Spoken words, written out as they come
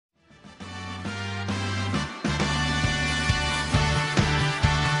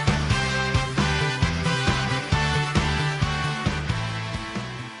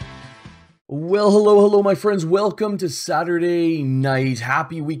Well, hello, my friends. Welcome to Saturday night.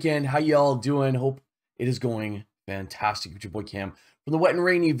 Happy weekend. How y'all doing? Hope it is going fantastic. It's your boy Cam from the wet and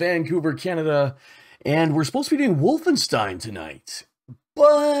rainy Vancouver, Canada. And we're supposed to be doing Wolfenstein tonight.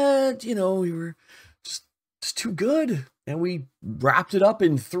 But, you know, we were just too good. And we wrapped it up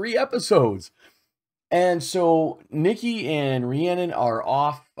in 3 episodes. And so Nikki and Rhiannon are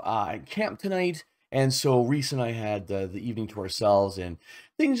off at camp tonight. And so Reese and I had the evening to ourselves. And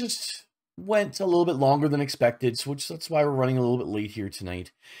things just went a little bit longer than expected, so that's why we're running a little bit late here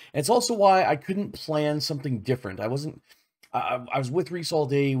tonight. And it's also why I couldn't plan something different. I was with Reese all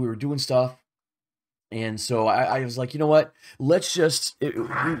day, we were doing stuff, and so I was like, you know what, let's just,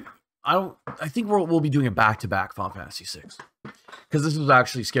 I think we'll be doing a back-to-back Final Fantasy VI, because this was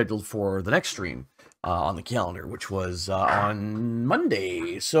actually scheduled for the next stream on the calendar, which was on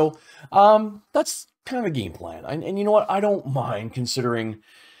Monday. So that's kind of a game plan, and you know what, I don't mind, considering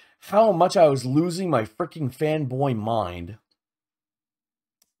how much I was losing my freaking fanboy mind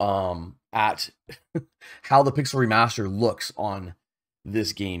at how the Pixel Remaster looks on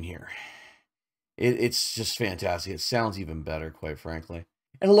this game here. It's just fantastic. It sounds even better, quite frankly.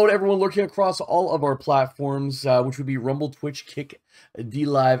 And hello to everyone lurking across all of our platforms, which would be Rumble, Twitch, Kick,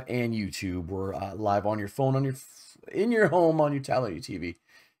 DLive, and YouTube. We're live on your phone, in your home, on your tablet, your TV.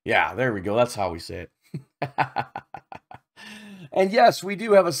 Yeah, there we go. That's how we say it. And yes, we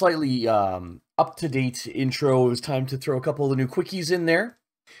do have a slightly up-to-date intro. It was time to throw a couple of the new quickies in there.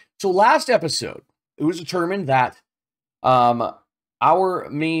 So last episode, it was determined that one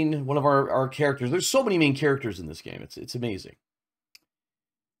of our characters, there's so many main characters in this game, it's amazing.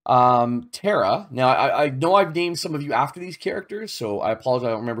 Terra, now I know I've named some of you after these characters, so I apologize,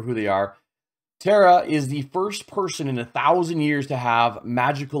 I don't remember who they are. Terra is the first person in 1,000 years to have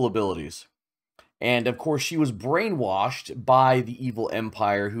magical abilities. And, of course, she was brainwashed by the evil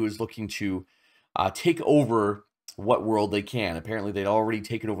empire who is looking to take over what world they can. Apparently, they'd already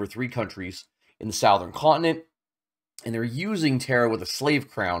taken over 3 countries in the southern continent, and they're using Terra with a slave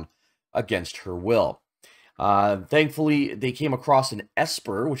crown against her will. Thankfully, they came across an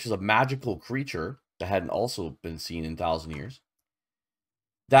Esper, which is a magical creature that hadn't also been seen in 1,000 years,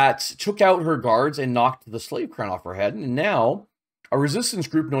 that took out her guards and knocked the slave crown off her head. And now, a resistance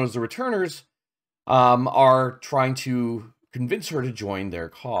group known as the Returners are trying to convince her to join their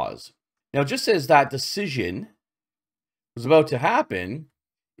cause. Now, just as that decision was about to happen,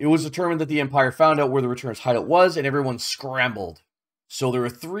 it was determined that the Empire found out where the Returners' hideout was, and everyone scrambled. So there were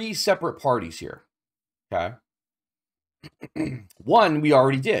 3 separate parties here. Okay? One we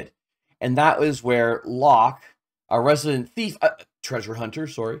already did, and that was where Locke, a resident thief, treasure hunter,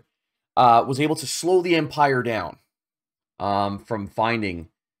 sorry, was able to slow the Empire down from finding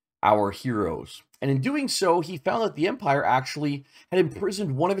our heroes. And in doing so, he found that the Empire actually had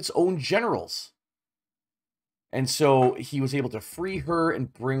imprisoned one of its own generals. And so he was able to free her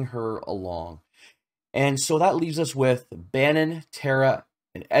and bring her along. And so that leaves us with Bannon, Terra,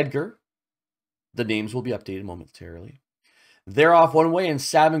 and Edgar. The names will be updated momentarily. They're off one way, and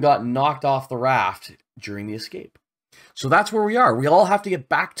Sabin got knocked off the raft during the escape. So that's where we are. We all have to get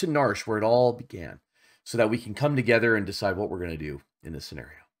back to Narsh, where it all began, so that we can come together and decide what we're going to do in this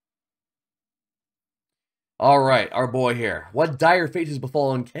scenario. All right, our boy here. What dire fate has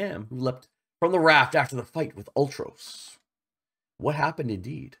befallen Cam, who leapt from the raft after the fight with Ultros? What happened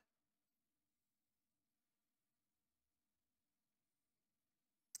indeed?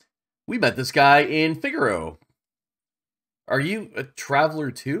 We met this guy in Figaro. Are you a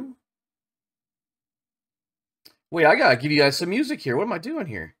traveler too? Wait, I gotta give you guys some music here. What am I doing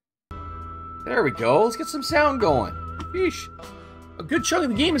here? There we go. Let's get some sound going. Sheesh. A good chunk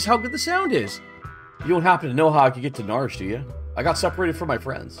of the game is how good the sound is. You don't happen to know how I could get to Narsh, do you? I got separated from my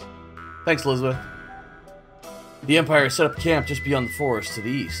friends. Thanks, Elizabeth. The Empire set up camp just beyond the forest to the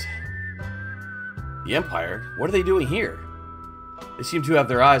east. The Empire? What are they doing here? They seem to have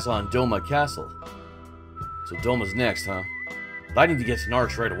their eyes on Doma Castle. So Doma's next, huh? But I need to get to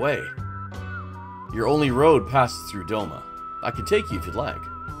Narsh right away. Your only road passes through Doma. I can take you if you'd like.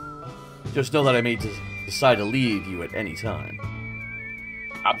 Just know that I may decide to leave you at any time.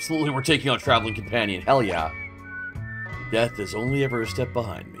 Absolutely, we're taking on a traveling companion. Hell yeah. Death is only ever a step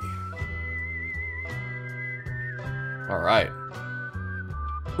behind me. Alright.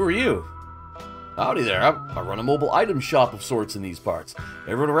 Who are you? Howdy there. I run a mobile item shop of sorts in these parts.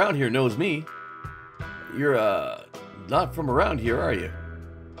 Everyone around here knows me. You're, not from around here, are you?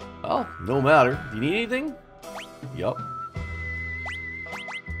 Well, no matter. Do you need anything? Yup.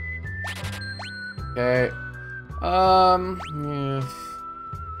 Okay.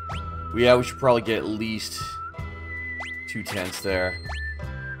 Yeah, we should probably get at least 2 tents there.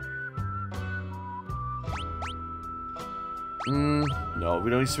 No, we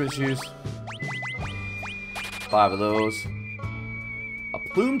don't need swim shoes. 5 of those. A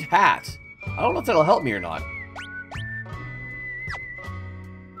plumed hat. I don't know if that'll help me or not.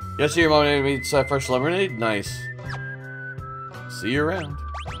 Yes, your mom made fresh lemonade. Nice. See you around.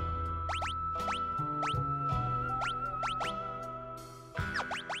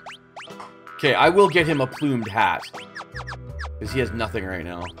 Okay, I will get him a plumed hat. Because he has nothing right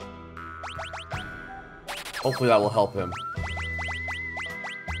now. Hopefully that will help him.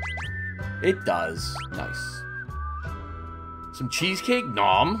 It does. Nice. Some cheesecake?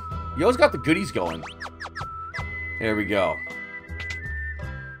 Nom. You always got the goodies going. There we go.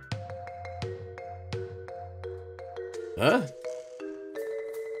 Huh?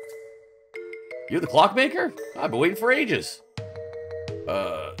 You're the clockmaker? I've been waiting for ages.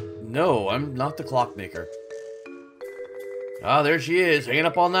 No, I'm not the clockmaker. Ah, there she is, hanging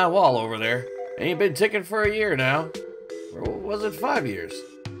up on that wall over there. Ain't been ticking for a year now. Or was it 5 years?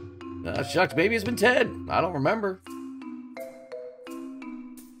 Shucks, maybe it's been 10. I don't remember.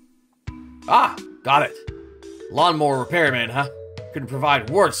 Ah, got it. Lawnmower repairman, huh? Couldn't provide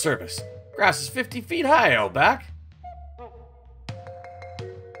ward service. Grass is 50 feet high out back.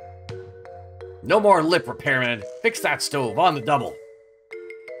 No more lip, repairman. Fix that stove on the double.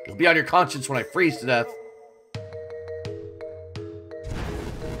 You'll be on your conscience when I freeze to death.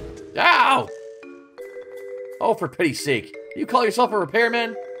 Ow! Oh, for pity's sake. You call yourself a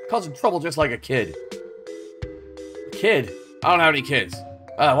repairman? Causing trouble just like a kid. A kid? I don't have any kids.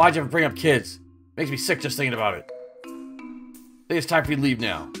 Why'd you ever bring up kids? Makes me sick just thinking about it. I think it's time for you to leave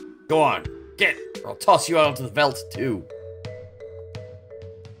now. Go on. Get! Or I'll toss you out onto the veldt, too.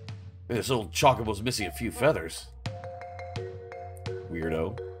 This old chocobo's missing a few feathers.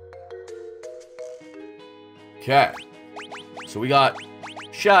 Weirdo. Okay. So we got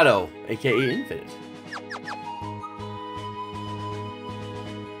Shadow, aka Infinite.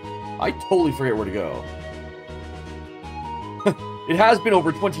 I totally forget where to go. It has been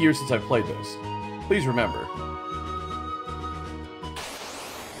over 20 years since I've played this. Please remember.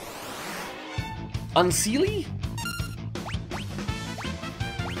 Unseelie?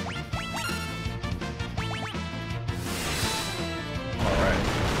 Alright.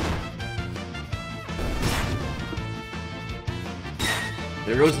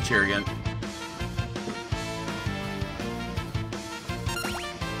 There goes the chair again.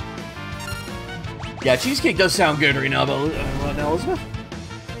 Yeah, cheesecake does sound good right now, but what now, Elizabeth?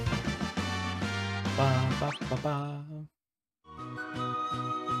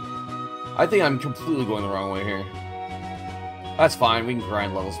 I think I'm completely going the wrong way here. That's fine, we can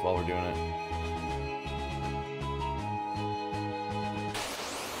grind levels while we're doing it.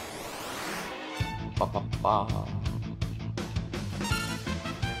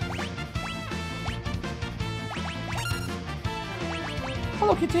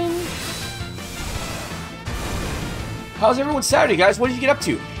 Hello, kitten! How's everyone's Saturday, guys? What did you get up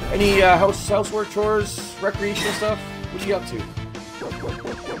to? Any housework, chores, recreational stuff? What did you get up to?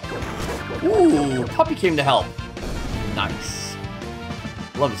 Ooh, puppy came to help. Nice.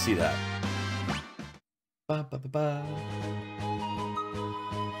 Love to see that.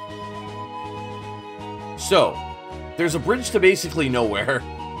 So, there's a bridge to basically nowhere.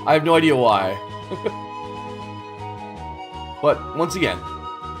 I have no idea why. But, once again,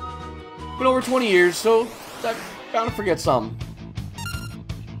 been over 20 years, so I'm bound to forget some.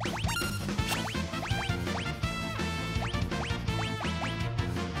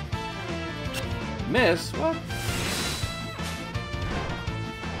 Miss? What?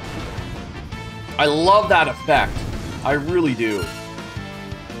 I love that effect. I really do.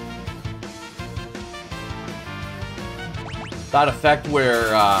 That effect where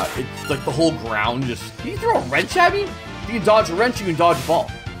it's like the whole ground just... Can you throw a wrench at me? If you can dodge a wrench, you can dodge a ball.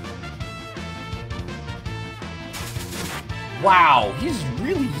 Wow, he's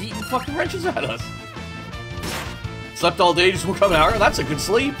really yeeting fucking wrenches at us. Slept all day, just woke up an hour. That's a good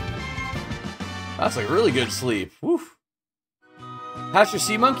sleep. That's a really good sleep. Woof. Hatch your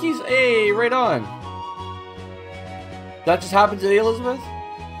sea monkeys? Hey, right on. That just happened today, Elizabeth?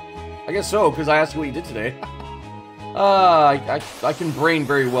 I guess so, because I asked you what you did today. I can brain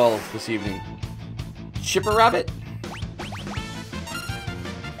very well this evening. Ship a rabbit?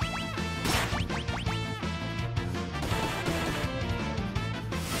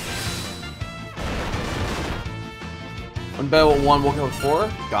 One bed at 1, woke up at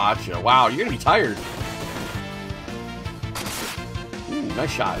 4? Gotcha. Wow, you're gonna be tired. Ooh,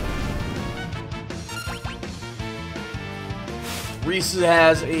 nice shot. Reese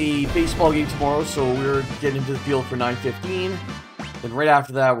has a baseball game tomorrow, so we're getting into the field for 9:15. Then right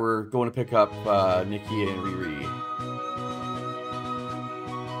after that, we're going to pick up Nikki and Riri.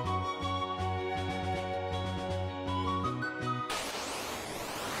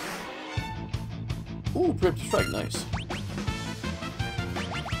 Ooh, preemptive strike, nice.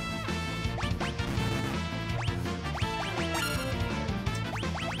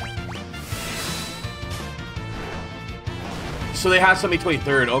 So they have somebody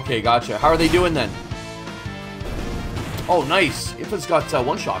 23rd. Okay, gotcha. How are they doing then? Oh, nice. Infant's got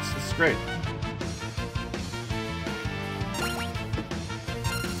one-shots. This is great.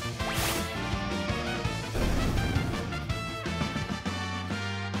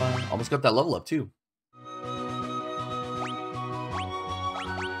 Almost got that level up, too. There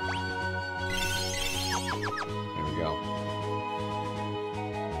we go.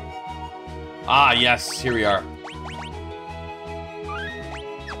 Ah, yes. Here we are.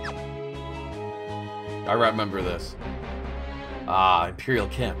 I remember this. Ah, Imperial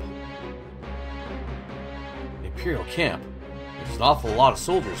Camp. Imperial Camp. There's an awful lot of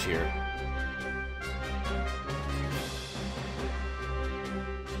soldiers here.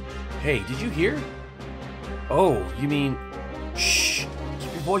 Hey, did you hear? Oh, you mean... Shh!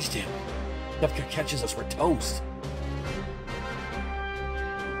 Keep your voice down. Kefka catches us, we're toast.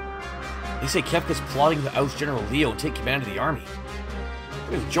 They say Kefka's plotting to oust General Leo and take command of the army.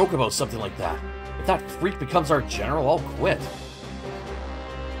 We have a joke about something like that. If that freak becomes our general, I'll quit.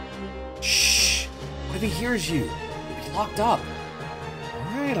 Shh! What if he hears you? You'll be locked up.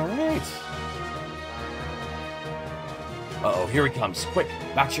 Alright, alright. Uh-oh, here he comes. Quick,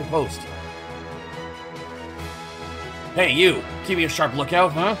 back to your post. Hey, you! Keeping a sharp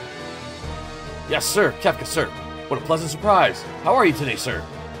lookout, huh? Yes, sir. Kefka, sir. What a pleasant surprise. How are you today, sir?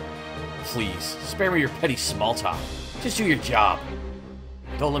 Please, spare me your petty small talk. Just do your job.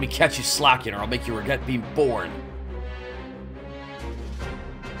 Don't let me catch you slacking or I'll make you regret being born.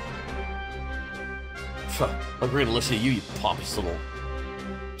 I'm going to listen to you, you pompous little...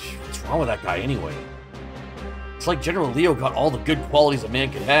 What's wrong with that guy anyway? It's like General Leo got all the good qualities a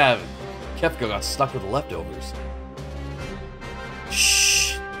man could have, and Kefka got stuck with the leftovers.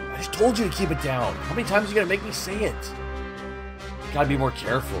 Shh! I just told you to keep it down. How many times are you going to make me say it? Gotta be more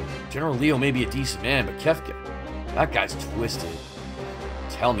careful. General Leo may be a decent man, but Kefka, that guy's twisted.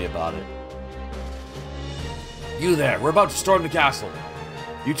 Tell me about it. You there, we're about to storm the castle.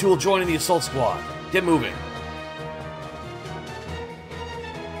 You two will join in the assault squad. Get moving.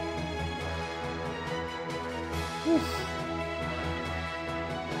 Oof.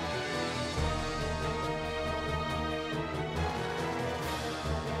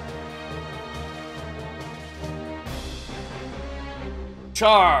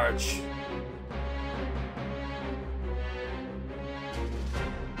 Charge!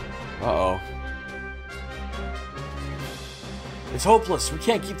 Uh-oh. It's hopeless. We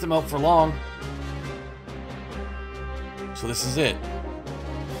can't keep them out for long. So this is it.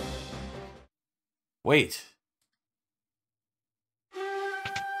 Wait. The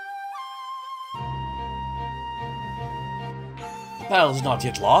battle is not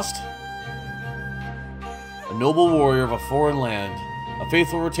yet lost. A noble warrior of a foreign land, a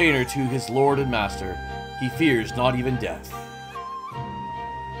faithful retainer to his lord and master, he fears not even death.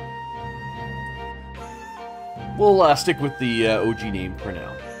 We'll stick with the OG name for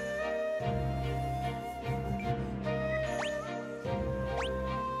now.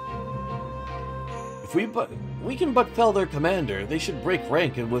 If we can but fell their commander, they should break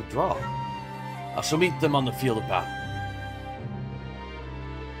rank and withdraw. I shall meet them on the field of battle.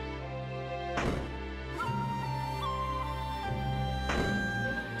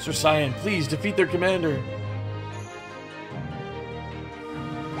 Sir Cyan, please defeat their commander.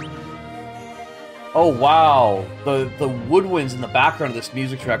 Oh wow, the woodwinds in the background of this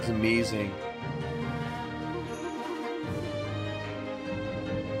music track is amazing.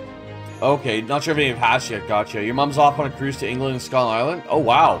 Okay, not sure if any have passed yet. Gotcha. Your mom's off on a cruise to England and Skull Island? Oh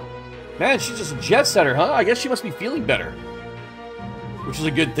wow. Man, she's just a jet setter, huh? I guess she must be feeling better. Which is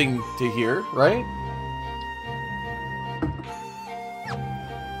a good thing to hear, right?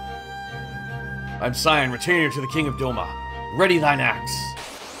 I'm Cyan, retainer to the King of Doma. Ready thine axe.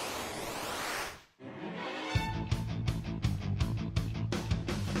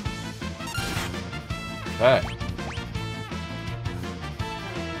 Okay.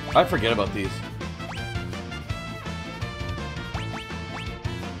 I forget about these.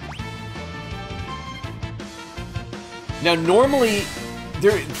 Now, normally,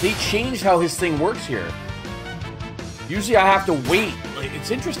 they changed how his thing works here. Usually I have to wait. It's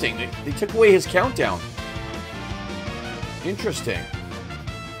interesting. They took away his countdown. Interesting.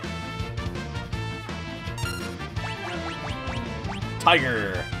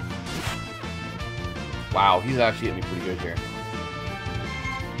 Tiger. Wow, he's actually hitting me pretty good here.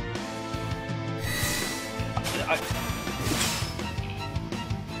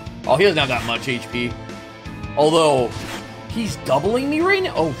 Oh, he doesn't have that much HP. Although, he's doubling me right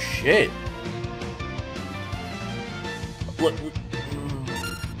now? Oh, shit. Look.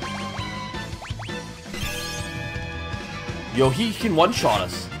 Yo, he can one-shot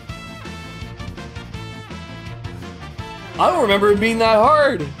us. I don't remember it being that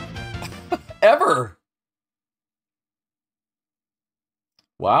hard. Ever.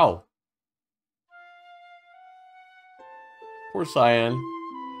 Wow. Poor Cyan.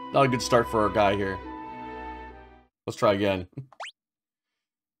 Not a good start for our guy here. Let's try again.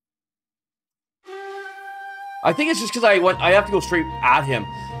 I think it's just because I have to go straight at him.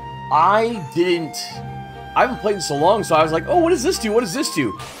 I haven't played in so long, so I was like, oh, what does this do? What does this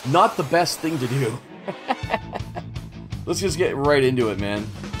do? Not the best thing to do. Let's just get right into it, man.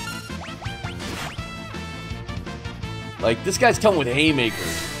 Like, this guy's coming with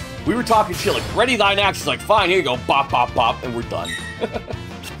haymakers. We were talking shit, like, ready thine axe. He's like, fine, here you go, bop, bop, bop, and we're done.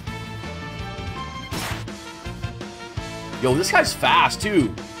 Yo, this guy's fast,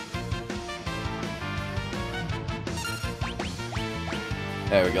 too.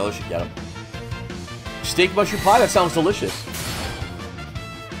 There we go, let's get him. Steak mushroom pie, that sounds delicious.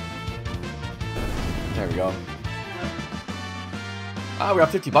 There we go. Ah, we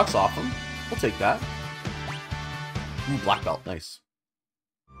got 50 bucks off him. We'll take that. Ooh, black belt, nice.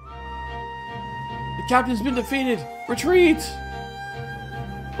 The captain's been defeated! Retreat!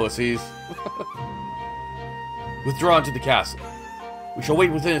 Pussies. Withdraw into the castle. We shall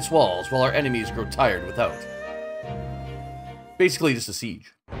wait within its walls while our enemies grow tired without. Basically just a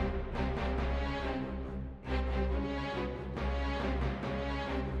siege.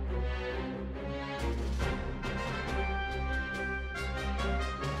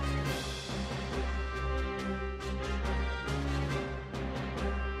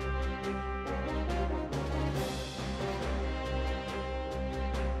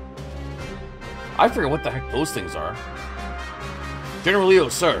 I forget what the heck those things are. General Leo,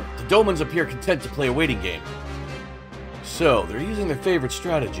 sir, the Domans appear content to play a waiting game. So, they're using their favorite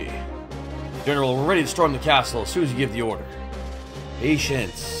strategy. General, we're ready to storm the castle as soon as you give the order.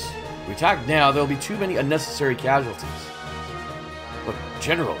 Patience. If we attack now, there'll be too many unnecessary casualties. But,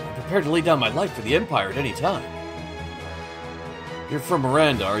 General, I'm prepared to lay down my life for the Empire at any time. You're from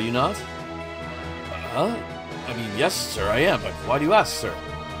Miranda, are you not? Huh? I mean, yes, sir, I am, but why do you ask, sir?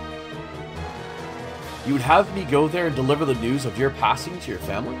 You would have me go there and deliver the news of your passing to your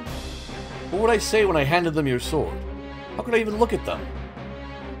family? What would I say when I handed them your sword? How could I even look at them?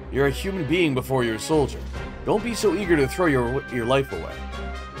 You're a human being before you're a soldier. Don't be so eager to throw your life away.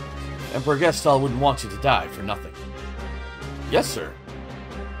 Emperor Gestal wouldn't want you to die for nothing. Yes, sir.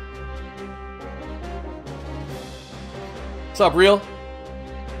 What's up, Real?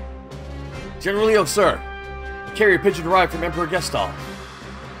 General Leo, sir. The carrier pigeon arrived from Emperor Gestal.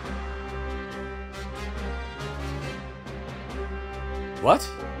 What?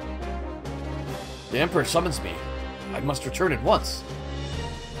 The Emperor summons me. I must return at once.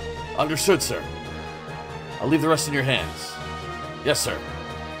 Understood, sir. I'll leave the rest in your hands. Yes, sir.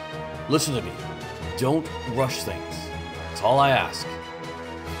 Listen to me. Don't rush things. That's all I ask.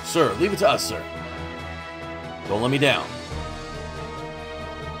 Sir, leave it to us, sir. Don't let me down.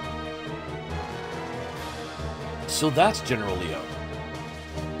 So that's General Leo.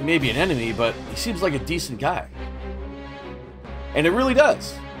 He may be an enemy, but he seems like a decent guy. And it really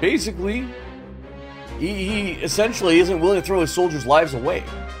does. Basically, he essentially isn't willing to throw his soldiers' lives away.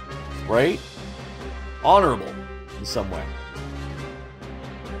 Right? Honorable in some way.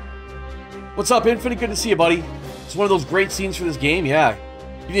 What's up, Infinite? Good to see you, buddy. It's one of those great scenes for this game, yeah.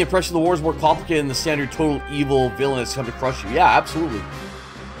 You get the impression the war is more complicated than the standard total evil villain that's come to crush you. Yeah, absolutely.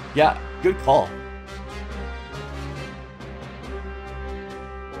 Yeah, good call.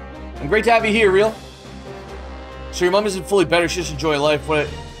 And great to have you here, Real. So your mom isn't fully better, she just enjoy life. What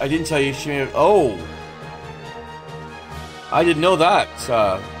I didn't tell you, she... Oh! I didn't know that,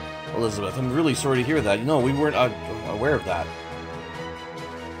 Elizabeth. I'm really sorry to hear that. No, we weren't aware of that.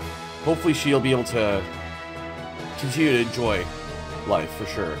 Hopefully she'll be able to continue to enjoy life, for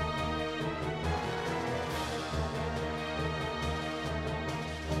sure.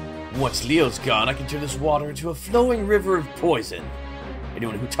 Once Leo's gone, I can turn this water into a flowing river of poison.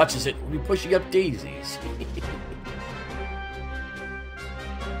 Anyone who touches it will be pushing up daisies.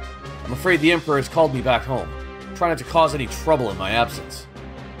 I'm afraid the Emperor has called me back home. Try not to cause any trouble in my absence.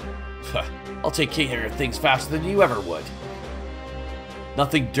 I'll take care of things faster than you ever would.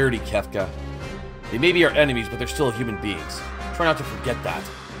 Nothing dirty, Kefka. They may be our enemies, but they're still human beings. Try not to forget that.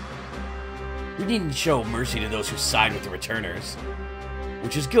 We needn't show mercy to those who side with the returners.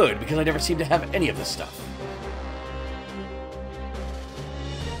 Which is good, because I never seem to have any of this stuff.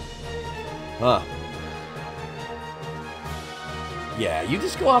 Huh. Yeah, you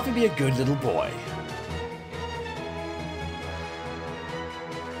just go off and be a good little boy.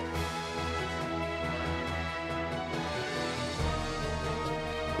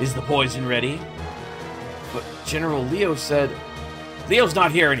 Is the poison ready? But General Leo said... Leo's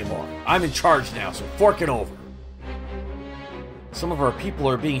not here anymore. I'm in charge now, so fork it over. Some of our people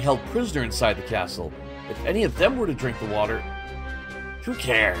are being held prisoner inside the castle. If any of them were to drink the water... Who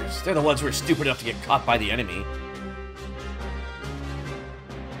cares? They're the ones who are stupid enough to get caught by the enemy.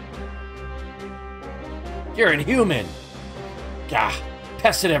 You're inhuman! Gah,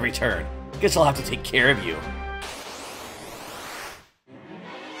 pest at every turn. Guess I'll have to take care of you.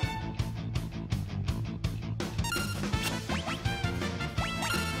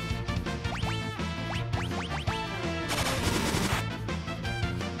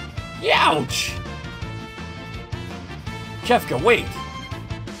 Ouch! Kefka, wait!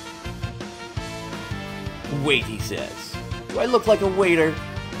 Wait, he says. Do I look like a waiter?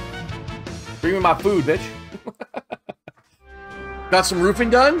 Bring me my food, bitch. Got some roofing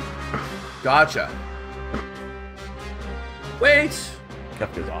done? Gotcha. Wait!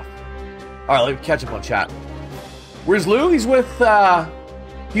 Kefka's off. Alright, let me catch up on chat. Where's Lou? He's with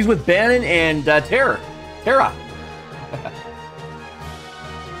Bannon and Tara.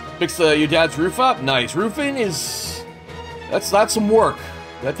 Fix your dad's roof up? Nice. Roofing is... That's some work.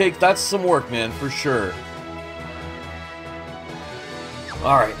 That's some work, man, for sure.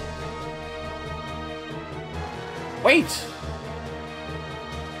 Alright. Wait!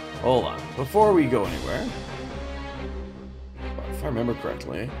 Hold on. Before we go anywhere... If I remember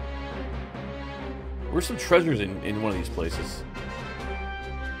correctly... Where's some treasures in one of these places?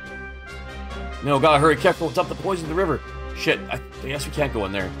 No, gotta hurry. Kefka will dump the poison in the river. Shit, I guess we can't go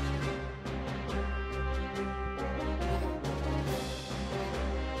in there.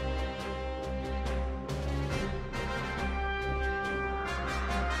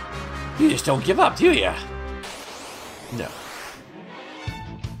 You just don't give up, do ya? No.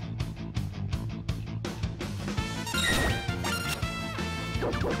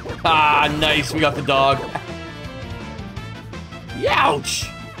 Ah, nice. We got the dog. Youch!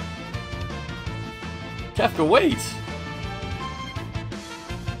 Kefka, wait!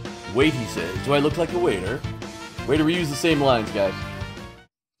 Wait, he says. Do I look like a waiter? Way to reuse the same lines, guys.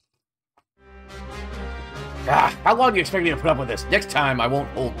 Ah, how long do you expect me to put up with this? Next time, I won't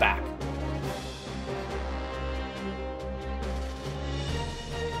hold back.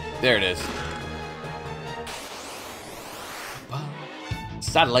 There it is.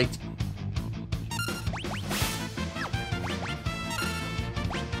 Satellite.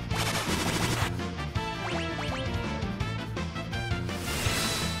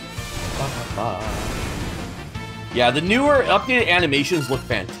 Yeah, the newer updated animations look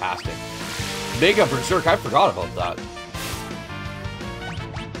fantastic. Mega Berserk, I forgot about that.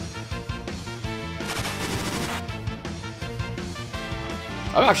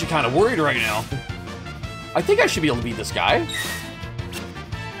 I'm actually kind of worried right now. I think I should be able to beat this guy.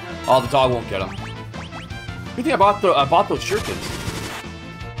 Oh, the dog won't get him. Good thing I bought those shurikens.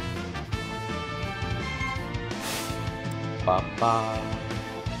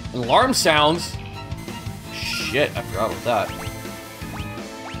 Alarm sounds. Shit, I forgot about that.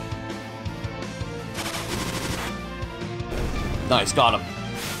 Nice, got him.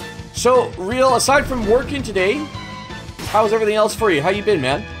 So, Real, aside from working today, how's everything else for you? How you been,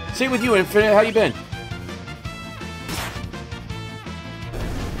 man? Same with you, Infinite. How you been?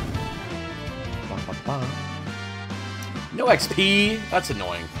 No XP. That's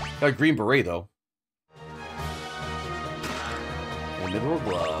annoying. Got a green beret, though. And middle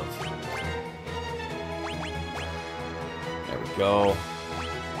glove. There we go.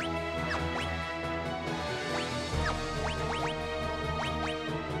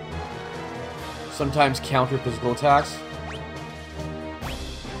 Sometimes counter physical attacks.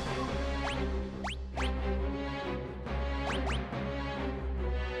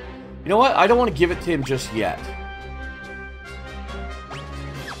 You know what? I don't want to give it to him just yet.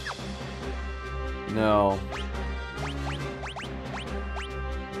 No.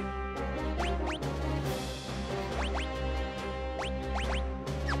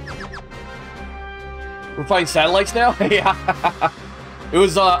 We're fighting satellites now? Yeah. It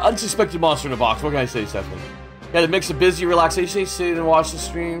was unsuspected monster in a box. What can I say, Stephanie? Yeah, to mix a busy relaxation, sit and watch the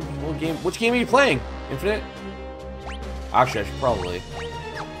stream. Which game are you playing? Infinite? Actually, I should probably.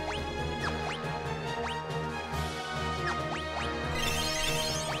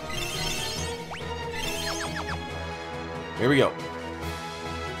 Here we go.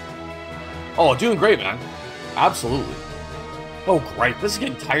 Oh, doing great, man. Absolutely. Oh, great. This is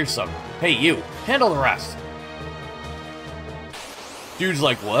getting tiresome. Hey, you. Handle the rest. Dude's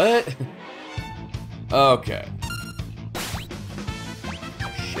like, what? Okay.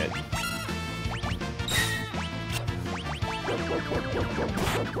 Shit.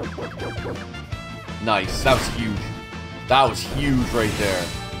 Nice. That was huge. That was huge right there.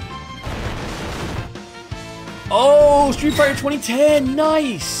 Oh, Street Fighter 2010.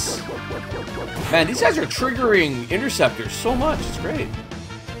 Nice. Man, these guys are triggering interceptors so much. It's great.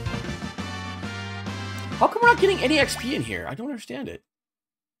 How come we're not getting any XP in here? I don't understand it.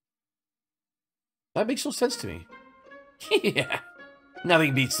 That makes no sense to me. Yeah.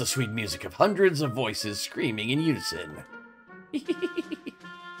 Nothing beats the sweet music of hundreds of voices screaming in unison.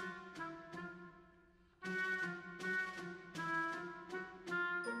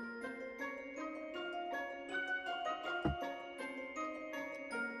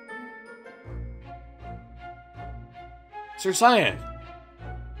 Sir Cyan.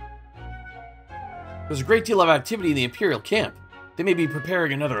 There's a great deal of activity in the Imperial camp. They may be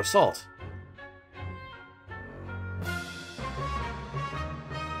preparing another assault.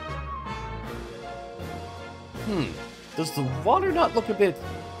 Does the water not look a bit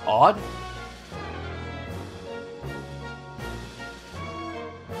odd?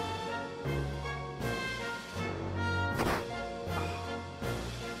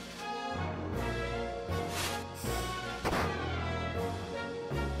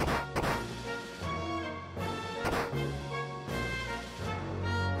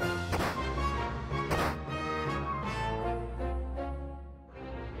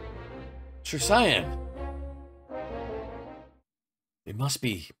 Sir Cyan. It must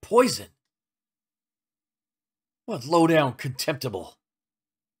be poison. What low-down contemptible.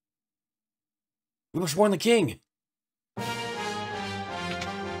 We must warn the king.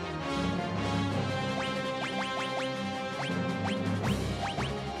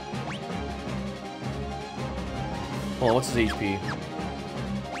 Oh, what's his HP?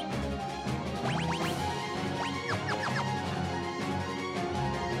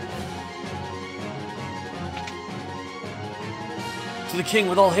 To the king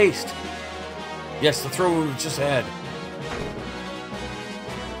with all haste. Yes, the throne room is just ahead.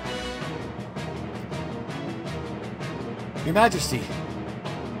 Your Majesty.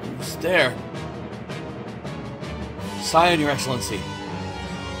 Who's there? Cyan, Your Excellency.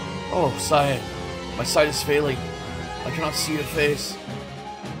 Oh, Cyan. My sight is failing. I cannot see your face.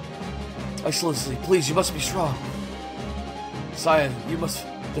 Excellency, please, you must be strong. Cyan, you must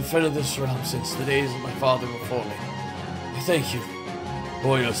defend this realm since the days of my father before me. I thank you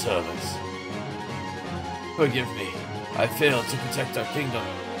for your service. Forgive me. I failed to protect our kingdom.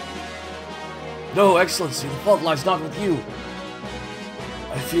 No, Excellency, the fault lies not with you.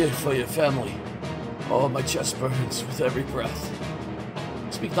 I fear for your family. Oh, my chest burns with every breath.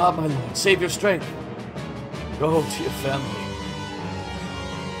 Speak not, my lord. Save your strength. Go to your family.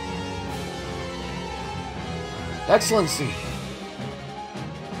 Excellency.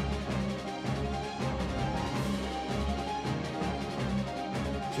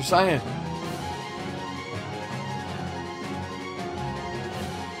 Sir Cyan.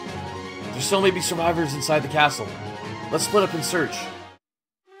 There still may be survivors inside the castle. Let's split up and search.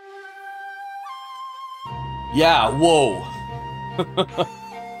 Yeah, whoa.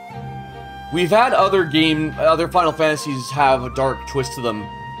 We've had other Final Fantasies have a dark twist to them.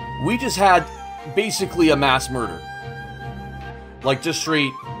 We just had basically a mass murder. Like just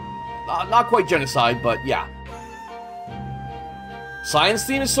straight, not quite genocide, but yeah. Cyan's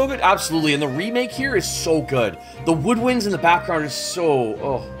theme is so good, absolutely, and the remake here is so good. The woodwinds in the background is so,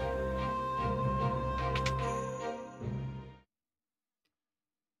 oh.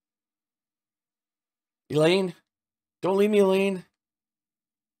 Elaine? Don't leave me, Elaine.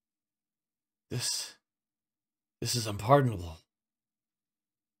 This is unpardonable.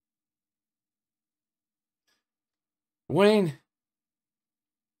 Wayne.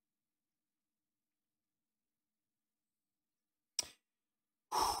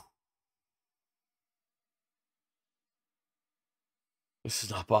 This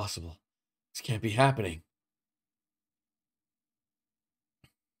is not possible. This can't be happening.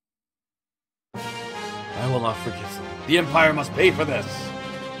 I will not forgive them. The Empire must pay for this.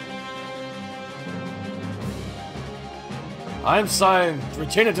 I am Cyan,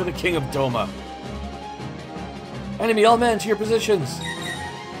 retainer to the King of Doma. Enemy, all men to your positions.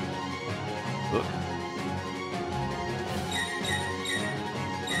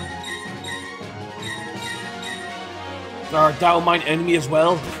 Are thou mine enemy as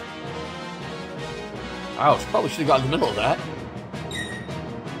well? Ouch, probably should have got in the middle of that.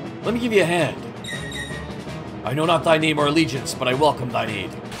 Let me give you a hand. I know not thy name or allegiance, but I welcome thine aid.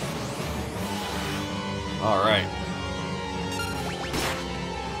 Alright.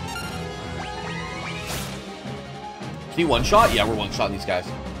 He one-shot? Yeah, we're one-shotting these guys.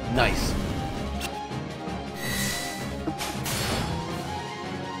 Nice.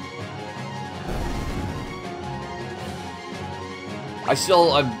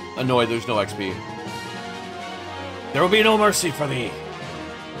 I'm annoyed there's no XP. There will be no mercy for thee.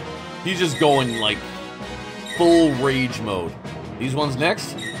 He's just going, like, full rage mode. These ones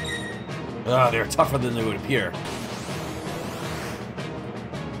next? They're tougher than they would appear.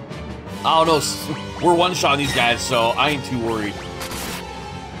 I don't know, we're one-shotting these guys, so I ain't too worried.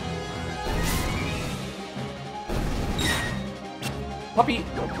 Puppy!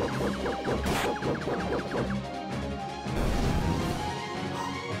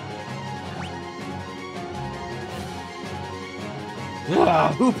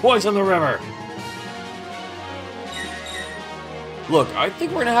 Who poisoned the river? Look, I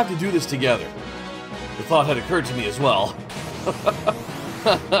think we're gonna have to do this together. The thought had occurred to me as well.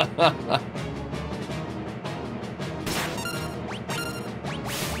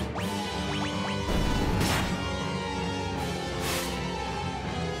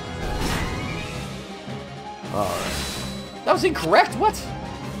 Alright. That was incorrect? What?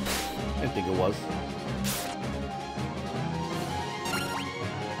 I didn't think it was.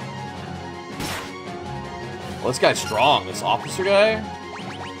 Well, this guy's strong. This officer guy?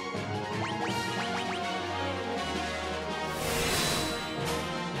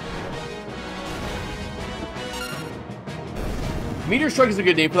 Meteor Strike is a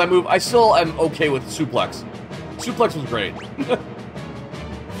good name for that move. I still am okay with Suplex. Suplex was great.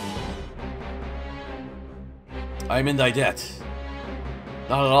 I'm in thy debt.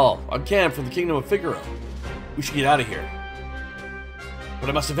 Not at all. I'm Cam from the Kingdom of Figaro. We should get out of here. But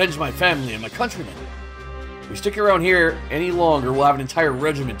I must avenge my family and my countrymen. If we stick around here any longer, we'll have an entire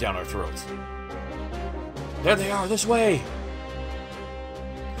regiment down our throats. There they are, this way!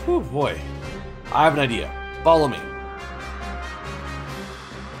 Whew, boy. I have an idea. Follow me.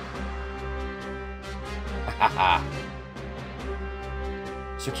 Haha.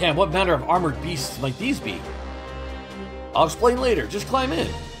 Sir Cam, what manner of armored beasts might these be? I'll explain later. Just climb in.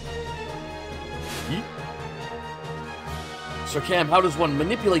 Yeet. Sir Cam, how does one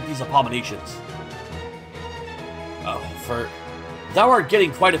manipulate these abominations? Oh, thou art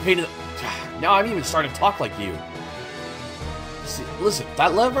getting quite a pain in the... Now I'm even starting to talk like you. See, listen,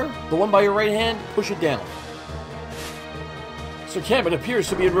 that lever, the one by your right hand, push it down. Sir Cam, it appears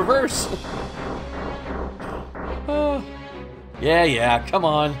to be in reverse. Yeah, come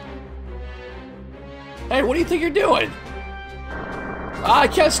on. Hey, what do you think you're doing? I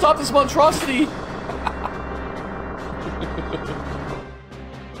can't stop this monstrosity.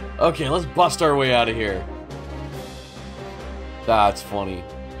 Okay, let's bust our way out of here. That's funny.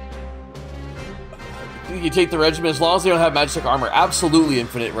 You take the regiment as long as they don't have magic armor. Absolutely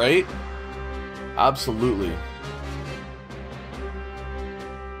infinite, right? Absolutely.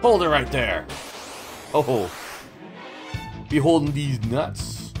 Hold it right there. Oh. Be holding these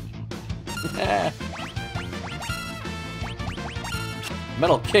nuts.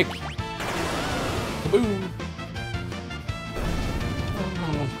 Metal kick. Boom.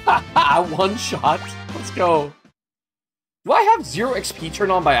 One shot. Let's go. Do I have 0 XP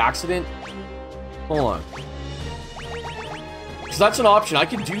turned on by accident? Hold on. Because that's an option. I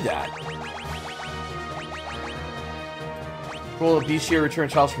can do that. Roll a beast here, return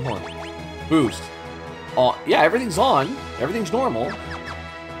Chalice from Horn. Boost. Yeah, everything's on. Everything's normal.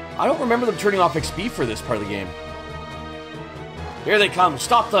 I don't remember them turning off XP for this part of the game. Here they come.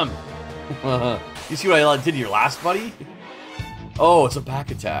 Stop them. You see what I did to your last buddy? Oh, it's a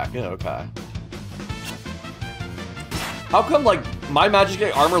back attack. Yeah, okay. How come, like, my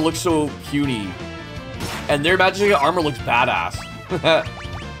Magic armor looks so puny, and their Magic armor looks badass?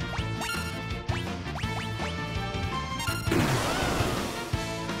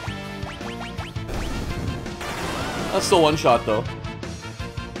 That's still one shot, though.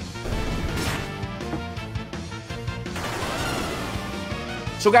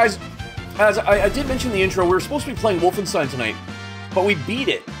 So, guys, as I did mention in the intro, we were supposed to be playing Wolfenstein tonight, but we beat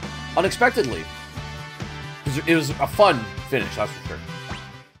it unexpectedly. It was a fun finish, that's for sure.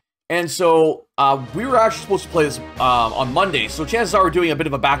 And so, we were actually supposed to play this on Monday, so chances are we're doing a bit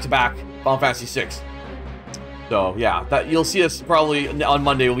of a back-to-back Final Fantasy VI. So, yeah, you'll see us probably on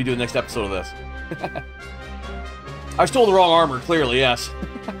Monday. We'll be doing the next episode of this. I stole the wrong armor, clearly, yes.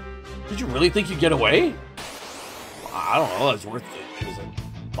 Did you really think you'd get away? I don't know, that's worth it. It was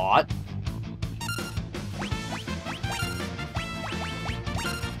a thought.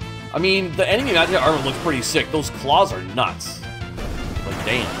 I mean, the enemy magic armor looks pretty sick. Those claws are nuts. Like,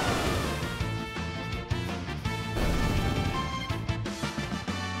 damn.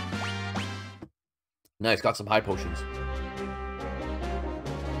 Nice, got some high potions.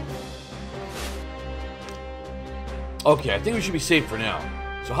 Okay, I think we should be safe for now.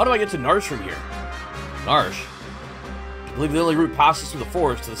 So how do I get to Narsh from here? Narsh? I believe the only route passes through the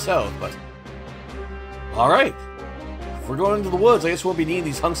forest to the south, but... Alright. If we're going into the woods, I guess we won't be needing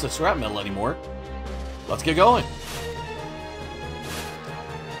these hunks of scrap metal anymore. Let's get going.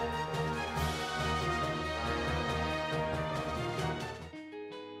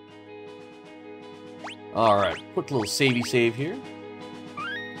 Alright, quick little savey save here.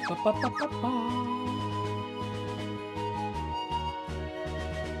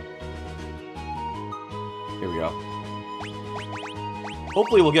 Here we go.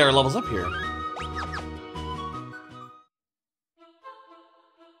 Hopefully we'll get our levels up here.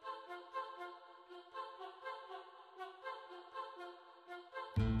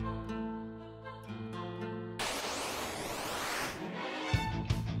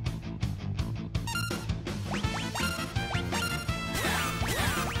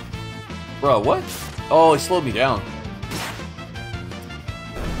 Bro, what? Oh, he slowed me down.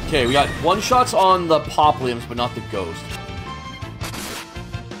 Okay, we got one-shots on the pop limbs, but not the ghost.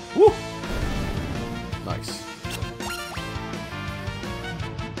 Woo! Nice.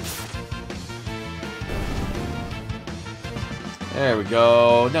 There we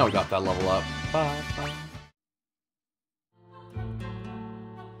go. Now we got that level up.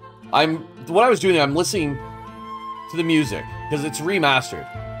 What I was doing, I'm listening to the music, because it's remastered.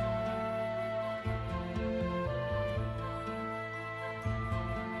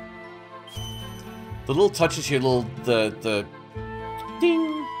 The little touches here, the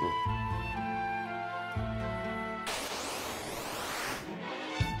ding.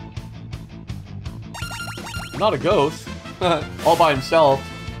 Not a ghost, all by himself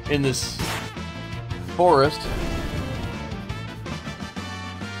in this forest.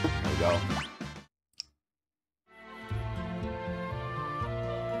 There we go.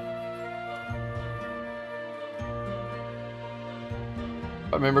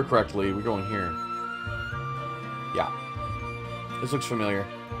 If I remember correctly, we're going here. Yeah. This looks familiar.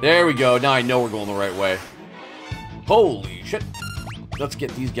 There we go. Now I know we're going the right way. Holy shit. Let's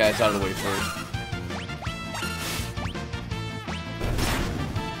get these guys out of the way first.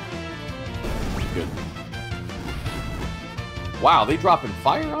 Good. Wow, they dropping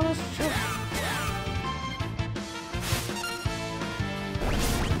fire on us? Shit.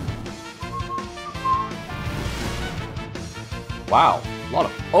 Wow. A lot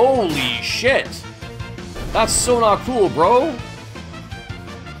of... Holy shit! That's so not cool, bro.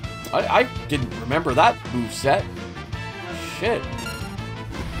 I didn't remember that moveset. Shit.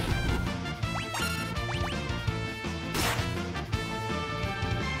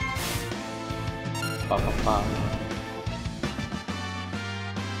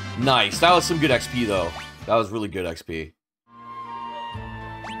 Nice. That was some good XP, though. That was really good XP.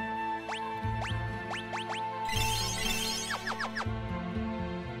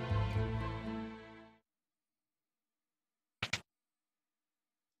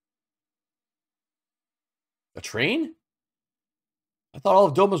 A train? I thought all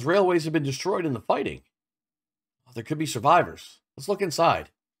of Doma's railways had been destroyed in the fighting. Oh, there could be survivors. Let's look inside.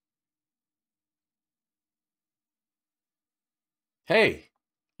 Hey,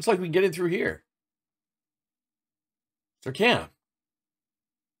 looks like we can get in through here. Sir Cam.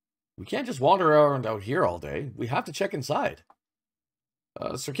 We can't just wander around out here all day. We have to check inside.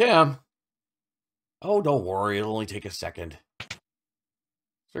 Sir Cam. Oh, don't worry. It'll only take a second.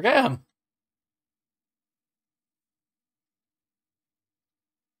 Sir Cam.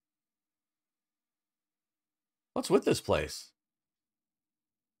 What's with this place?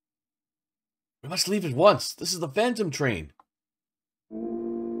 We must leave at once. This is the Phantom train.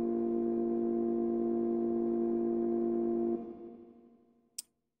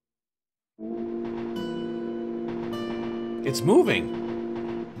 It's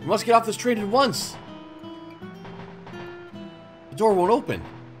moving. We must get off this train at once. The door won't open.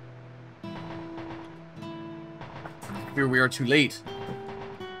 I fear we are too late.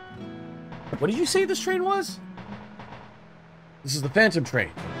 What did you say this train was? This is the Phantom train.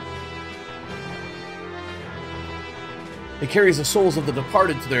 It carries the souls of the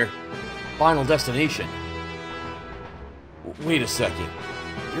departed to their final destination. Wait a second.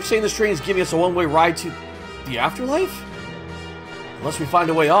 You're saying this train is giving us a one-way ride to the afterlife? Unless we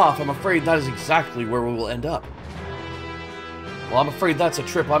find a way off, I'm afraid that is exactly where we will end up. Well, I'm afraid that's a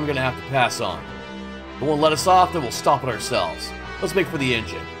trip I'm going to have to pass on. If it won't let us off, then we'll stop it ourselves. Let's make for the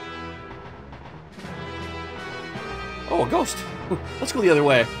engine. Oh, a ghost. Let's go the other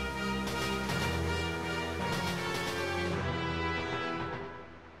way.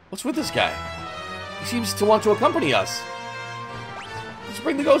 What's with this guy? He seems to want to accompany us. Let's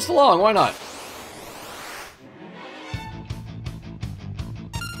bring the ghost along, why not?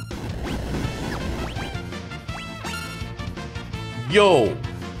 Yo!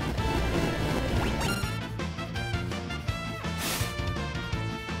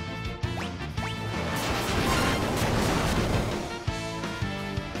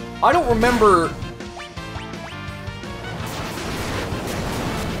 I don't remember...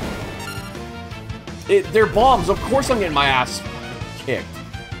 They're bombs. Of course I'm getting my ass kicked.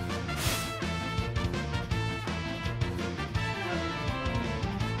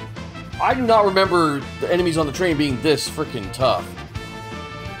 I do not remember the enemies on the train being this freaking tough.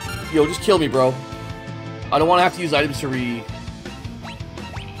 Yo, just kill me, bro. I don't want to have to use items to re...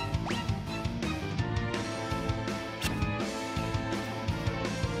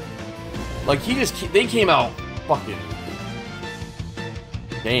 Like, he just... They came out fucking...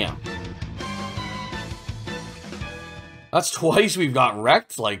 Damn. That's twice we've got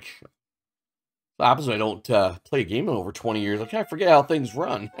wrecked. Like, what happens when I don't play a game in over 20 years? I can't forget how things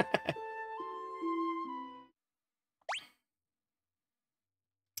run.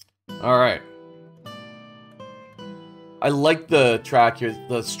 Alright. I like the track here.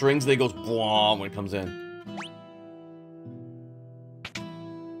 The strings, they goes bwom when it comes in.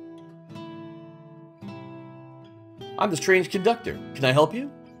 I'm the train's conductor. Can I help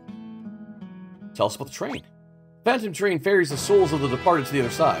you? Tell us about the train. Phantom train ferries the souls of the departed to the other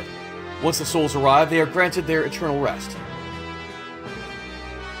side. Once the souls arrive, they are granted their eternal rest.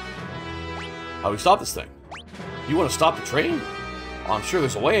 How do we stop this thing? You want to stop the train? Oh, I'm sure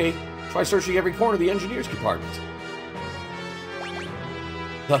there's a way. Try searching every corner of the engineer's compartment.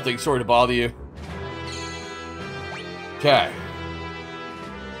 Nothing sorry to bother you. Okay.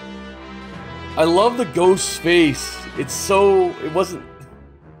 I love the ghost's face. It's so... It wasn't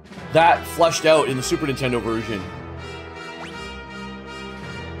that fleshed out in the Super Nintendo version.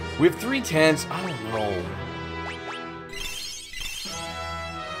 We have 3 tents. I don't know.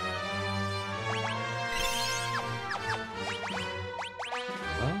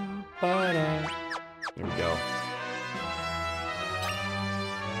 There we go.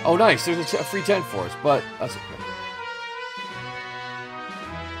 Oh, nice. There's a free tent for us, but that's okay.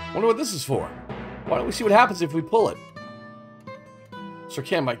 Wonder what this is for. Why don't we see what happens if we pull it? Sir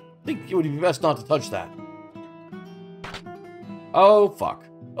Cam, I think it would be best not to touch that. Oh, fuck.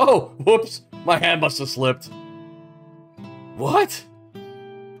 Oh, whoops. My hand must have slipped. What?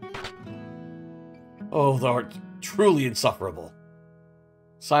 Oh, thou art truly insufferable.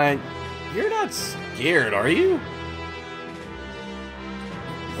 Cyan, you're not scared, are you?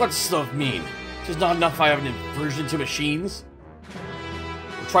 What's stuff mean? Just not enough I have an aversion to machines?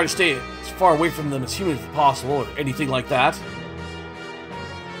 We'll try to stay as far away from them as humanly possible, or anything like that.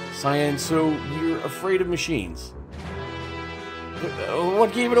 Cyan, so you're afraid of machines?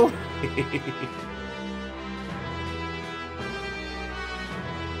 What gave it away?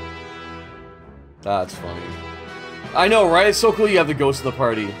 That's funny. I know, right? It's so cool you have the ghost of the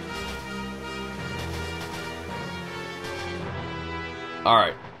party.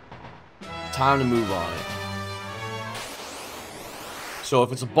 Alright. Time to move on it. So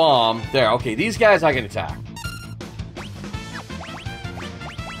if it's a bomb... There, okay. These guys I can attack.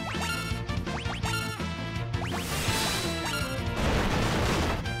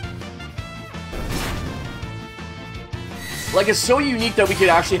 Like, it's so unique that we could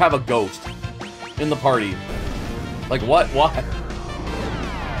actually have a ghost in the party. Like, what? What?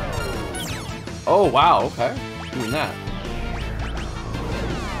 Oh, wow, okay. Doing that.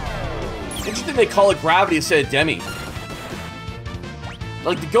 Interesting they call it gravity instead of demi.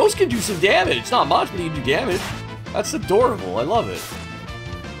 Like, the ghost can do some damage. It's not much, but he can do damage. That's adorable. I love it.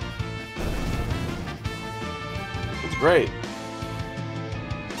 It's great.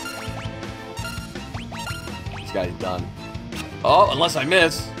 This guy's done. Oh, unless I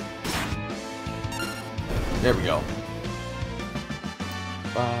miss. There we go.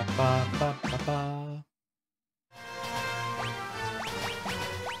 Ba, ba, ba, ba, ba.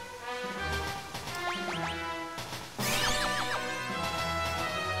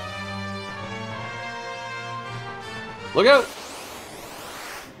 Look out!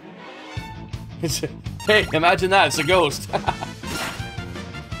 Hey, imagine that. It's a ghost.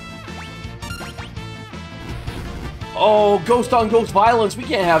 Oh, ghost on ghost violence. We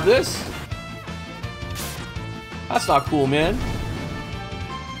can't have this. That's not cool, man.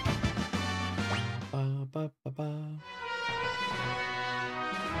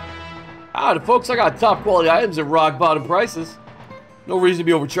 Howdy, folks. I got top quality items at rock bottom prices. No reason to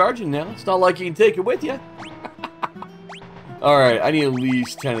be overcharging now. It's not like you can take it with you. Alright, I need at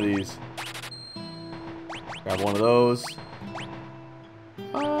least 10 of these. Grab one of those.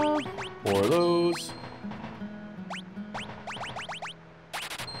 4 of those.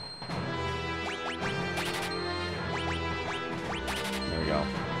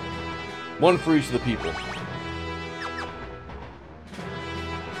 One for each of the people.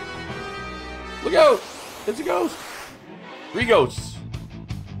 Look out! It's a ghost! 3 ghosts.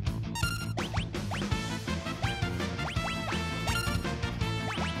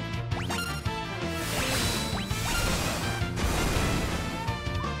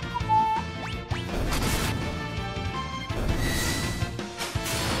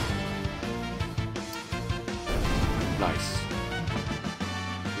 Nice.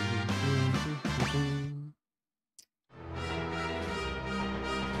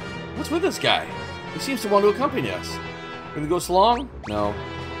 What's with this guy? He seems to want to accompany us. Gonna go long? No.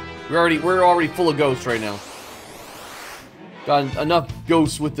 We're already full of ghosts right now. Got enough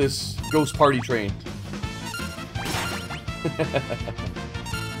ghosts with this ghost party train.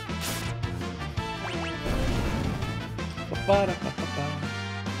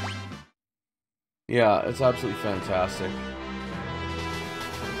 Yeah, it's absolutely fantastic.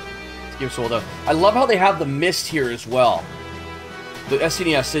 This game's sold out. I love how they have the mist here as well. The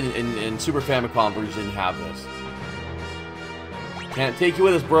SNES and Super Famicom version didn't have this. Can't take you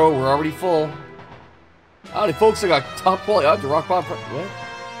with us, bro. We're already full. Howdy, folks. I got top quality. I have to rock bomb. What?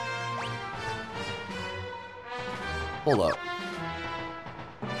 Hold up.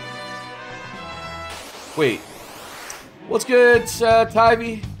 Wait. What's good,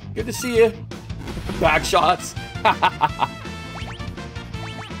 Tyvee? Good to see you. Back shots.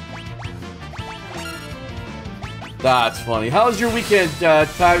 That's funny. How's your weekend,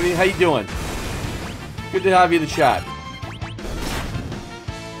 Tyvee? How you doing? Good to have you in the chat.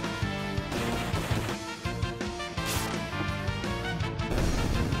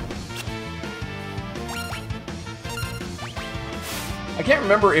 I can't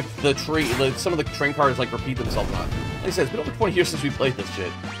remember if the some of the train cars like repeat themselves or not. Like I said, it's been over 20 years since we played this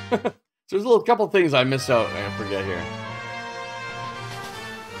shit. So there's a couple things I missed out. I forget here.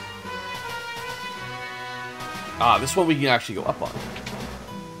 Ah, this one we can actually go up on.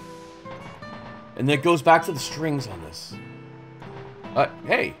 And then it goes back to the strings on this.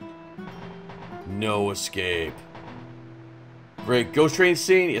 Hey. No escape. Great. Ghost train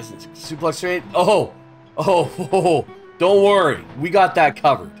scene. Yes, suplex train. Oh. Don't worry. We got that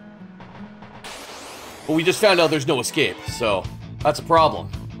covered. But we just found out there's no escape, so that's a problem.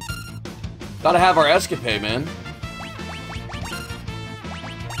 Gotta have our escapade, man.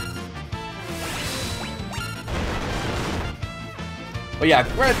 But yeah,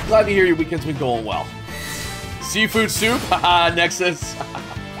 glad to hear your weekend's been going well. Seafood soup? Haha, Nexus.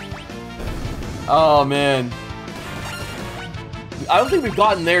 Oh, man. I don't think we've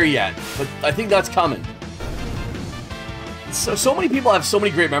gotten there yet, but I think that's coming. So many people have so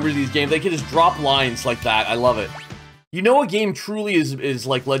many great memories of these games. They can just drop lines like that. I love it. You know a game truly is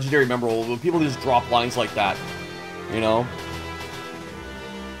like legendary memorable when people just drop lines like that. You know?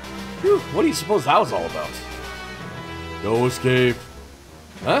 Whew, what do you suppose that was all about? No escape.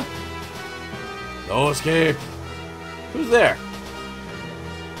 Huh? No escape. Who's there?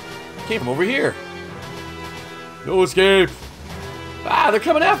 Came from over here. No escape. Ah, they're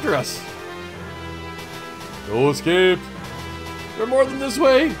coming after us. No escape. They're more than this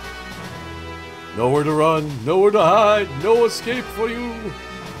way. Nowhere to run, nowhere to hide, no escape for you.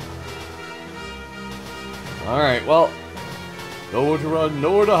 Alright, well, nowhere to run,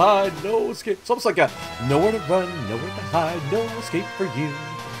 nowhere to hide, no escape. It's almost like a nowhere to run, nowhere to hide, no escape for you.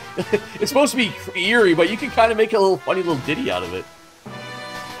 It's supposed to be eerie, but you can kind of make a little funny little ditty out of it.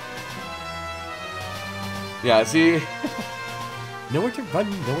 Yeah, see? Nowhere to run,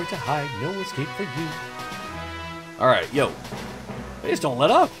 nowhere to hide, no escape for you. Alright, yo. They just don't let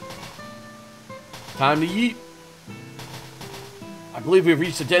up. Time to yeet. I believe we've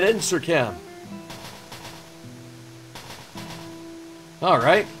reached a dead end, Sir Cam.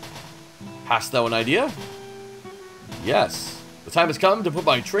 Alright. Hast thou an idea? Yes. The time has come to put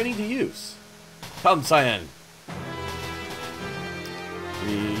my training to use. Come, Cyan.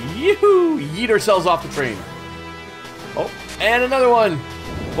 Yoo-hoo! Yeet ourselves off the train. Oh, and another one.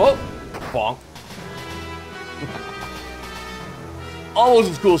 Whoa. Bonk.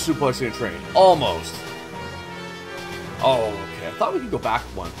 Almost as cool as suplexing a train. Almost. Oh, okay. I thought we could go back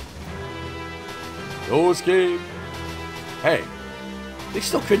one. No escape. Hey. They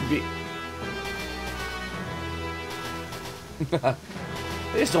still couldn't be.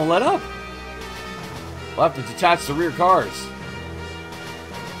 They just don't let up. We'll have to detach the rear cars.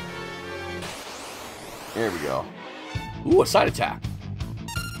 There we go. Ooh, a side attack.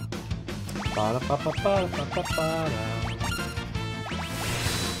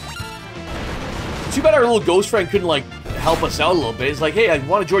 Too bad our little ghost friend couldn't, like, help us out a little bit. It's like, hey, I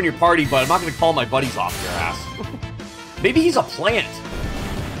want to join your party, but I'm not going to call my buddies off your ass. Maybe he's a plant.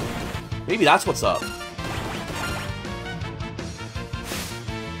 Maybe that's what's up.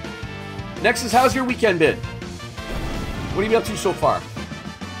 Next is, how's your weekend been? What have you been up to so far?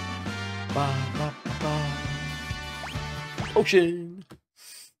 Ocean.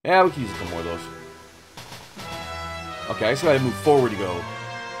 Yeah, we can use a couple more of those. Okay, I just gotta move forward to go.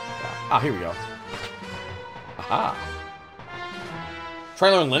 Ah, here we go. Aha. Try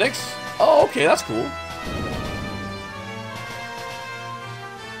to learn Linux? Oh, okay, that's cool.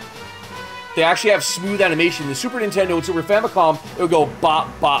 They actually have smooth animation. The Super Nintendo and Super Famicom, it would go bop,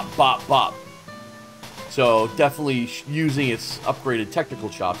 bop, bop, bop. So, definitely using its upgraded technical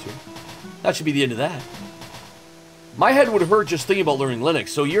chops here. That should be the end of that. My head would hurt just thinking about learning Linux,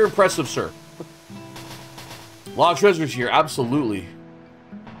 so you're impressive, sir. A lot of treasures here, absolutely.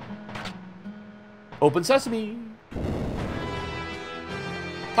 Open sesame.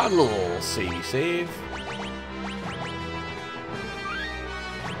 Time a little savey save.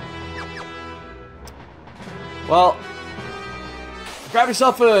 Well, grab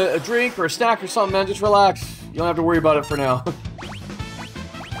yourself a drink or a snack or something, man. Just relax. You don't have to worry about it for now.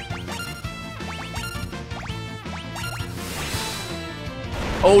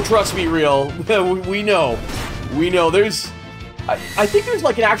 Oh, trust me, Real. We know. We know. There's... I think there's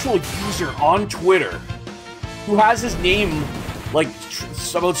like an actual user on Twitter who has his name, like,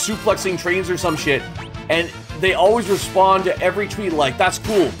 about suplexing trains or some shit. And they always respond to every tweet like, that's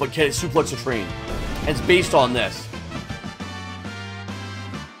cool, but can it suplex a train? And it's based on this.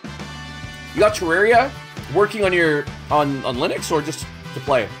 You got Terraria working on your on Linux or just to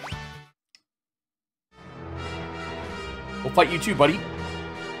play? We'll fight you too, buddy.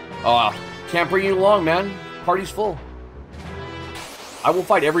 Can't bring you along, man. Party's full. I will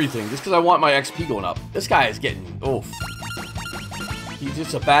fight everything just because I want my XP going up. This guy is getting oof. He's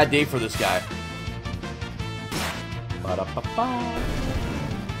just a bad day for this guy. Ba-da-ba-ba.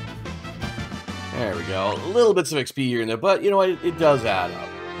 There we go. Little bits of XP here and there, but you know what? It does add up.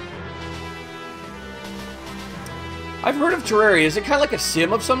 I've heard of Terraria. Is it kind of like a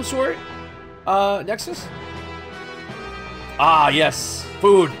sim of some sort? Nexus? Ah, yes.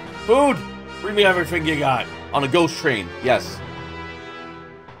 Food. Food! Bring me everything you got. On a ghost train. Yes.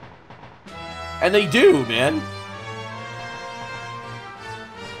 And they do, man.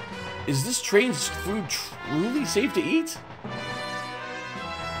 Is this train's food truly safe to eat?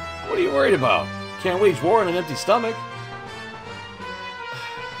 What are you worried about? Can't wage war on an empty stomach.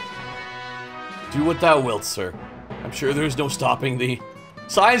 Do what thou wilt, sir. I'm sure there's no stopping thee.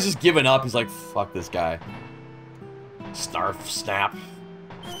 Sai's just given up. He's like, fuck this guy. Snarf, snap.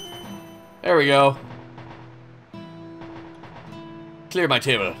 There we go. Clear my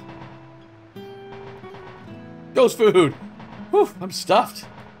table. Ghost food. Whew, I'm stuffed.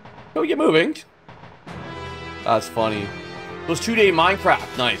 Go get moving. That's funny. Those 2-day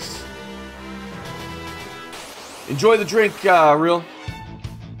Minecraft. Nice. Enjoy the drink, Real.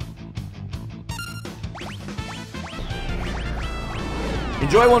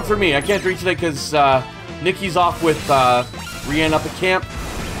 Enjoy one for me. I can't drink today because Nikki's off with Rihanna up at camp.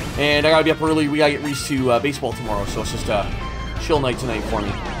 And I gotta be up early. We gotta get Reese to baseball tomorrow. So it's just a chill night tonight for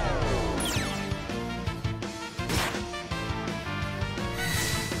me.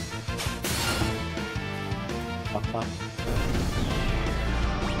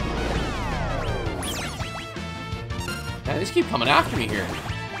 Man, they just keep coming after me here.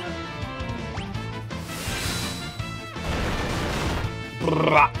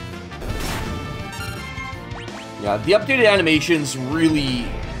 Yeah, the updated animations really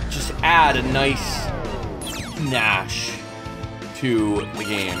just add a nice panache to the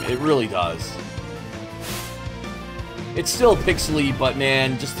game. It really does. It's still pixely, but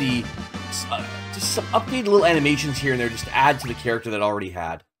man, just the just some updated little animations here and there just add to the character that I already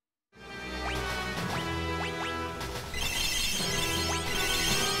had.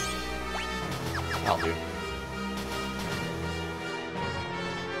 I'll do.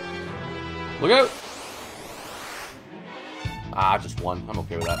 Look out! Ah, just one. I'm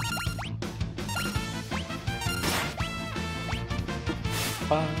okay with that.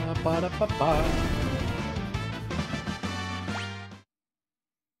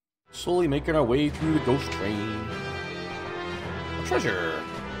 Slowly making our way through the ghost train. A treasure.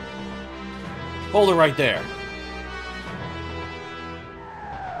 Hold it right there.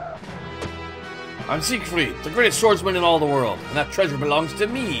 I'm Siegfried, the greatest swordsman in all the world, and that treasure belongs to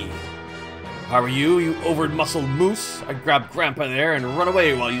me. How are you, you over-muscled moose? I grab Grandpa there and run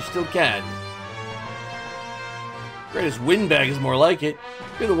away while you still can. Greatest windbag is more like it.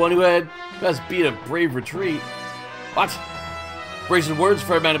 You're the one who has beat a brave retreat. What? Brazen words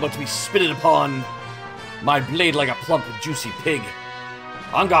for a man about to be spitted upon. My blade like a plump, juicy pig.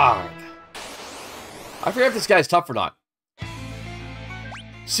 On guard. I forget if this guy's tough or not.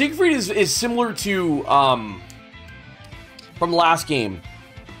 Siegfried is similar to, from the last game.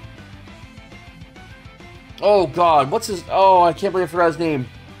 Oh, God. What's his... Oh, I can't believe I forgot his name.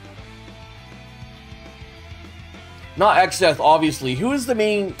 Not Exeth, obviously. Who is the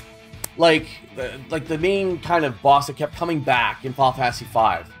main... Like the main kind of boss that kept coming back in Final Fantasy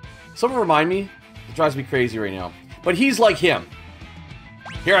V? Someone remind me? It drives me crazy right now. But he's like him.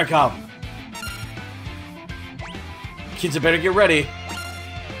 Here I come. Kids, better get ready.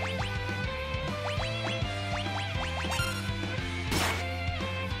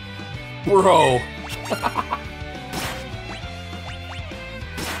 Bro.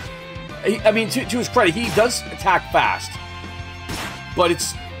 I mean, to his credit, he does attack fast. But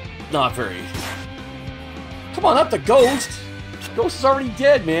it's not very... Come on, not the ghost. Ghost is already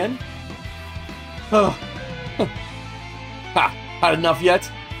dead, man. Ha! Had enough yet?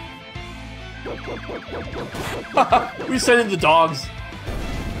 We sent in the dogs.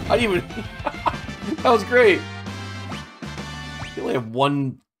 I didn't even... That was great. You only have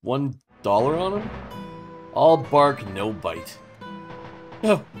 $1 on him? All bark, no bite.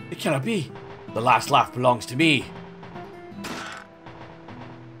 No, it cannot be. The last laugh belongs to me.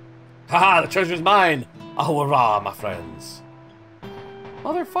 Haha, the treasure's mine. Oh, hurrah, my friends.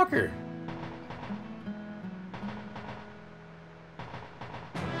 Motherfucker.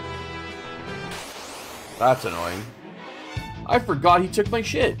 That's annoying. I forgot he took my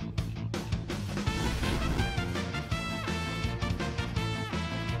shit.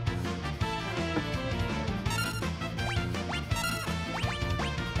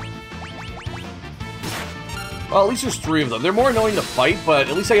 Well, at least there's 3 of them. They're more annoying to fight, but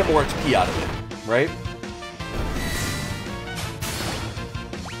at least I get more XP out of it, right?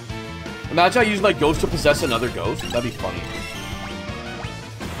 Imagine I use my ghost to possess another ghost. That'd be funny.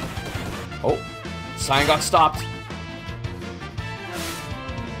 Oh, sign got stopped.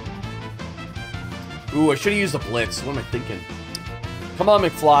 Ooh, I should have used the blitz. What am I thinking? Come on,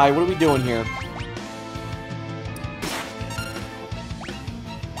 McFly. What are we doing here?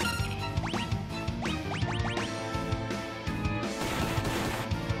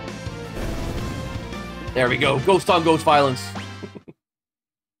 There we go. Ghost on ghost violence.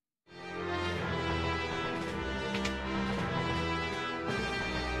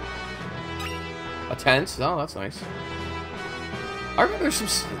 A tent? Oh, that's nice. I remember there's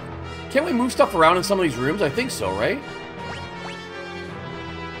some... Can't we move stuff around in some of these rooms? I think so, right?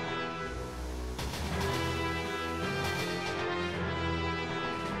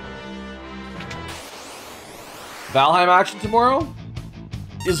 Valheim action tomorrow?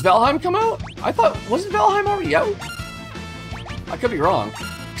 Is Valheim come out? I thought, wasn't Valheim already out? I could be wrong.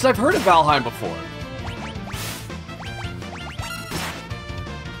 Because I've heard of Valheim before.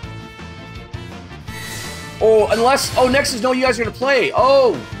 Oh, unless... Oh, next is no, you guys are going to play.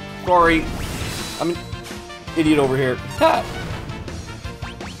 Oh, sorry. I'm an idiot over here. Ha!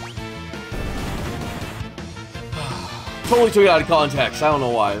 Totally took it out of context. I don't know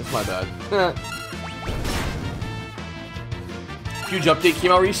why. That's my bad. Huge update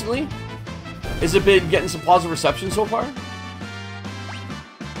came out recently. Has it been getting some positive reception so far?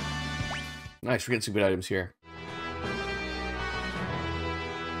 Nice, we're getting some good items here.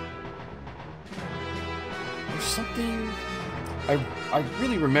 There's something... I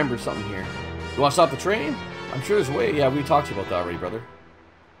really remember something here. You want to stop the train? I'm sure there's a way. Yeah, we talked to you about that already, brother.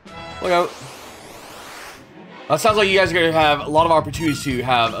 Look out. That sounds like you guys are going to have a lot of opportunities to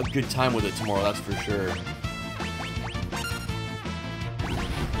have a good time with it tomorrow, that's for sure.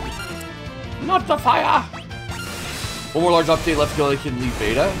 Not the fire! One more large update, let's go, they can leave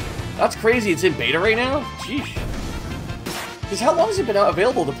beta. That's crazy, it's in beta right now? Sheesh. Because how long has it been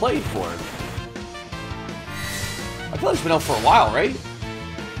available to play for? I feel like it's been out for a while, right?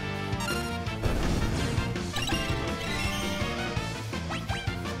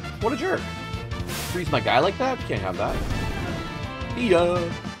 What a jerk. Freeze my guy like that? We can't have that. Yeah.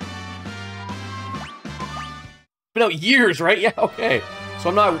 Been out years, right? Yeah, okay. So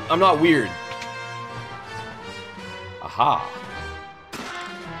I'm not weird. Aha.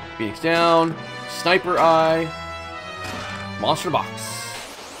 Phoenix down. Sniper eye. Monster box.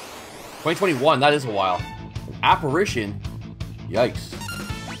 2021, that is a while. Apparition. Yikes.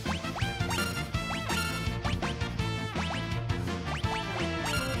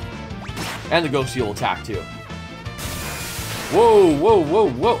 And the ghost seal attack too. Whoa, whoa, whoa,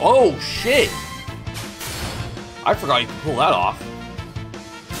 whoa. Oh shit. I forgot you could pull that off.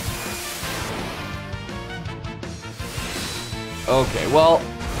 Okay, well,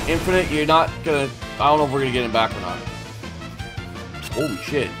 Infinite, you're not gonna... I don't know if we're gonna get him back or not. Holy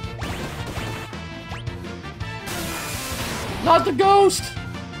shit. Not the ghost!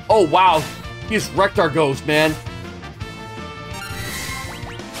 Oh, wow. He just wrecked our ghost, man.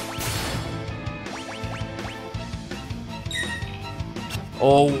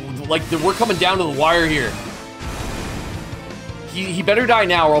 Oh, like, we're coming down to the wire here. He better die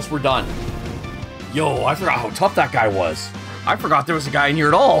now or else we're done. Yo, I forgot how tough that guy was. I forgot there was a guy in here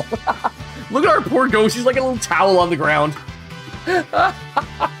at all. Look at our poor ghost. He's like a little towel on the ground.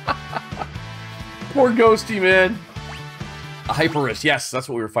 Poor ghosty, man. A hyper-wrist. Yes, that's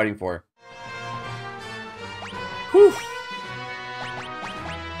what we were fighting for. Whew.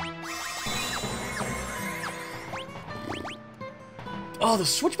 Oh, the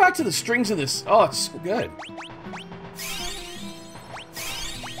switch back to the strings of this. Oh, it's so good.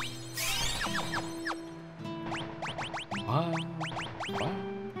 Wow. Wow.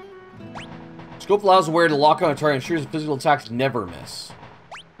 Scope allows the wearer to lock on a target and ensures that physical attacks never miss.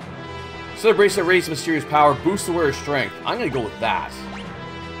 So bracelet raises mysterious power, boosts the wearer's strength. I'm gonna go with that.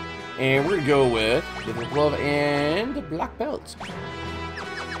 And we're gonna go with the glove and the black belt.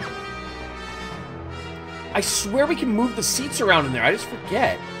 I swear we can move the seats around in there. I just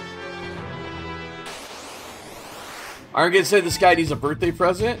forget. Aren't gonna say this guy needs a birthday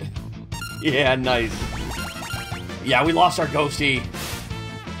present? Yeah, nice. Yeah, we lost our ghosty.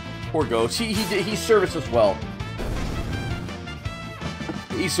 Poor ghost. He serviced us well.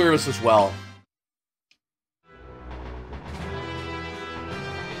 He serviced us well.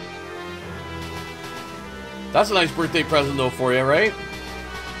 That's a nice birthday present, though, for you, right?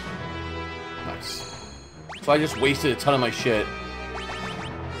 Nice. So I just wasted a ton of my shit.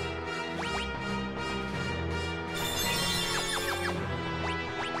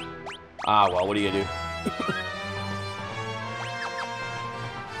 Ah, well, what are you gonna do?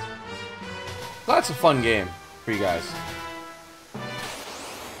 That's a fun game for you guys.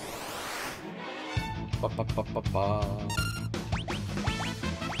 Ba, ba, ba, ba, ba.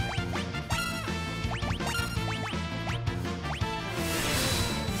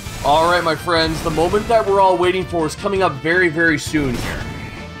 Alright, my friends, the moment that we're all waiting for is coming up very, very soon here.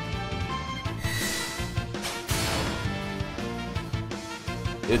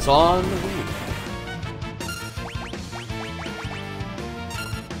 It's on the way.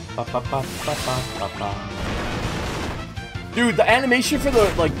 Ba, ba, ba, ba, ba, ba. Dude, the animation for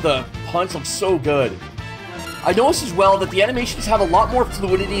the punch looks so good. I noticed as well that the animations have a lot more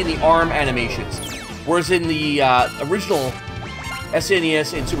fluidity in the arm animations, whereas in the original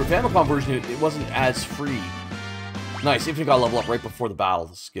SNES and Super Famicom version, it wasn't as free. Nice, Infinite got level up right before the battle.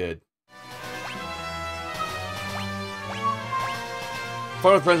 This is good.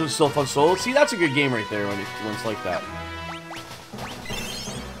 Fun with friends was still fun solo. See, that's a good game right there when it's like that.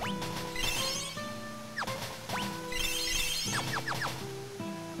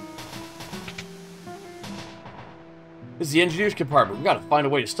 This is the engineer's compartment. We gotta find a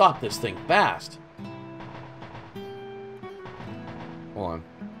way to stop this thing fast. Hold on.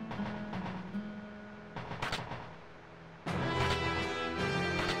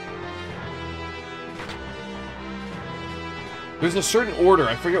 There's a certain order.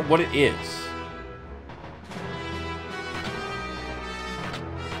 I forget what it is.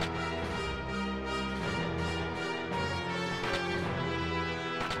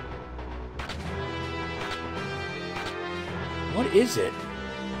 What is it?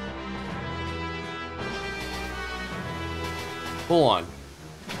 Hold on.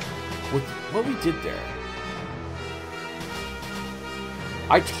 What we did there?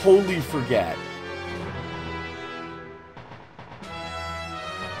 I totally forget.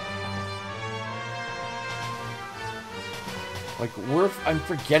 Like, I'm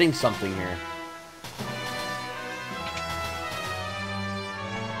forgetting something here.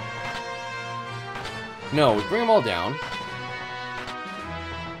 No, we bring them all down.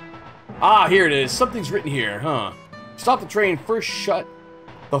 Ah, here it is. Something's written here, huh? Stop the train. First shut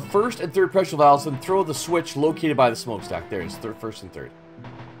the first and third pressure valves, then throw the switch located by the smokestack. There it is. First and third.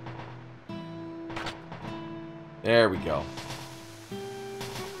 There we go.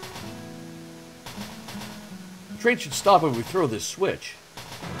 The train should stop when we throw this switch.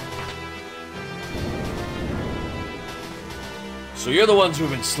 So you're the ones who've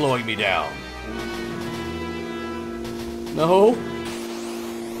been slowing me down. No?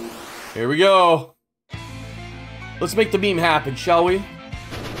 Here we go. Let's make the meme happen, shall we?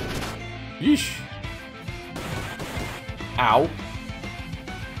 Yeesh. Ow.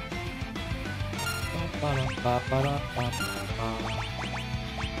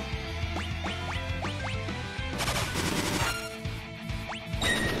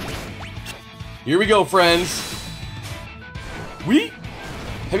 Here we go, friends. Have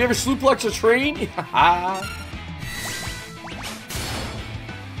you ever suplex a train?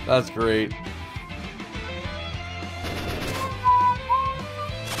 That's great.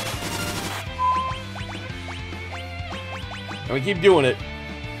 And we keep doing it.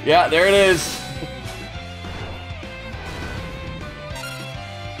 Yeah, there it is.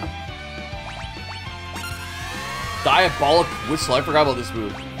 Diabolic Whistle. I forgot about this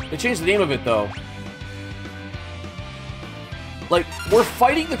move. They changed the name of it, though. Like, we're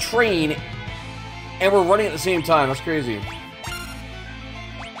fighting the train, and we're running at the same time. That's crazy.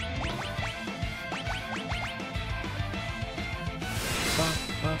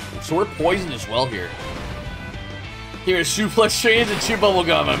 So we're poisoned as well here. Here, suplex trains and chew bubble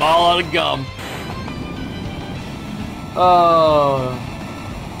gum. I'm all out of gum. Oh.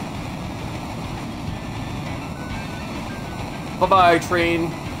 Bye-bye, train.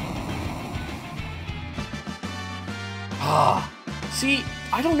 Ah. See,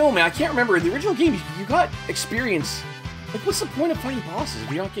 I don't know, man. I can't remember. In the original game, you got experience. Like, what's the point of fighting bosses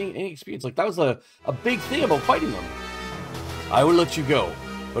if you're not getting any experience? Like, that was a big thing about fighting them. I will let you go,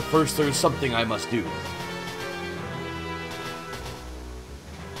 but first there's something I must do.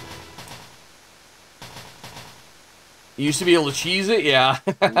 You used to be able to cheese it? Yeah.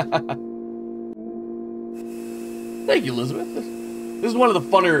 Thank you, Elizabeth. This is one of the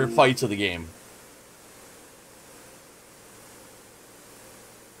funner fights of the game.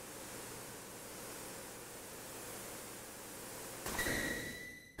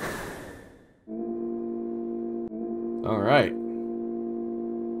 All right.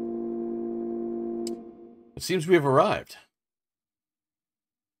 It seems we have arrived.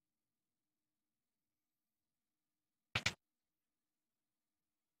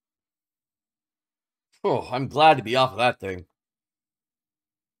 Oh, I'm glad to be off of that thing.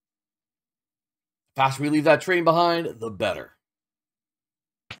 The faster we leave that train behind, the better.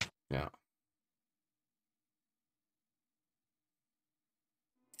 Yeah.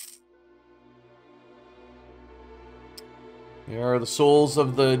 Here are the souls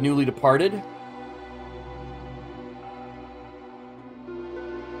of the newly departed.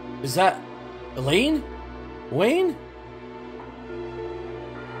 Is that Elaine? Wayne?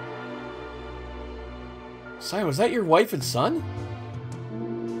 Simon, was that your wife and son?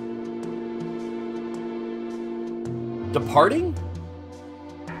 Departing?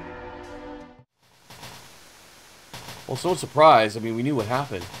 Well, so surprised. I mean, we knew what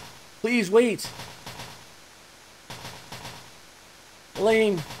happened. Please wait.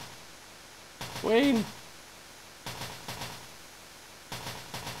 Elaine. Wayne.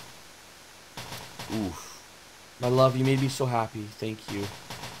 Oof. My love, you made me so happy. Thank you.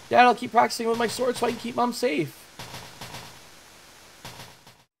 Dad, I'll keep practicing with my sword so I can keep Mom safe.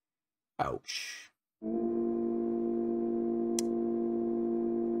 Ouch.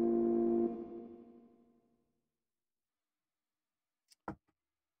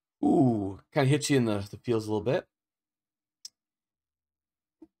 Ooh, kind of hits you in the feels a little bit.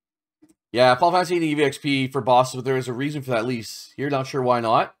 Yeah, Final Fantasy didn't give you XP for bosses, but there is a reason for that, at least. You're not sure why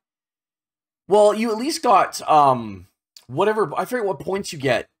not. Well, you at least got, whatever, I forget what points you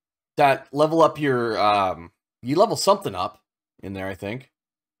get that level up your, you level something up in there, I think.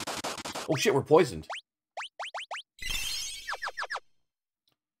 Oh shit, we're poisoned.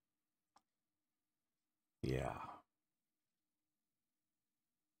 Yeah.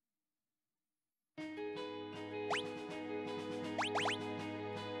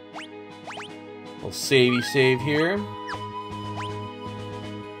 Little savey save here.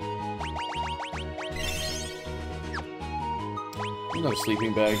 No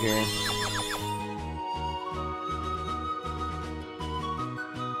sleeping bag here.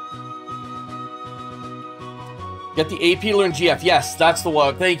 Get the AP to learn GF. Yes, that's the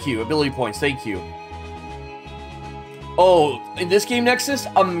one. Thank you. Ability points. Thank you. Oh, in this game, Nexus,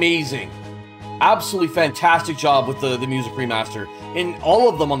 amazing. Absolutely fantastic job with the music remaster. In all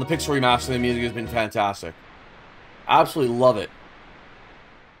of them on the Pixel Remaster, the music has been fantastic. Absolutely love it.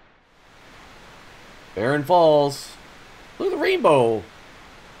 Barren Falls. Look at the rainbow.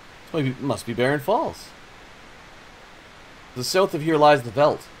 It must be Barren Falls. To the south of here lies the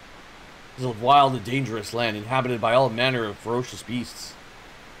Veldt. This is a wild and dangerous land inhabited by all manner of ferocious beasts.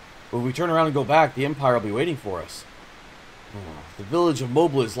 But when we turn around and go back, the Empire will be waiting for us. Oh, the village of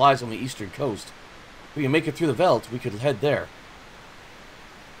Mobliz lies on the eastern coast. If we can make it through the Veldt, we could head there.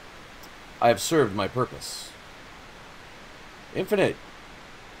 I have served my purpose. Infinite.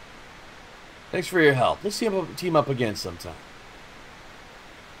 Thanks for your help. Let's team up again sometime.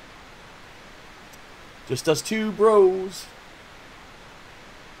 Just us two bros.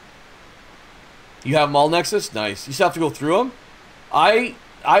 You have them all, Nexus? Nice. You still have to go through them?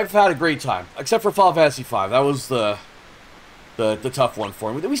 I've had a great time. Except for Final Fantasy V. That was the the tough one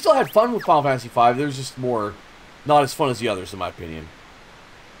for me. We still had fun with Final Fantasy V. There's just more, not as fun as the others, in my opinion.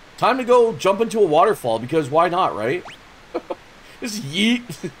 Time to go jump into a waterfall, because why not, right? Just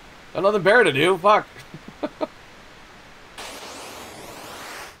yeet. Got nothing better to do. Fuck.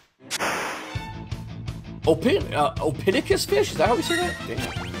 Opinicus fish? Is that how we say that?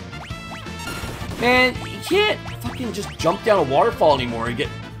 Damn. Man, you can't fucking just jump down a waterfall anymore and get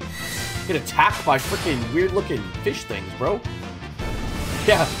attacked by freaking weird-looking fish things, bro.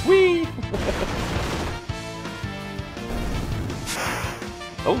 Yeah, whee!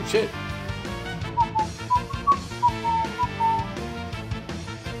 Oh, shit.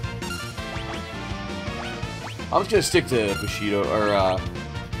 I'm just gonna stick to Bushido, or,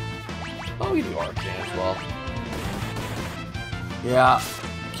 oh, we do Arcane as well. Yeah.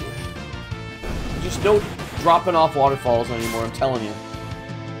 Just no dropping off waterfalls anymore, I'm telling you.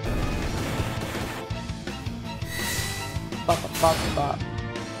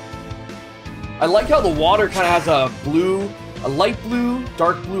 I like how the water kind of has a light blue,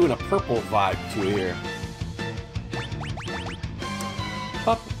 dark blue, and a purple vibe to it here.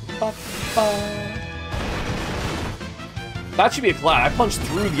 That should be a collab. I punched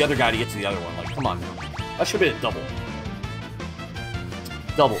through the other guy to get to the other one. Like, come on now. That should have been a double.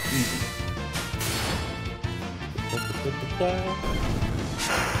 Double, easy.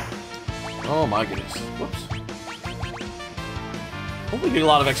 Oh my goodness. Whoops. Hopefully we get a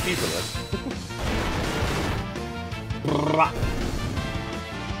lot of XP for this.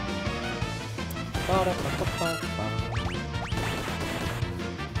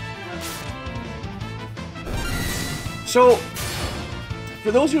 So,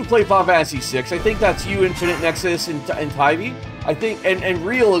 for those who play Final Fantasy VI, I think that's you, Infinite Nexus, and Tybee. I think, and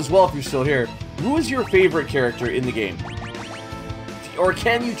Real as well if you're still here. Who is your favorite character in the game? Or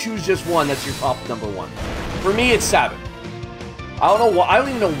can you choose just one that's your top number one? For me, it's Sabin. I don't know why. I don't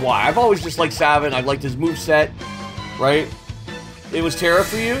even know why. I've always just liked Sabin. I've liked his moveset, right? It was Terra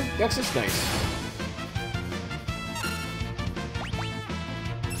for you? Nexus, nice.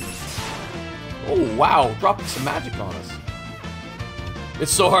 Oh, wow. Dropping some magic on us.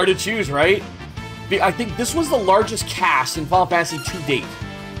 It's so hard to choose, right? I think this was the largest cast in Final Fantasy to date.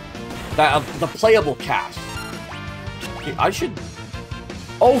 The playable cast. Okay, I should...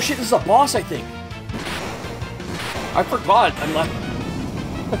 Oh, shit, this is a boss, I think. I forgot. I'm like...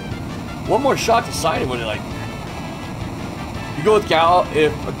 One more shot to sign it when it, like... You go with Gal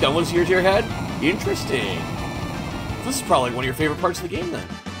if a gun was here to your head? Interesting. This is probably one of your favorite parts of the game, then.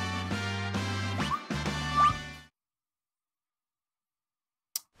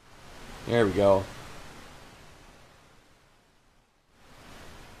 There we go.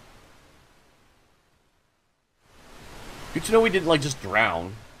 Good to know we didn't, like, just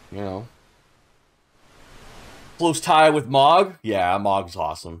drown, you know. Close tie with Mog? Yeah, Mog's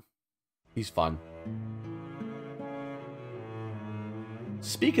awesome. He's fun.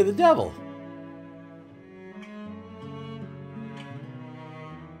 Speak of the devil.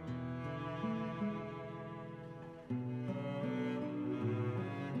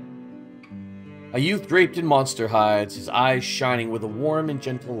 A youth draped in monster hides, his eyes shining with a warm and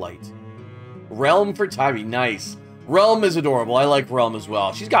gentle light. Realm for Tybee, nice. Realm is adorable. I like Realm as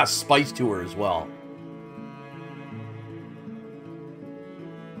well. She's got spice to her as well.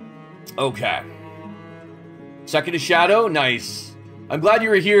 Okay. Second is Shadow, nice. I'm glad you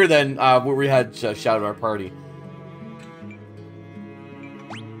were here then, where we had Shadow in our party.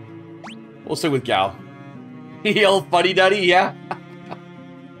 We'll stick with Gal. Old Fuddy Duddy, yeah.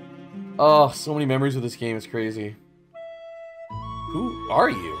 Oh, so many memories of this game. It's crazy. Who are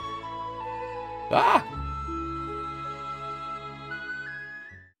you? Ah!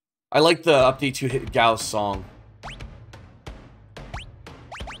 I like the update to Gal's song.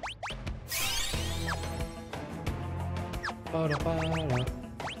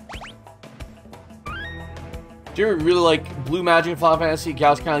 Do you really like Blue Magic in Final Fantasy?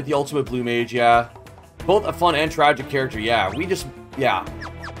 Gal's kind of like the ultimate Blue Mage, yeah. Both a fun and tragic character, yeah. We just, yeah.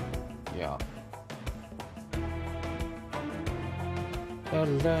 Yeah.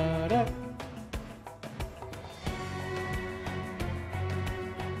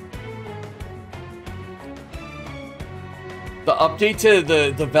 The update to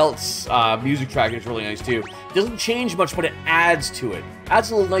the Velt's music track is really nice too. It doesn't change much, but it adds to it.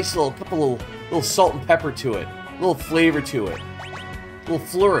 Adds a little nice couple little salt and pepper to it. A little flavor to it. A little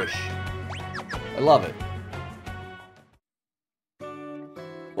flourish. I love it.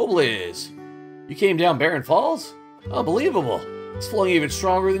 Well, Blizz, you came down Barren Falls? Unbelievable. It's flowing even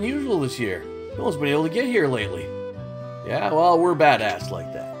stronger than usual this year. No one's been able to get here lately. Yeah, well, we're badass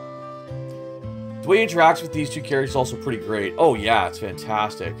like that. The way he interacts with these two characters is also pretty great. Oh yeah, it's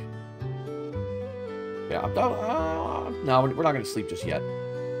fantastic. Yeah, no, we're not going to sleep just yet.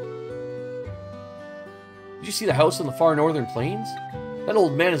 Did you see the house in the far northern plains? That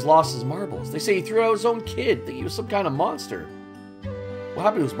old man has lost his marbles. They say he threw out his own kid, thinking he was some kind of monster. What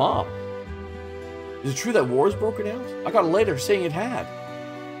happened to his mom? Is it true that war has broken out? I got a letter saying it had.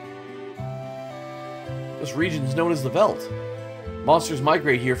 This region is known as the Veldt. Monsters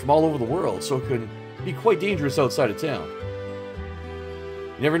migrate here from all over the world, so it can be quite dangerous outside of town.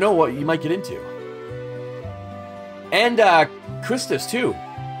 You never know what you might get into. And, Christus, too.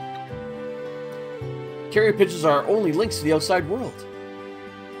 Carrier pigeons are only links to the outside world.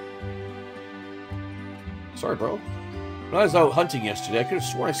 Sorry, bro. When I was out hunting yesterday, I could have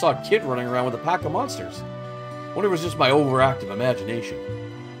sworn I saw a kid running around with a pack of monsters. I wonder if it was just my overactive imagination.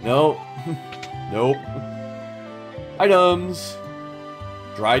 No. Nope. Items.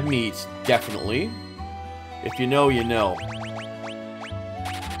 Dried meats, definitely. If you know, you know.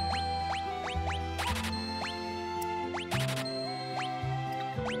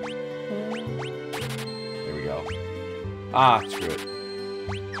 There we go. Ah, screw it.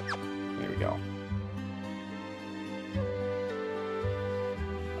 There we go.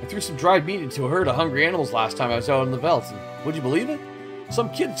 I threw some dried meat into a herd of hungry animals last time I was out in the Veldt, and would you believe it? Some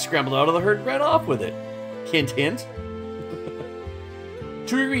kid scrambled out of the herd and ran off with it. Hint, hint.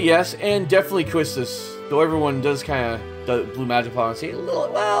 To agree, yes, and definitely Quistis, though everyone does kind of blue magic on say a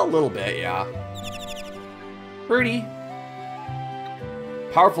little bit, yeah. Birdie.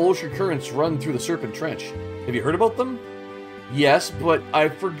 Powerful ocean currents run through the Serpent Trench. Have you heard about them? Yes, but I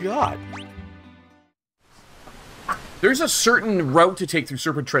forgot. There's a certain route to take through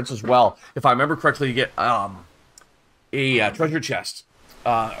Serpent Trench as well, if I remember correctly, to get a treasure chest.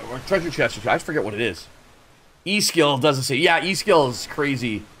 Or treasure chest, I forget what it is. E-skill doesn't say. Yeah, E-skill is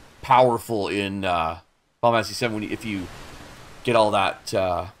crazy powerful in Final Fantasy 7 if you get all that,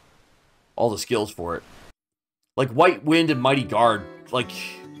 all the skills for it. Like White Wind and Mighty Guard. Like,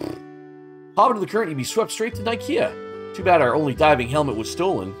 hop into the current, you'd be swept straight to Nikea. Too bad our only diving helmet was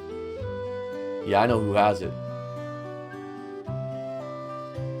stolen. Yeah, I know who has it.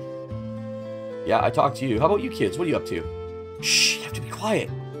 Yeah, I talked to you. How about you kids? What are you up to? Shh, you have to be quiet.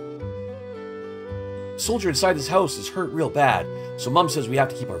 The soldier inside this house is hurt real bad, so Mom says we have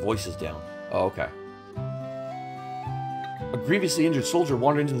to keep our voices down. Oh, okay. A grievously injured soldier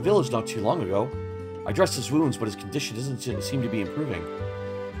wandered into the village not too long ago. I dressed his wounds, but his condition doesn't seem to be improving.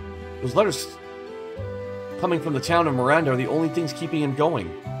 Those letters coming from the town of Miranda are the only things keeping him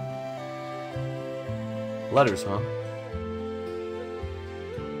going. Letters, huh?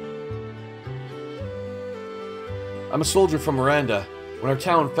 I'm a soldier from Miranda. When our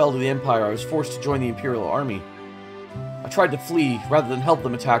town fell to the Empire, I was forced to join the Imperial Army. I tried to flee rather than help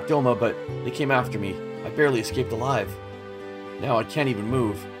them attack Doma, but they came after me. I barely escaped alive. Now I can't even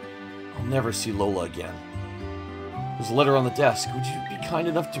move. I'll never see Lola again. There's a letter on the desk. Would you be kind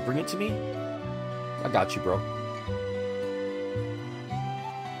enough to bring it to me? I got you, bro.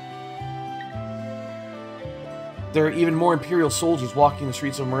 There are even more Imperial soldiers walking the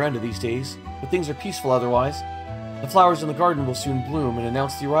streets of Miranda these days, but things are peaceful otherwise. The flowers in the garden will soon bloom and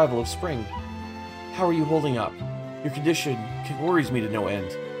announce the arrival of spring. How are you holding up? Your condition worries me to no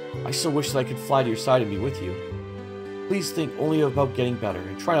end. I still wish that I could fly to your side and be with you. Please think only about getting better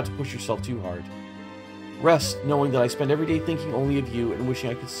and try not to push yourself too hard. Rest knowing that I spend every day thinking only of you and wishing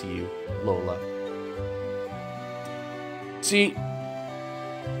I could see you, Lola. See,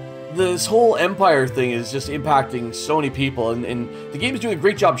 this whole Empire thing is just impacting so many people, and the game is doing a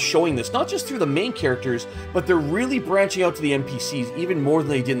great job showing this, not just through the main characters, but they're really branching out to the NPCs even more than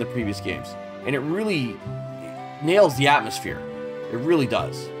they did in the previous games. And it really nails the atmosphere. It really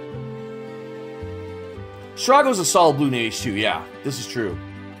does. Strago's a solid blue in age too, yeah, this is true.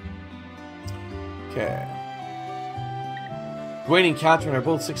 Okay. Dwayne and Catherine are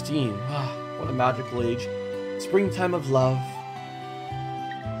both 16. Ah, what a magical age. Springtime of love.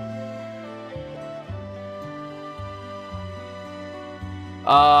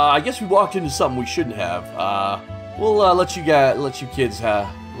 I guess we walked into something we shouldn't have. We'll let you kids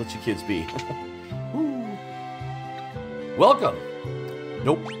be. Welcome.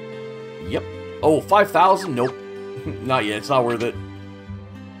 Nope. Yep. Oh, 5,000? Nope. Not yet. It's not worth it.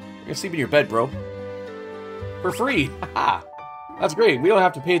 You're gonna sleep in your bed, bro. For free. Haha. That's great. We don't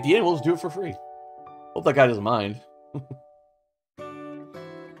have to pay at the end. We'll just do it for free. Hope that guy doesn't mind.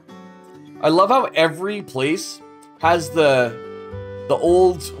 I love how every place has the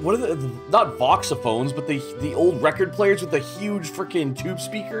old, what are the, not voxophones, but the old record players with the huge freaking tube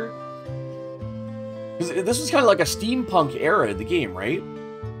speaker. Because this was kind of like a steampunk era in the game, right?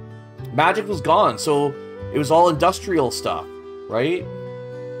 Magic was gone, so it was all industrial stuff, right?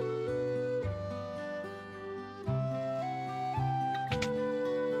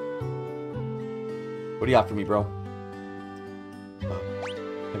 What do you have for me, bro?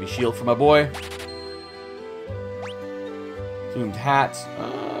 Heavy shield for my boy. Plumed hat.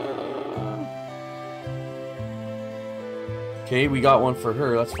 Okay, we got one for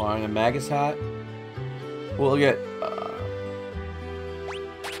her. That's fine. A Magus hat. We'll get...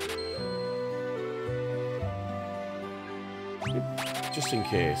 just in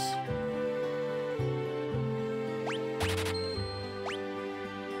case.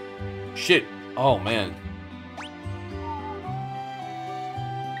 Shit. Oh, man.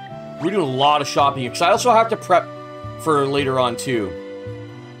 We're doing a lot of shopping. Because I also have to prep for later on, too.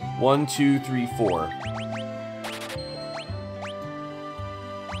 1, 2, 3, 4.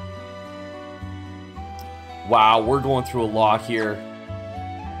 Wow, we're going through a lot here.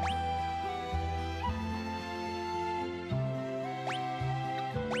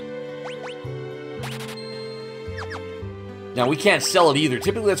 Now, we can't sell it either.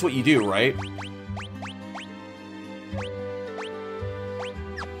 Typically, that's what you do, right?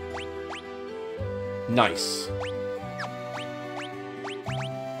 Nice.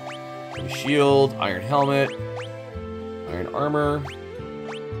 Shield, iron helmet, iron armor.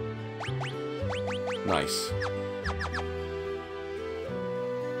 Nice.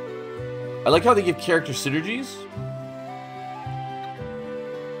 I like how they give character synergies.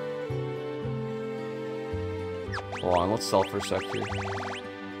 Hold on, let's sell for a sec here.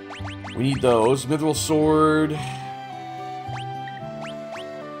 We need those. Mithril sword.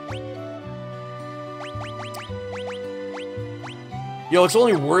 Yo, it's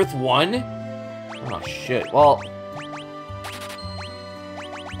only worth 1? Oh, shit. Well...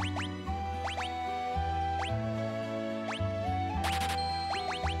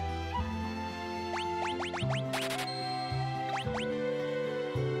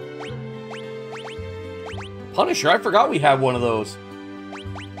 Punisher, I forgot we had one of those.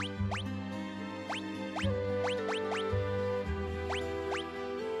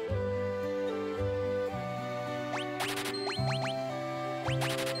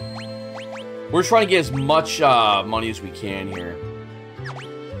 We're trying to get as much money as we can here.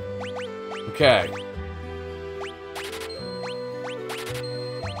 Okay.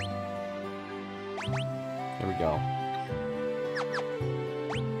 There we go.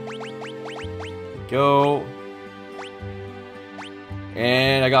 Go.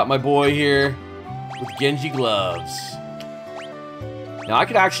 And I got my boy here with Genji gloves. Now I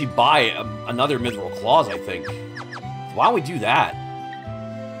could actually buy another Mithril Claws, I think. Why don't we do that?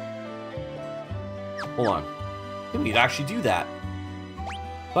 Hold on. I think we could actually do that.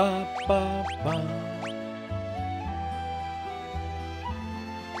 Ba, ba, ba.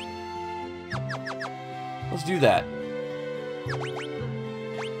 Let's do that.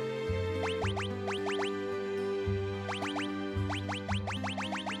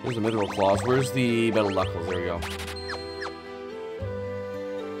 There's the Mithril Claws. Where's the Metal Knuckles? There we go.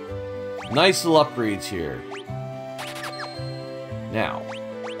 Nice little upgrades here. Now.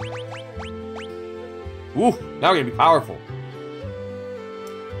 Ooh, now we're gonna be powerful.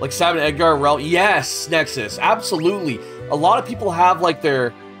 Like Sam and Edgar Realm. Yes, Nexus. Absolutely. A lot of people have like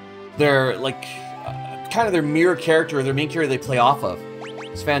their like kind of their mirror character, their main character they play off of.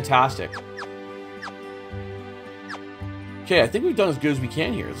 It's fantastic. Okay, I think we've done as good as we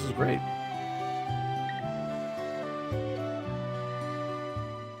can here. This is great.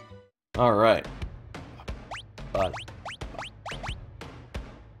 All right. Bye.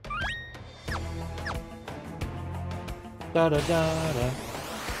 Da da da da.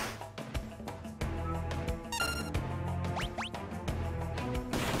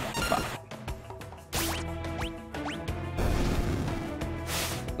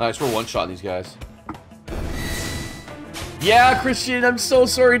 Nice, we're one-shotting these guys. Yeah, Christian, I'm so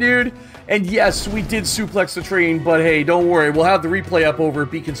sorry, dude. And yes, we did suplex the train, but hey, don't worry. We'll have the replay up over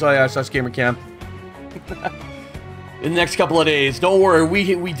at beacon.com/gamercam in the next couple of days. Don't worry,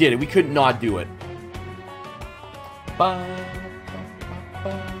 we did it. We could not do it. Ba,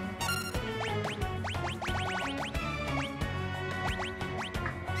 ba,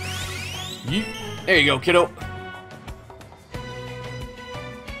 ba. There you go, kiddo.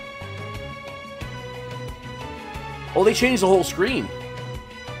 Oh, they changed the whole screen.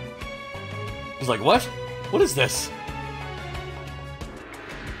 He's like, what? What is this?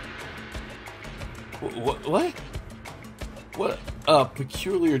 What? What a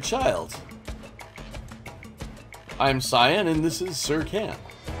peculiar child. I'm Cyan, and this is Sir Cam.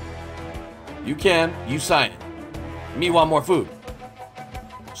 You Cyan, you Cyan. Me want more food.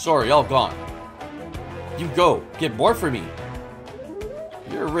 Sorry, all gone. You go. Get more for me.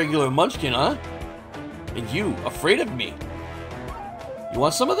 You're a regular munchkin, huh? And you, afraid of me. You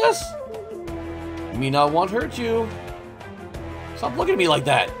want some of this? Me not want hurt you. Stop looking at me like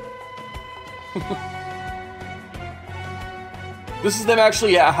that. This is them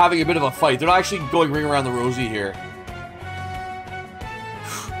actually having a bit of a fight. They're not actually going ring around the rosy here.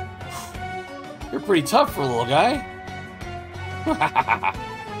 You're pretty tough for a little guy.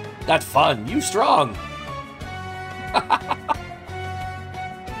 That's fun. You strong.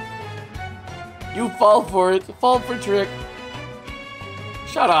 You fall for it. Fall for trick.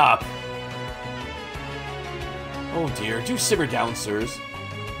 Shut up. Oh dear, do simmer down, sirs.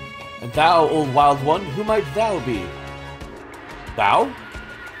 And thou, old wild one, who might thou be? Thou?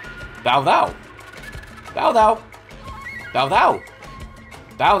 Thou, thou. Thou, thou. Thou, thou.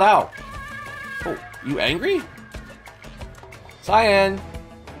 Thou, thou. Oh, you angry? Cyan,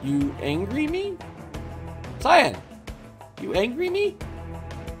 you angry me? Cyan, you angry me?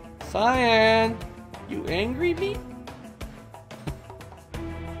 Cyan, you angry me?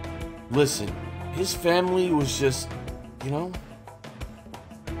 Listen, his family was just, you know,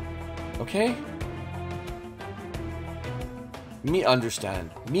 okay? Me understand.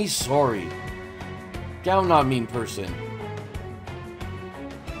 Me sorry. Gao not mean person.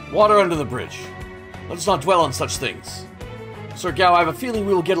 Water under the bridge. Let us not dwell on such things. Sir Gao, I have a feeling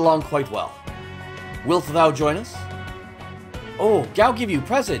we will get along quite well. Wilt thou join us? Oh, Gao give you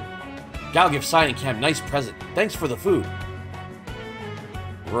present. Gao give Signing Camp nice present. Thanks for the food.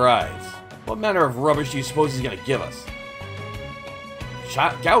 Right. What manner of rubbish do you suppose he's gonna give us?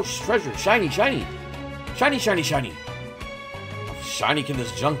 Gao's treasure. Shiny, shiny. Shiny, shiny, shiny. How shiny can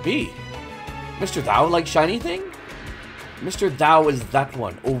this junk be? Mr. Thou like shiny thing? Mr. Thou is that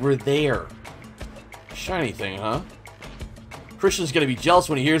one, over there. Shiny thing, huh? Christian's gonna be jealous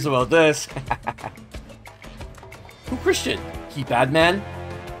when he hears about this. Who Christian? He bad man?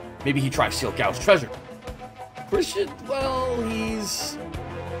 Maybe he tries to steal Gao's treasure. Christian? Well, he's...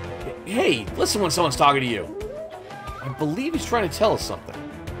 Hey, listen when someone's talking to you. I believe he's trying to tell us something.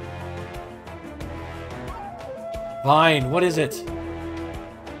 Fine, what is it?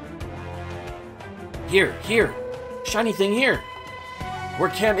 Here, here. Shiny thing here.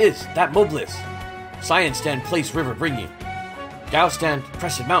 Where Cam is, that Mobliss. Cyan stand place river bring you. Gao stand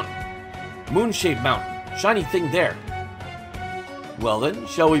Crescent Mountain. Moon-shaped mountain. Shiny thing there. Well then,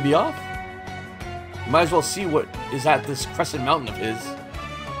 shall we be off? Might as well see what is at this Crescent Mountain of his.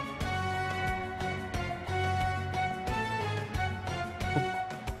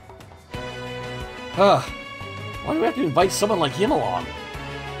 Why do we have to invite someone like him along?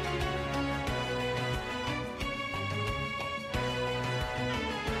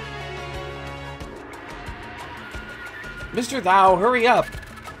 Mr. Thou, hurry up!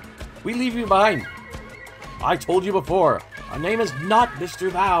 We leave you behind. I told you before, our name is not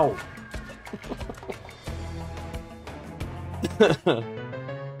Mr. Thou.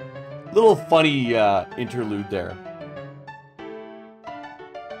 Little funny interlude there.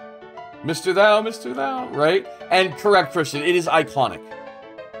 Mr. Thou, right? And correct, Christian, it is iconic.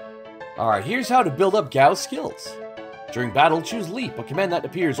 Alright, here's how to build up Gao's skills. During battle, choose Leap, a command that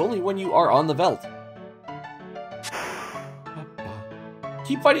appears only when you are on the veldt.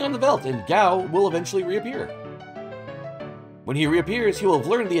 Keep fighting on the veldt, and Gao will eventually reappear. When he reappears, he will have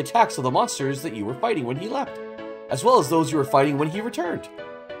learned the attacks of the monsters that you were fighting when he left, as well as those you were fighting when he returned.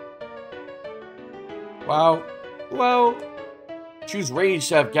 Wow. Well, choose Rage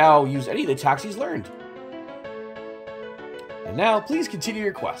to have Gao use any of the attacks he's learned. And now, please continue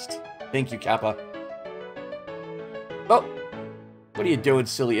your quest. Thank you, Kappa. Oh, what are you doing,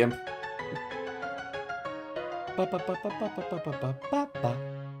 silly imp?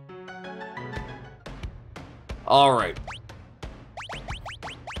 Alright.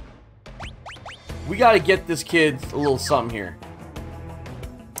 We gotta get this kid a little something here.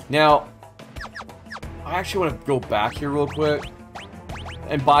 Now, I actually want to go back here real quick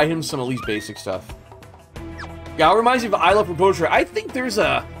and buy him some at least basic stuff. Gao reminds me of I Love from Chrono Trigger. I think there's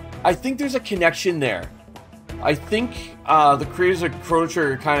a connection there. I think the creators of Chrono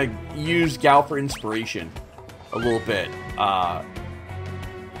Trigger kind of used Gao for inspiration a little bit.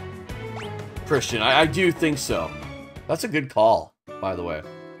 Christian, I do think so. That's a good call, by the way.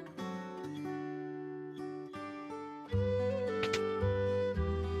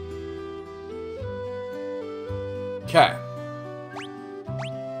 Okay.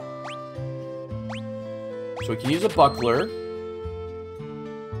 So we can use a buckler.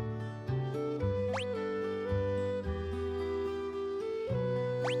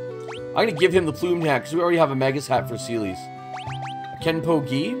 I'm gonna give him the plume hat because we already have a Magus hat for Sealies. I Kenpo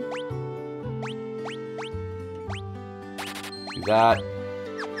Gi. Do that.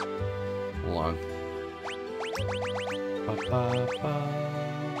 Hold on.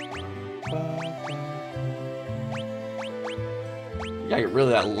 You gotta get rid of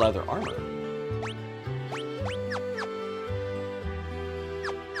that leather armor.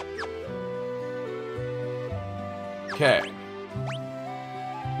 Okay.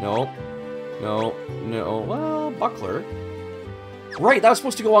 No. No. No. Well, buckler. Right, that was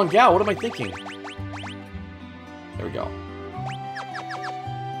supposed to go on Gao. What am I thinking? There we go.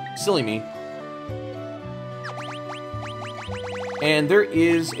 Silly me. And there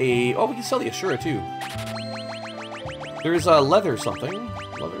is a... Oh, we can sell the Ashura, too. There's a leather something.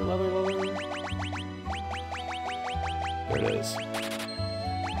 Leather, leather, leather. There it is.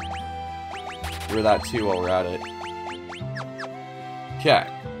 We're that, too, while we're at it. Okay.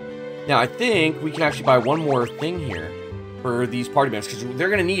 Now, I think we can actually buy one more thing here for these party members, because they're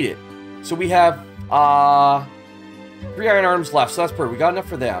going to need it. So we have 3 iron arms left, so that's perfect. We got enough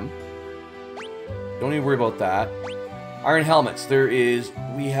for them. Don't need to worry about that. Iron helmets.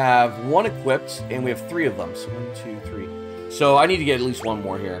 We have 1 equipped, and we have 3 of them. So 1, 2, 3. So I need to get at least 1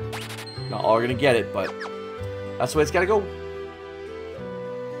 more here. Not all are going to get it, but that's the way it's got to go.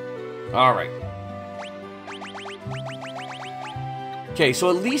 Alright. Okay,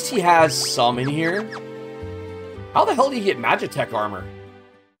 so at least he has some in here. How the hell did he get Magitech armor?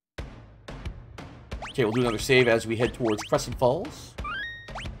 Okay, we'll do another save as we head towards Crescent Falls.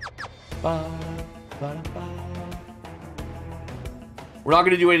 We're not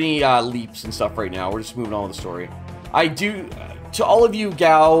going to do any leaps and stuff right now. We're just moving on with the story. I do, to all of you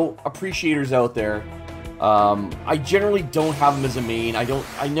Gao appreciators out there, I generally don't have him as a main.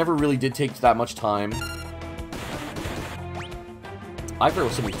 I never really did take that much time. I forget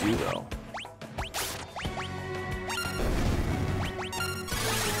what some of these do, though.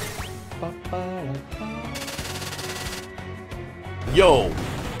 Yo,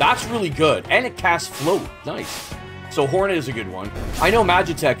 that's really good. And it casts float. Nice. So Hornet is a good one. I know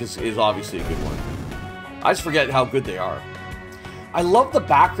Magitech is obviously a good one. I just forget how good they are. I love the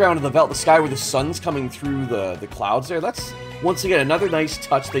background of the Veldt, the sky where the sun's coming through the clouds there. That's, once again, another nice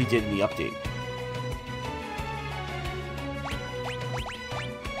touch they did in the update.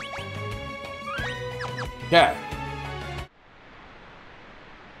 Okay.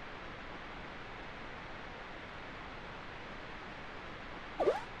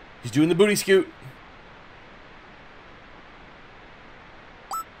 He's doing the booty scoot.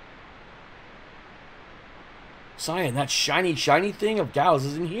 Cyan, that shiny thing of Gao's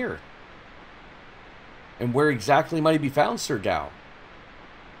is in here. And where exactly might he be found, Sir Gao?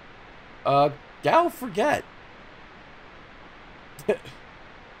 Gao, forget.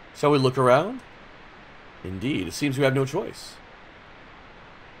 Shall we look around? Indeed, it seems we have no choice.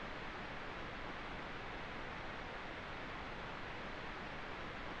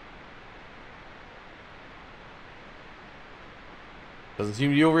 Doesn't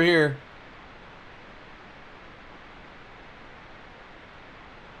seem to be over here.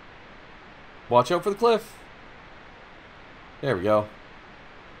 Watch out for the cliff. There we go.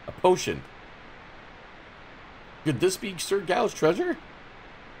 A potion. Could this be Sir Gao's treasure?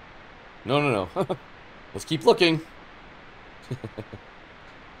 No, no, no. Let's keep looking.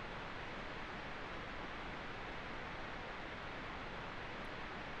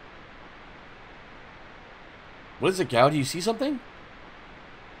 What is it, Gao? Do you see something?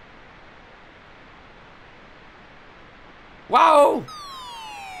 Wow!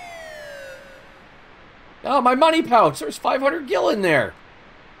 Oh, my money pouch! There's 500 gil in there!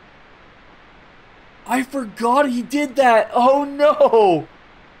 I forgot he did that! Oh no!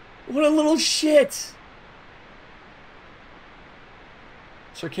 What a little shit!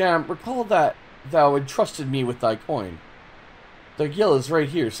 Sir Cam, recall that thou entrusted me with thy coin. The gil is right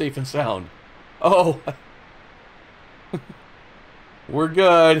here, safe and sound. Oh! We're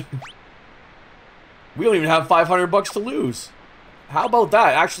good. We don't even have 500 bucks to lose. How about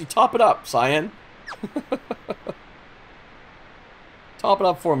that? Actually, top it up, Cyan. Top it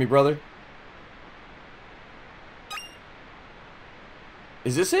up for me, brother.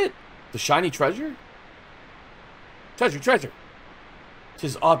 Is this it? The shiny treasure? Treasure, treasure.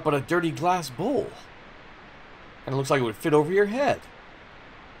 'Tis aught but a dirty glass bowl. And it looks like it would fit over your head.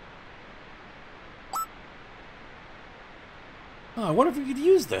 Oh, I wonder if we could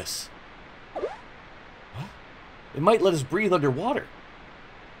use this. What? It might let us breathe underwater.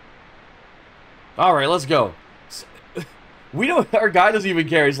 Alright, let's go. We don't, our guy doesn't even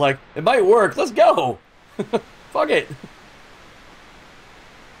care. He's like, it might work. Let's go. Fuck it.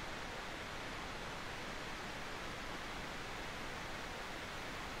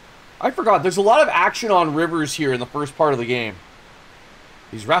 I forgot, there's a lot of action on rivers here in the first part of the game.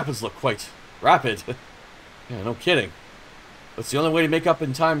 These rapids look quite rapid. Yeah, no kidding. That's the only way to make it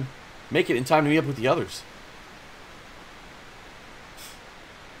in time to meet up with the others.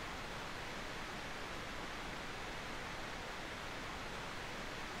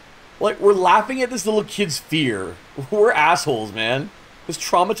 Like, we're laughing at this little kid's fear. We're assholes, man. This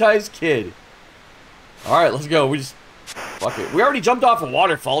traumatized kid. Alright, let's go. We just... Fuck it. We already jumped off a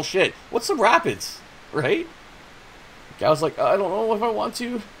waterfall. Shit. What's some rapids? Right? The guy was like, I don't know if I want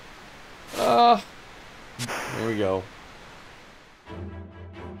to. There we go.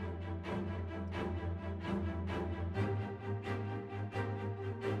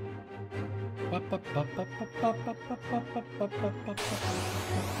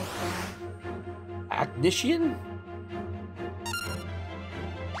 Ignition?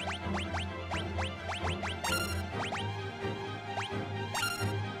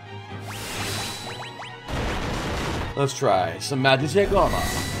 Let's try some magic armor.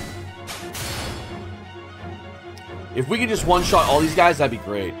 If we could just one-shot all these guys, that'd be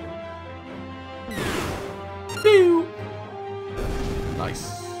great. Pew! Nice.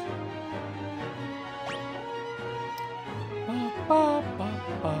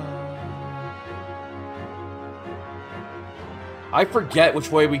 I forget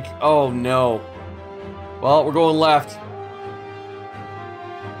which way we... Oh, no. Well, we're going left.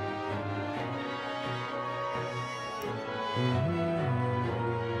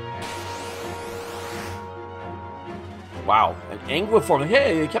 Wow. An Angloform.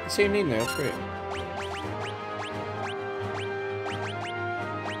 Hey, they kept the same name there. That's great.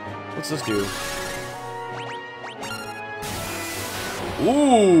 What's this do?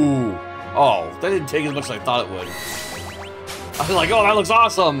 Ooh! Oh, that didn't take as much as I thought it would. I was like, oh, that looks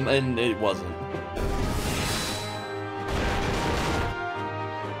awesome! And it wasn't.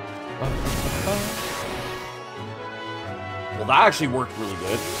 Well, that actually worked really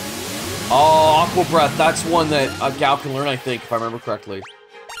good. Oh, Aqua Breath. That's one that Gal can learn, I think, if I remember correctly.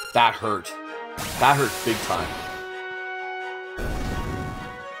 That hurt. That hurt big time.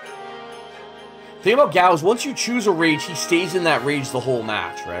 The thing about Gao is once you choose a rage, he stays in that rage the whole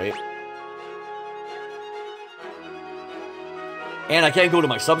match, right? And I can't go to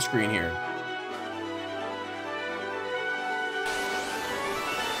my sub-screen here.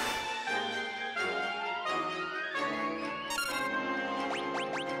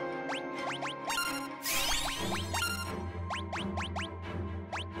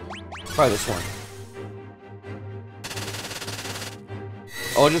 Try this one.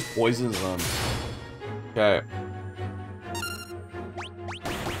 Oh, it just poisons them. Okay.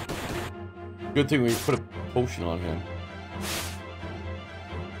 Good thing we put a potion on him.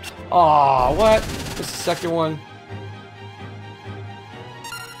 Aw, what? Just the second one.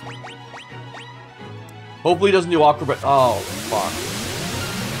 Hopefully he doesn't do Aqua Breath. Oh, fuck.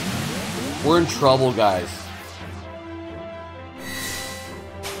 We're in trouble, guys.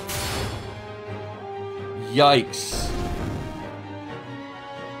 Yikes.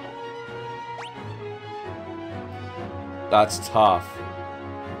 That's tough.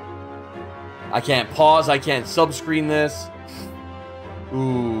 I can't pause. I can't sub-screen this.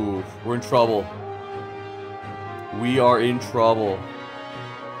 Ooh, we're in trouble. We are in trouble.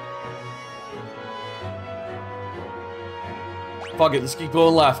 Fuck it, let's keep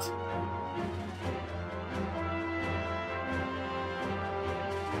going left.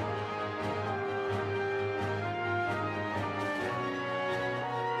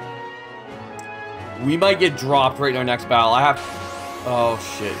 We might get dropped right in our next battle. I have... Oh,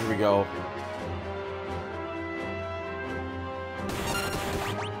 shit. Here we go.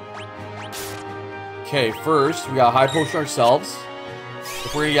 Okay, first, we got high potion ourselves.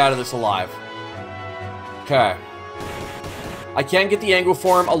 If we're gonna get out of this alive. Okay. I can't get the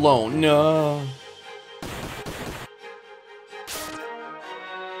Angloform alone. No.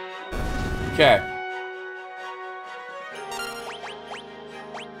 Okay.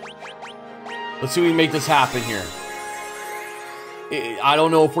 Let's see if we can make this happen here. I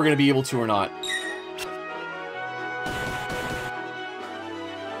don't know if we're going to be able to or not.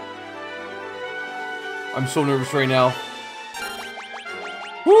 I'm so nervous right now.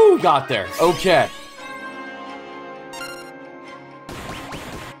 Woo, we got there. Okay.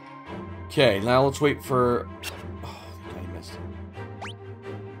 Okay, now let's wait for... Oh, I missed.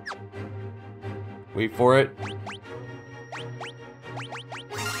 Wait for it.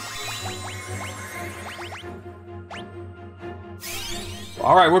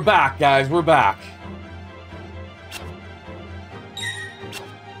 Alright, we're back, guys. We're back.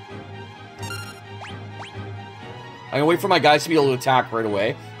 I'm gonna wait for my guys to be able to attack right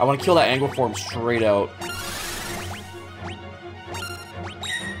away. I want to kill that angle form straight out.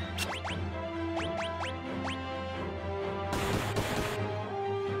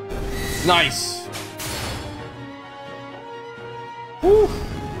 Nice. Whew.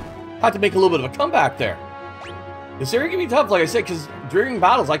 Had to make a little bit of a comeback there. This area can be tough, like I said, because during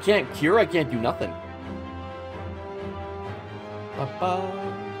battles I can't cure, I can't do nothing. Ba-ba.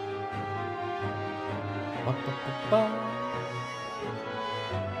 Ba-ba-ba-ba.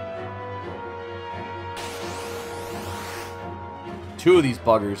 Two of these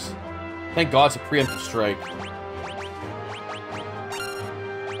buggers. Thank God it's a preemptive strike.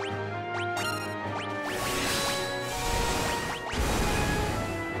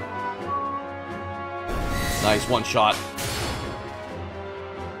 Nice, one shot.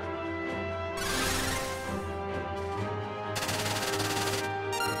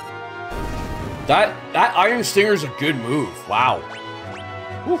 That Iron Stinger is a good move. Wow.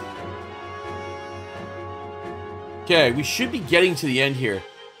 Whew. Okay, we should be getting to the end here.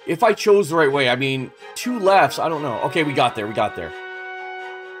 If I chose the right way, I mean, 2 lefts, I don't know. Okay, we got there, we got there.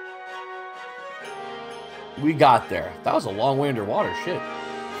 We got there. That was a long way underwater, shit.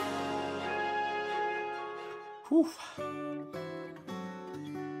 Whew.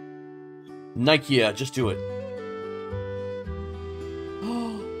 Nike, yeah, just do it.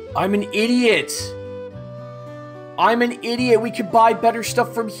 I'm an idiot. I'm an idiot. We could buy better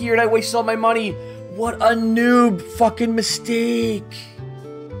stuff from here and I wasted all my money. What a noob fucking mistake.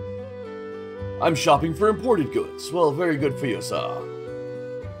 I'm shopping for imported goods. Well, very good for you,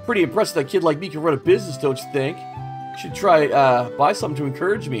 sir. Pretty impressed that a kid like me can run a business, don't you think? Should try, buy something to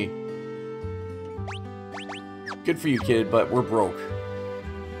encourage me. Good for you, kid, but we're broke.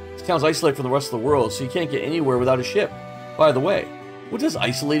 This town's isolated from the rest of the world, so you can't get anywhere without a ship. By the way, what does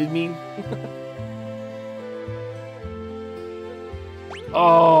isolated mean?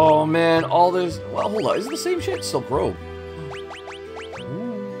 Oh, man, all this... Well, hold on, is it the same shit? Still broke.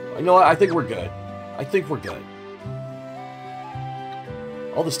 You know what? I think we're good. I think we're good.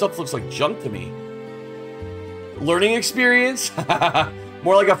 All this stuff looks like junk to me. Learning experience?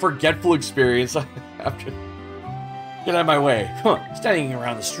 More like a forgetful experience. After... Get out of my way. Huh. Standing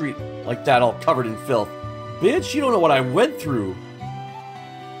around the street like that, all covered in filth. Bitch, you don't know what I went through.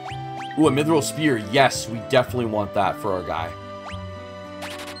 Ooh, a mithril spear. Yes, we definitely want that for our guy.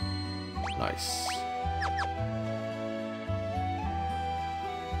 Nice.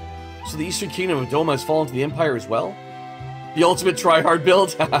 So the Eastern Kingdom of Doma has fallen to the Empire as well? The ultimate try-hard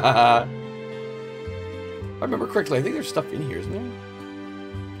build? If I remember correctly, I think there's stuff in here, isn't there?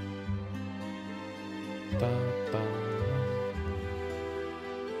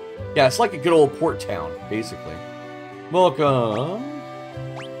 Yeah, it's like a good old port town, basically. Welcome.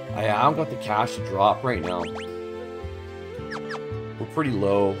 I haven't got the cash to drop right now. We're pretty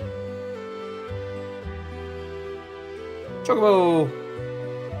low. Chocobo!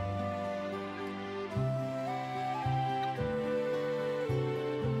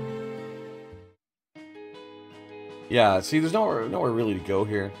 Yeah, see, there's nowhere really to go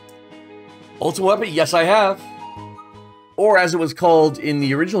here. Ultimate weapon? Yes, I have. Or as it was called in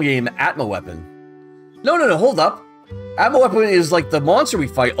the original game, Atma weapon. No, hold up. Atma weapon is like the monster we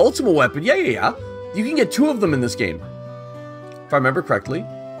fight. Ultimate weapon, yeah. You can get 2 of them in this game. If I remember correctly.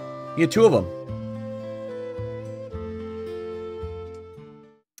 You get 2 of them.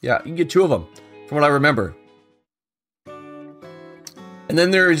 Yeah, you can get 2 of them, from what I remember. And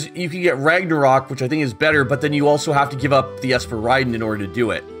then you can get Ragnarok, which I think is better, but then you also have to give up the Esper Raiden in order to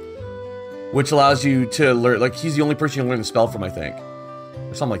do it. Which allows you to learn, like, he's the only person you can learn the spell from, I think.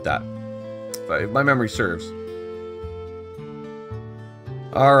 Or something like that. If my memory serves.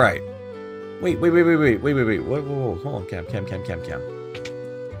 Alright. Wait. Whoa. Hold on, Cam.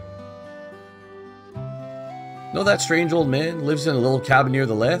 Know that strange old man lives in a little cabin near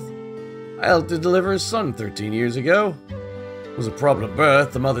the Leth? I helped to deliver his son 13 years ago. It was a problem at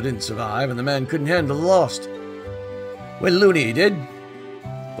birth, the mother didn't survive, and the man couldn't handle the loss. Went loony, he did.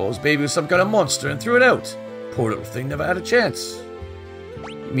 Thought his baby was some kind of monster and threw it out. Poor little thing never had a chance.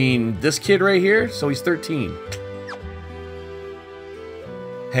 You mean this kid right here? So he's 13.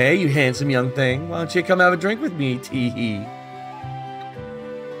 Hey, you handsome young thing. Why don't you come have a drink with me, tee-hee?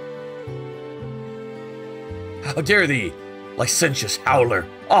 How dare thee, licentious howler.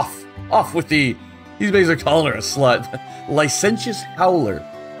 Off with thee. He's basically calling her a slut. Licentious howler.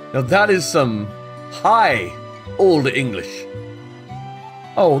 Now that is some high old English.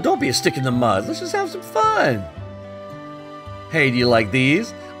 Oh, don't be a stick in the mud. Let's just have some fun. Hey, do you like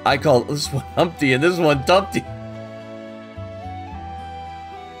these? I call this one Humpty and this one Dumpty.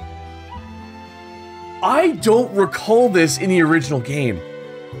 I don't recall this in the original game.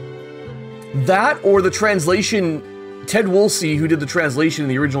 That or the translation, Ted Woolsey, who did the translation in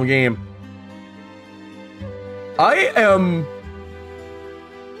the original game. I am...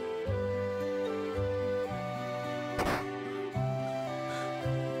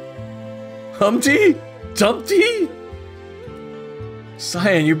 Humpty? Dumpty?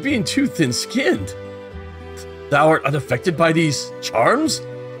 Cyan, you're being too thin-skinned. Thou art unaffected by these charms?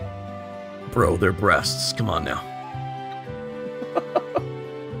 Bro, they're breasts. Come on now.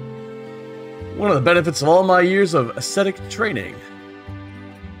 One of the benefits of all my years of ascetic training.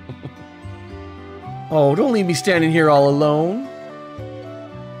 Oh, don't leave me standing here all alone.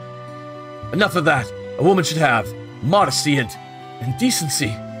 Enough of that. A woman should have modesty and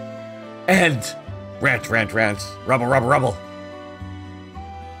decency. And rant, rubble, rubble, rubble.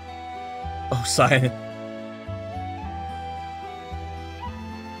 Oh, Cyan.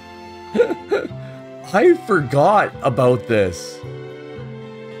 I forgot about this.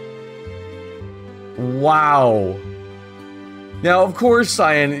 Wow. Now, of course,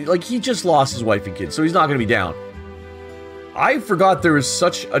 Cyan, like, he just lost his wife and kids, so he's not going to be down. I forgot there was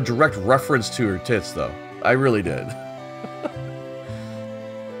such a direct reference to her tits, though. I really did.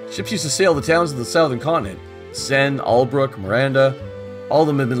 Ships used to sail the towns of the southern continent. Sen, Albrook, Miranda, all of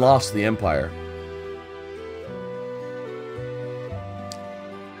them have been lost to the Empire.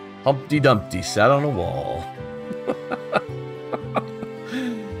 Humpty Dumpty sat on a wall.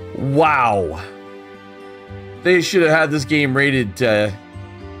 Wow. They should have had this game rated M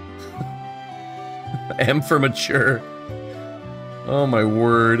for mature. Oh my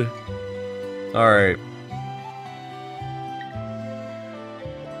word. Alright.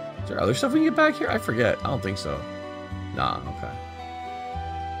 Is there other stuff we can get back here? I forget. I don't think so. Nah, okay.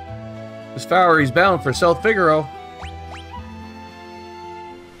 Miss Fowler's bound for South Figaro.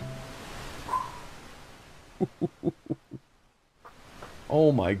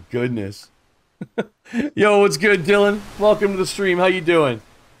 Oh my goodness. Yo, what's good, Dylan? Welcome to the stream. How you doing?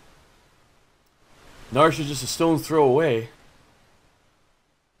 Narsh is just a stone's throw away.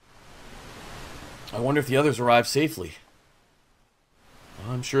 I wonder if the others arrived safely.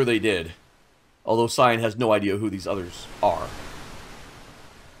 I'm sure they did. Although Cyan has no idea who these others are.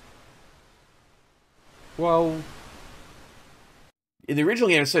 Well, in the original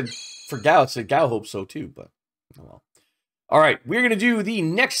game it said, for Gao, it said Gao hopes so too, but oh well. Alright, we're going to do the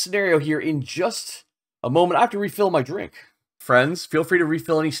next scenario here in just a moment. I have to refill my drink. Friends, feel free to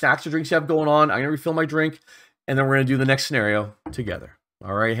refill any snacks or drinks you have going on. I'm going to refill my drink, and then we're going to do the next scenario together.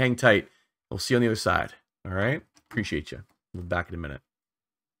 Alright, hang tight. We'll see you on the other side. Alright? Appreciate you. We'll be back in a minute.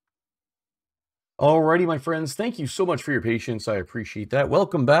 Alrighty, my friends. Thank you so much for your patience. I appreciate that.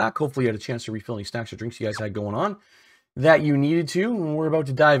 Welcome back. Hopefully you had a chance to refill any snacks or drinks you guys had going on that you needed to. And we're about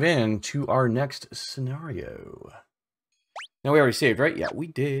to dive in to our next scenario. Now, we already saved, right? Yeah, we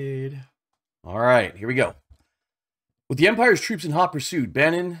did. All right, here we go. With the Empire's troops in hot pursuit,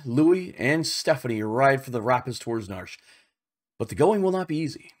 Bannon, Louis, and Stephanie arrived for the rapids towards Narsh. But the going will not be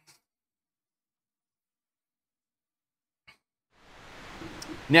easy.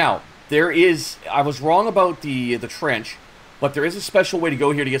 Now, there is... I was wrong about the trench, but there is a special way to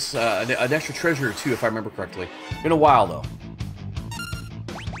go here to get an extra treasure or two, if I remember correctly. Been a while, though.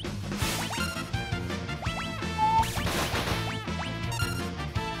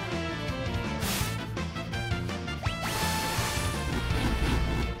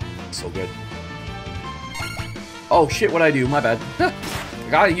 So good. Oh shit, what'd I do? My bad. I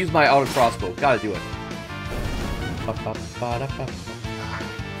gotta use my auto crossbow. Gotta do it.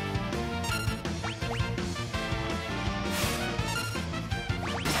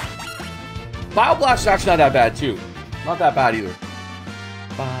 Bio Blast is actually not that bad too. Not that bad either.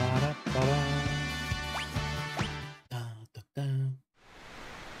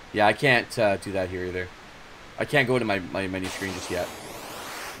 Yeah, I can't do that here either. I can't go to my menu screen just yet.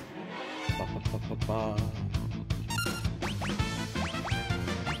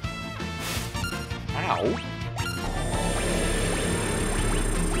 Ow.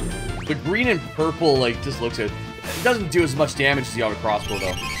 The green and purple, like, just looks at... It doesn't do as much damage as the auto crossbow,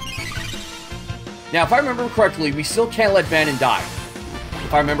 though. Now, if I remember correctly, we still can't let Bannon die.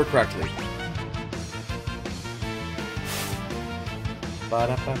 If I remember correctly.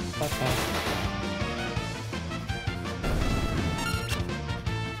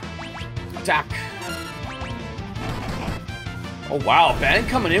 Attack. Oh, wow. Bannon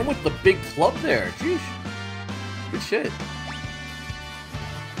coming in with the big club there. Jeez. Good shit.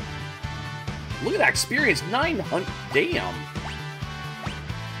 Look at that experience. 900. Damn.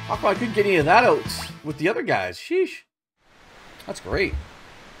 How come I couldn't get any of that out with the other guys? Sheesh. That's great.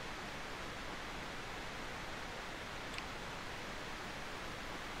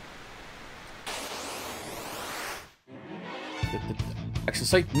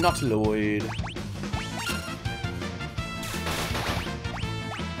 Exocyte Nautiloid.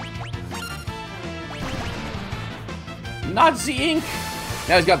 Nazi Ink!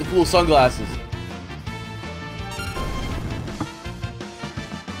 Now he's got the cool sunglasses.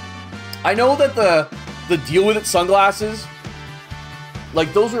 I know that the deal with it sunglasses,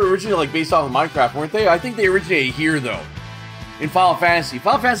 like those were originally like based off of Minecraft, weren't they? I think they originated here though. In Final Fantasy.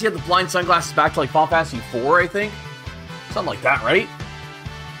 Final Fantasy had the blind sunglasses back to like Final Fantasy 4, I think. Something like that, right?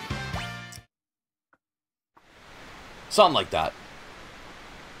 Something like that.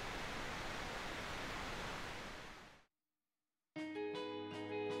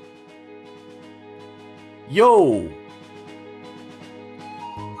 Yo!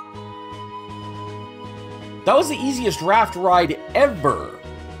 That was the easiest raft ride ever.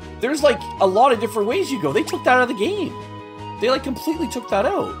 There's like a lot of different ways you go. They took that out of the game. They like completely took that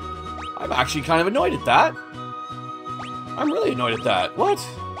out. I'm actually kind of annoyed at that. I'm really annoyed at that. What?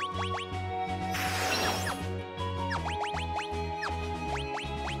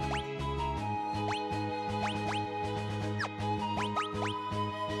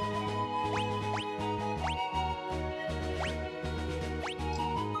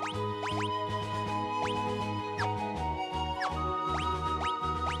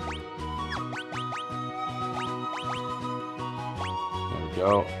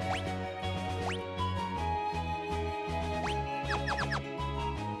 Go.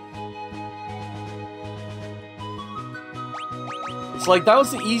 It's like that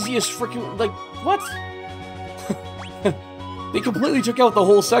was the easiest freaking like what? They completely took out the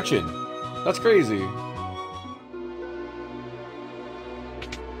whole section. That's crazy.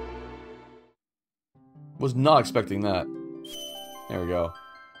 Was not expecting that. There we go.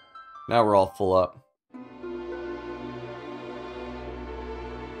 Now we're all full up.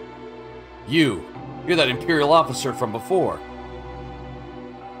 You're that Imperial officer from before.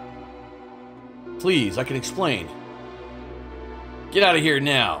 Please, I can explain. Get out of here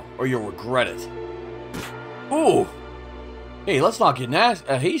now, or you'll regret it. Ooh! Hey, let's not get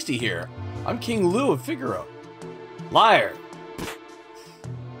hasty here. I'm King Lou of Figaro. Liar!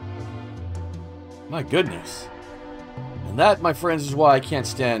 My goodness. And that, my friends, is why I can't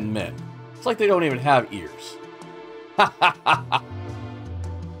stand men. It's like they don't even have ears. Ha ha ha ha!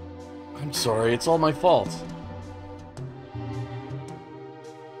 I'm sorry, it's all my fault.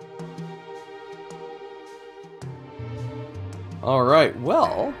 Alright,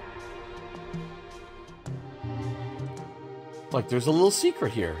 well... like there's a little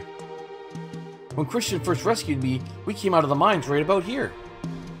secret here. When Christian first rescued me, we came out of the mines right about here.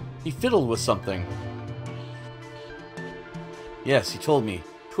 He fiddled with something. Yes, he told me.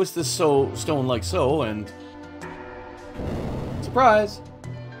 Twist this stone like so, and... surprise!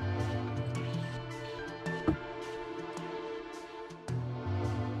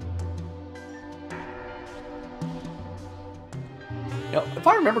 Now, if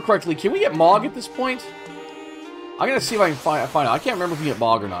I remember correctly, can we get Mog at this point? I'm gonna see if I can find out. I can't remember if we get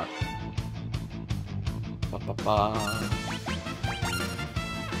Mog or not.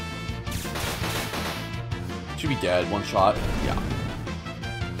 Should be dead. One shot. Yeah.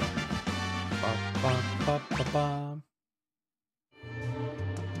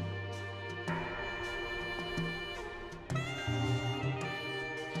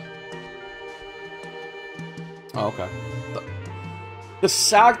 Oh, okay. The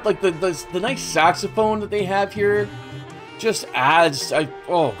sax, like the nice saxophone that they have here, just adds.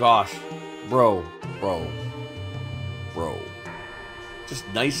 Oh gosh, bro, just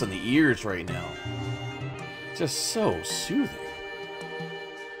nice on the ears right now. Just so soothing.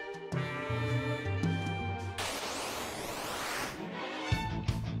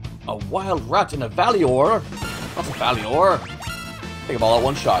 A wild rat in a Valior. Not a Valior. Take them all at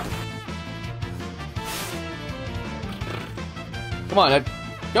one shot. Come on, Ed.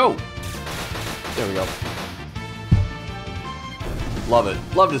 Go! There we go. Love it.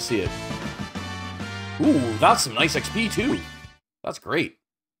 Love to see it. Ooh, that's some nice XP, too. That's great.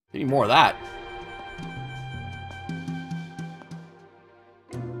 Need more of that.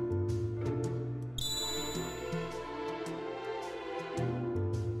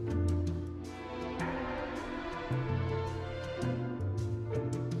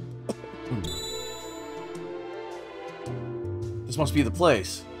 This must be the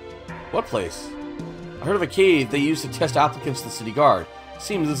place. What place? I heard of a cave they used to test applicants to the city guard.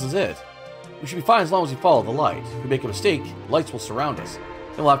 Seems this is it. We should be fine as long as we follow the light. If we make a mistake, lights will surround us.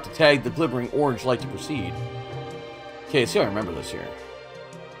 Then we'll have to tag the glimmering orange light to proceed. Okay, see how I remember this here.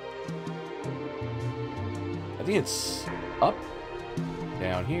 I think it's up,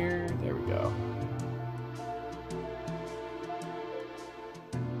 down here. There we go.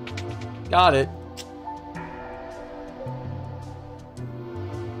 Got it.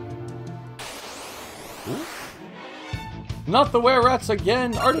 Ooh. Not the were-rats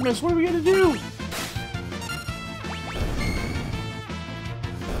again. Artemis, what are we gonna do?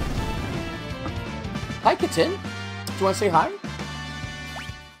 Hi, Katin. Do you want to say hi?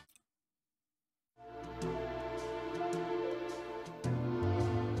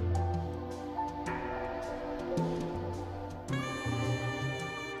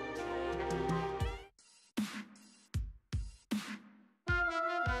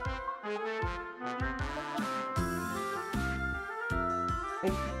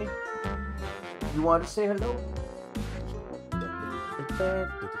 Hey. You want to say hello?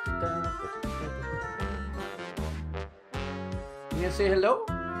 You gonna say hello?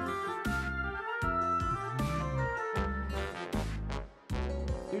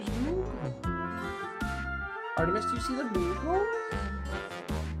 There's Moogle. Artemis, do you see the Moogle?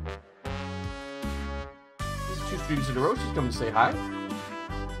 This is 2 streams in a row. She's coming to say hi.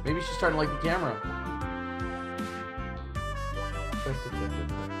 Maybe she's starting to like the camera.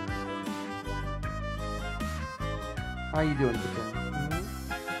 How you doing, Katin?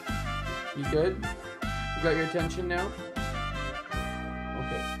 You good? You got your attention now?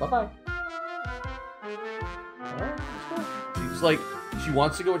 Okay, bye-bye. Alright, let's go. She's like, she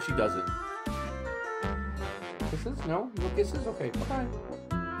wants to go and she doesn't. Kisses? No? No kisses? Okay, bye-bye.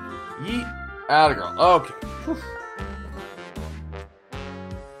 Yeet. Atta girl. Okay. Whew.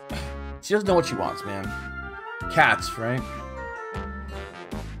 She doesn't know what she wants, man. Cats, right?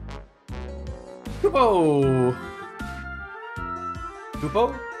 Kupo!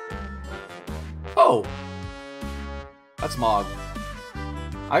 Kupo? Oh! That's Mog.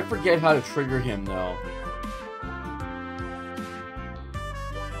 I forget how to trigger him, though.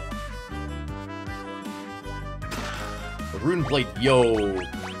 The Rune Blade, yo!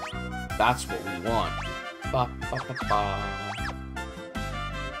 That's what we want. Ba, ba, ba, ba.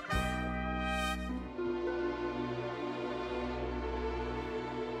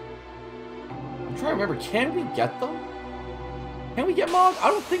 I'm trying to remember, can we get them? Can we get Mog? I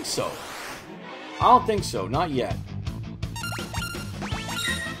don't think so. I don't think so, not yet.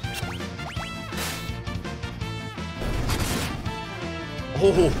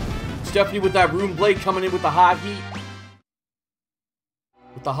 Oh, Stephanie with that Rune Blade coming in with the hot heat.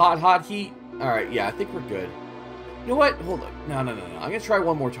 With the hot heat. Alright, yeah, I think we're good. You know what? Hold on. No. I'm gonna try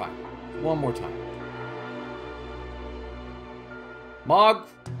one more time. One more time. Mog.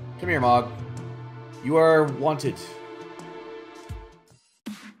 Come here, Mog. You are wanted.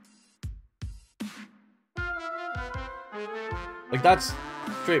 Like, that's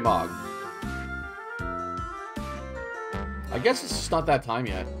straight Mog. I guess it's just not that time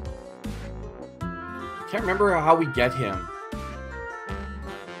yet. Can't remember how we get him.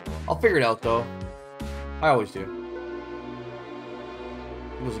 I'll figure it out, though. I always do.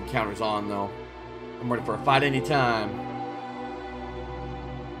 Those encounters on, though. I'm ready for a fight anytime.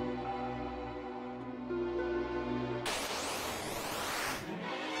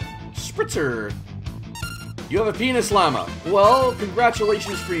 Spritzer! You have a penis llama. Well,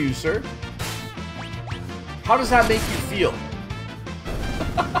 congratulations for you, sir. How does that make you feel?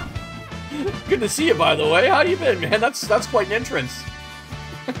 Good to see you, by the way. How you been, man? That's quite an entrance.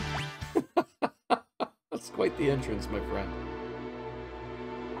 That's quite the entrance, my friend.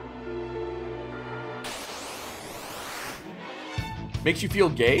 Makes you feel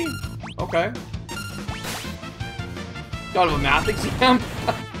gay? Okay. Got out of a math exam?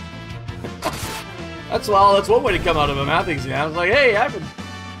 That's one way to come out of a math exam. It's like, hey, I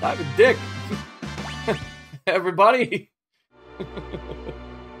have a dick. Everybody.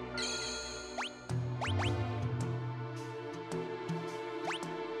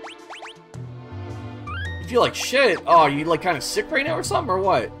 You feel like shit? Oh, you like kind of sick right now or something, or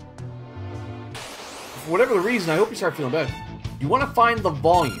what? For whatever the reason, I hope you start feeling better. You want to find the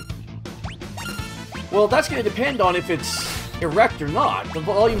volume. Well, that's going to depend on if it's erect or not. The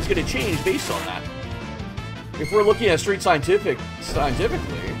volume's going to change based on that. If we're looking at straight scientifically,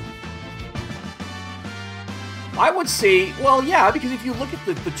 I would say, well, yeah, because if you look at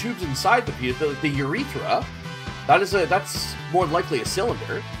the tubes inside the penis, the urethra, that's more than likely a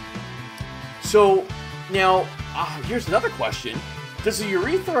cylinder. So now, here's another question: does the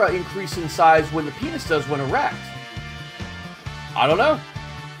urethra increase in size when the penis does when erect? I don't know.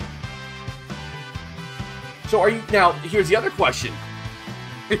 So are you now? Here's the other question: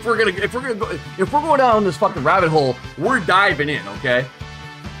 if we're going down this fucking rabbit hole, we're diving in, okay?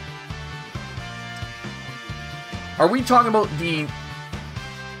 Are we talking about the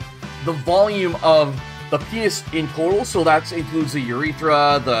volume of the penis in total, so that includes the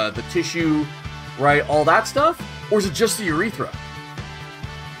urethra, the tissue, right, all that stuff? Or is it just the urethra?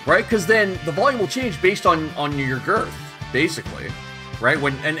 Right? Because then the volume will change based on your girth, basically. Right?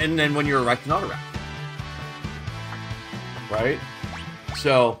 And then when you're erect, not erect. Right?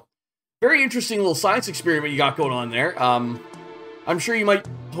 So, very interesting little science experiment you got going on there. I'm sure you might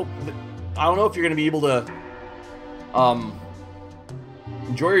hope that, I don't know if you're going to be able to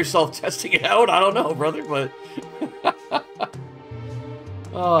enjoy yourself testing it out. I don't know, brother, but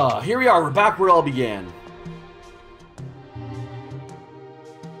here we are. We're back where it all began.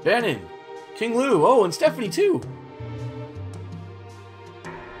 Bannon, King Lou, oh, and Stephanie too.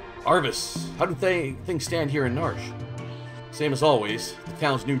 Arvis, how do things stand here in Narsh? Same as always, the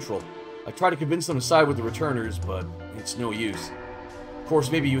town's neutral. I try to convince them to side with the returners, but it's no use. Of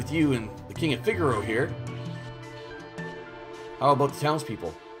course, maybe with you and the King of Figaro here. How about the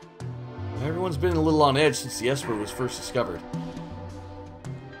townspeople? Everyone's been a little on edge since the Esper was first discovered.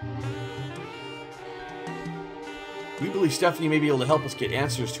 We believe Stephanie may be able to help us get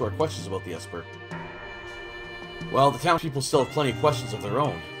answers to our questions about the Esper. Well, the townspeople still have plenty of questions of their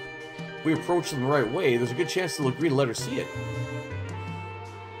own. If we approach them the right way, there's a good chance they'll agree to let her see it.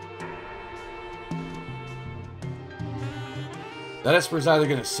 That Esper is either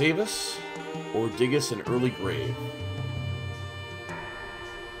going to save us, or dig us an early grave.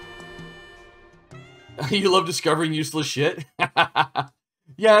 You love discovering useless shit?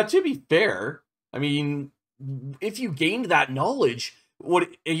 Yeah, to be fair, I mean, if you gained that knowledge, what,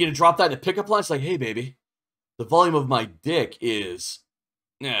 are you gonna drop that in a pickup line? It's like, hey, baby, the volume of my dick is...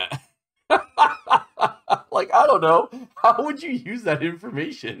 Nah. Like, I don't know. How would you use that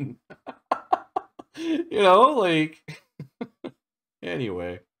information? You know, like...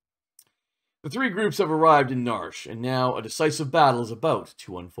 Anyway. The three groups have arrived in Narsh, and now a decisive battle is about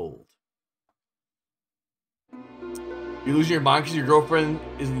to unfold. You losing your mind because your girlfriend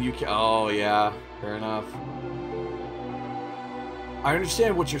is in the UK? Oh, yeah. Fair enough. I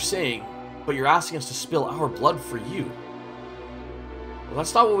understand what you're saying, but you're asking us to spill our blood for you. Well,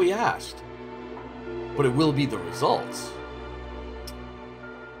 that's not what we asked. But it will be the results.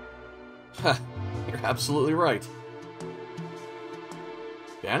 You're absolutely right.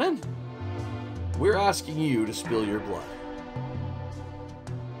 Bannon? We're asking you to spill your blood.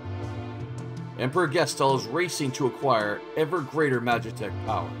 Emperor Gestal is racing to acquire ever greater Magitech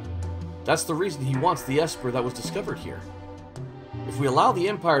power. That's the reason he wants the Esper that was discovered here. If we allow the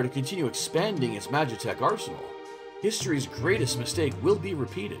Empire to continue expanding its Magitech arsenal, history's greatest mistake will be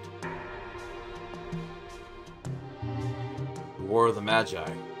repeated. The War of the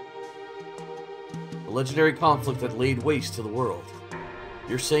Magi. The legendary conflict that laid waste to the world.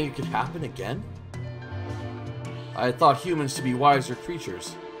 You're saying it could happen again? I had thought humans to be wiser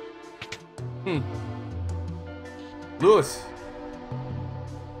creatures. Lewis.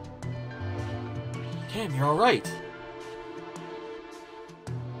 Cam, you're alright.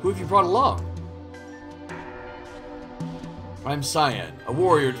 Who have you brought along? I'm Cyan, a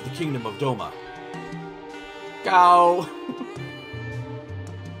warrior to the kingdom of Doma. Cow!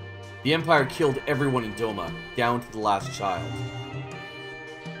 The Empire killed everyone in Doma, down to the last child.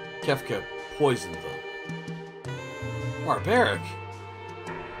 Kefka poisoned them. Barbaric!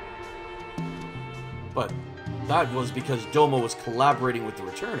 But that was because Doma was collaborating with the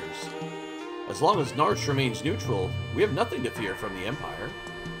Returners. As long as Narsh remains neutral, we have nothing to fear from the Empire.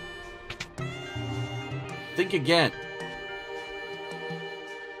 Think again.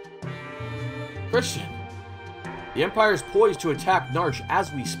 Christian, the Empire is poised to attack Narsh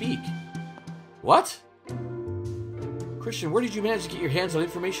as we speak. What? Christian, where did you manage to get your hands on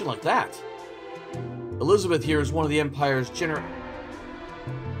information like that? Elizabeth here is one of the Empire's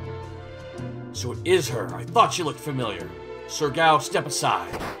So it is her. I thought she looked familiar. Sir Gao, step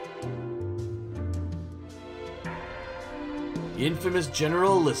aside. The infamous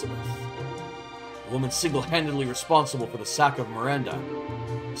General Elizabeth. The woman single-handedly responsible for the sack of Miranda.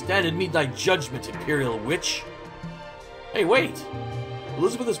 Stand and meet thy judgment, Imperial Witch. Hey, wait!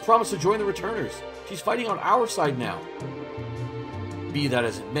 Elizabeth has promised to join the Returners. She's fighting on our side now. Be that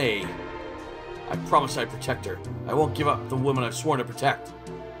as it may, I promise I'd protect her. I won't give up the woman I've sworn to protect.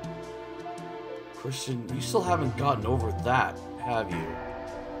 Christian, you still haven't gotten over that, have you?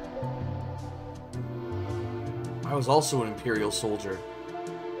 I was also an Imperial soldier.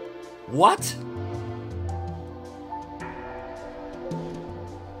 What?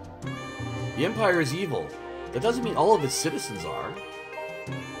 The Empire is evil. That doesn't mean all of its citizens are.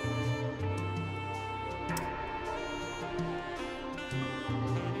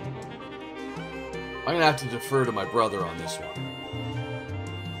 I'm gonna have to defer to my brother on this one.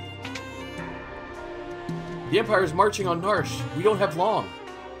 The Empire is marching on Narsh. We don't have long.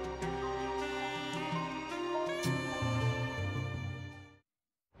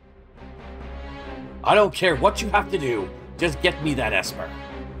 I don't care what you have to do. Just get me that Esper.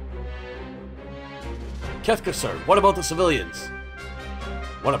 Kefka, sir, what about the civilians?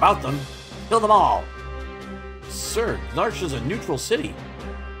 What about them? Kill them all. Sir, Narsh is a neutral city.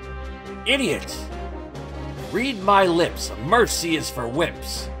 Idiot! Read my lips. Mercy is for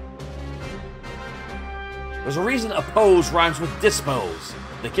wimps. There's a reason oppose rhymes with dispose.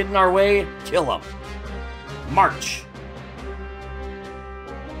 They get in our way, kill them. March.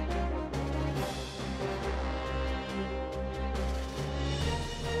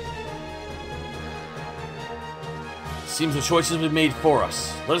 Seems the choice has been made for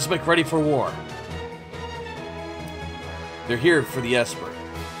us. Let us make ready for war. They're here for the Esper.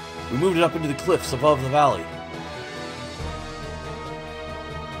 We moved it up into the cliffs above the valley.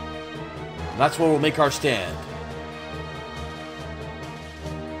 And that's where we'll make our stand.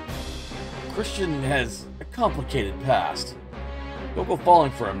 Christian has a complicated past. Don't go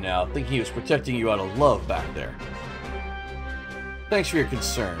falling for him now, thinking he was protecting you out of love back there. Thanks for your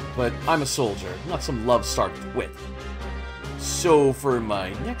concern, but I'm a soldier, not some love-starved wit. So, for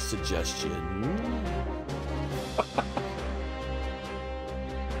my next suggestion...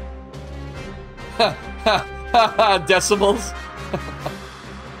 Ha ha ha ha! Decimals!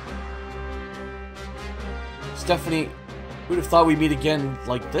 Stephanie, who'd have thought we'd meet again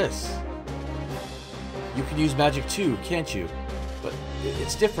like this? You can use magic too, can't you? But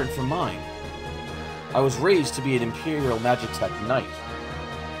it's different from mine. I was raised to be an Imperial Magitech Knight.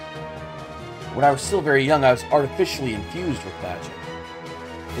 When I was still very young, I was artificially infused with magic.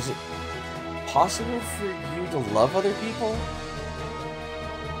 Is it possible for you to love other people?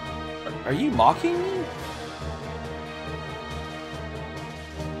 Are you mocking me?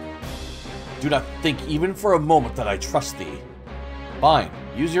 Do not think even for a moment that I trust thee. Fine,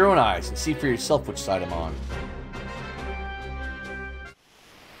 use your own eyes and see for yourself which side I'm on.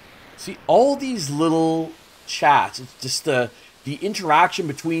 See, all these little chats, it's just the interaction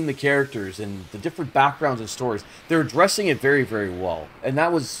between the characters and the different backgrounds and stories, they're addressing it very, very well. And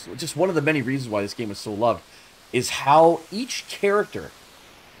that was just one of the many reasons why this game is so loved, is how each character,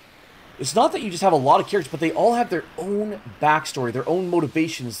 it's not that you just have a lot of characters, but they all have their own backstory, their own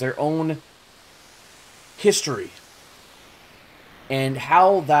motivations, their own history. And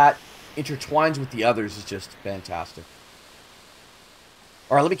how that intertwines with the others is just fantastic.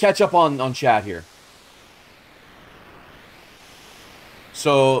 Alright, let me catch up on chat here.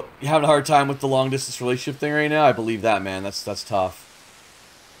 So, you having a hard time with the long-distance relationship thing right now? I believe that, man. That's tough.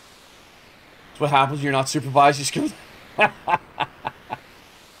 That's what happens when you're not supervised. You just go...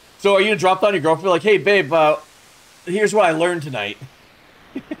 So, are you going to drop down your girlfriend like, hey, babe, here's what I learned tonight.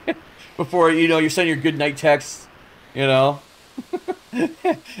 Before, you know, you're sending your good night text, you know?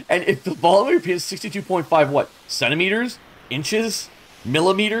 And if the volume of your penis is 62.5, what? Centimeters? Inches?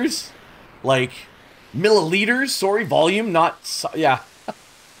 Millimeters? Like, milliliters? Sorry, volume, not... Yeah.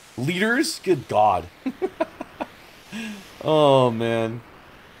 Liters? Good God. Oh, man.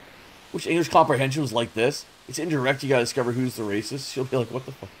 Wish English comprehension was like this. It's indirect, you gotta discover who's the racist. She'll be like, what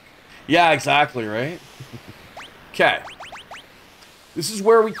the fuck? Yeah, exactly, right? Okay. This is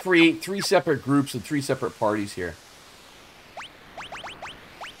where we create 3 separate groups and 3 separate parties here.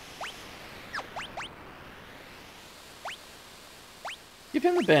 Give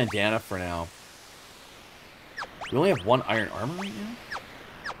him the bandana for now. We only have 1 iron armor right now?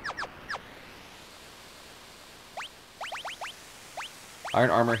 Iron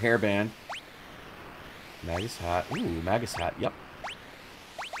armor hairband. Magus hat. Ooh, Magus hat. Yep.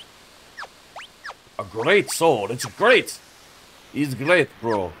 A great sword. It's great. He's great,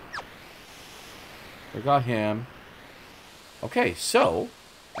 bro. We got him. Okay, so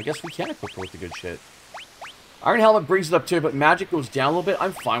I guess we can equip her with the good shit. Iron helmet brings it up too, but magic goes down a little bit.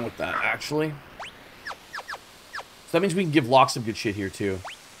 I'm fine with that, actually. So that means we can give Locke some good shit here too.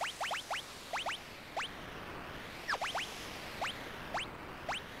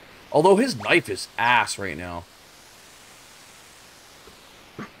 Although his knife is ass right now.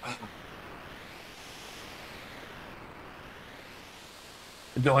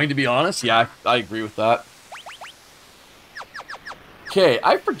 Annoying, to be honest. Yeah, I agree with that. Okay,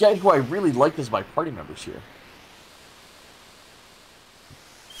 I forget who I really like as my party members here.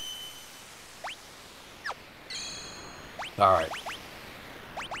 Alright.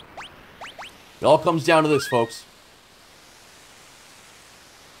 It all comes down to this, folks.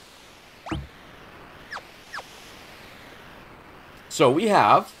 So we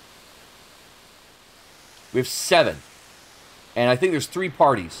have 7. And I think there's 3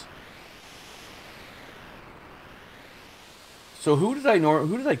 parties. So who did I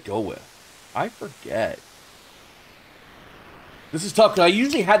go with? I forget. This is tough because I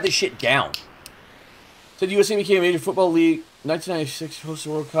usually had this shit down. Said USA became a major football league. 1996 hosted the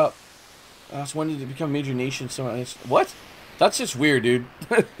World Cup. So when did it become a major nation? What? That's just weird, dude.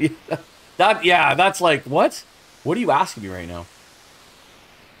 That's like, what? What are you asking me right now?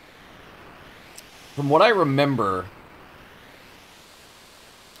 From what I remember,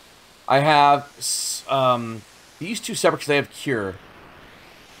 I have these two separate because they have cure.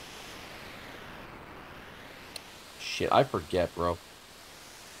 Shit, I forget, bro.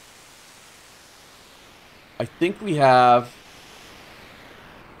 I think we have...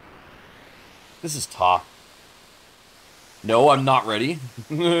 This is tough. No, I'm not ready.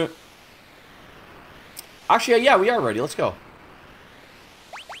 Actually, yeah, we are ready. Let's go.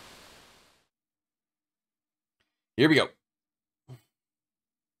 Here we go.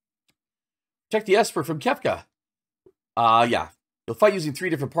 Check the Esper from Kefka. Yeah. You'll fight using 3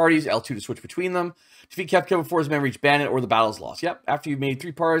 different parties, L2 to switch between them. Defeat Kefka before his men reach Bandit or the battle is lost. Yep. After you've made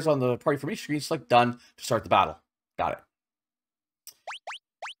 3 parties on the party formation screen, select Done to start the battle. Got it.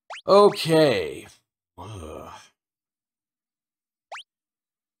 Okay.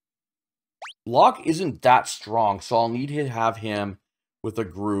 Locke isn't that strong, so I'll need to have him with a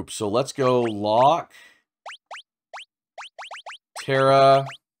group. So let's go Locke, Terra,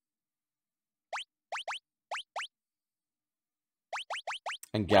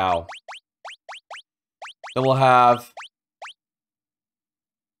 and Gao. Then we'll have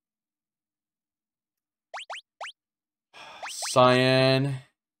Cyan,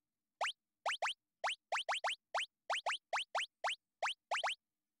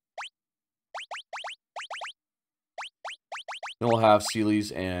 then we'll have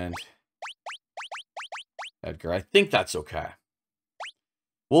Seelys and Edgar. I think that's okay.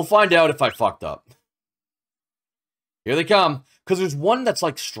 We'll find out if I fucked up. Here they come. Because there's one that's,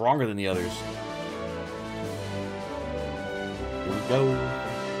 like, stronger than the others. Here we go.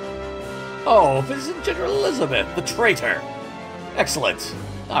 Oh, this is General Elizabeth, the traitor. Excellent.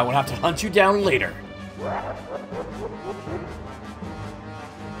 I will have to hunt you down later.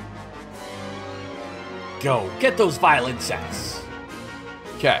 Go, get those vile insects.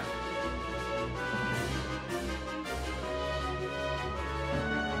 Okay.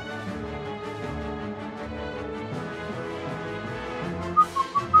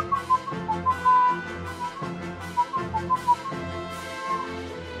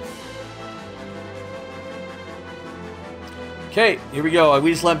 Okay, here we go.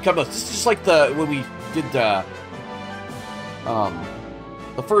 We just let him come to us. This is just like when we did the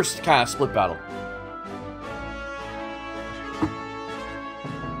first kind of split battle.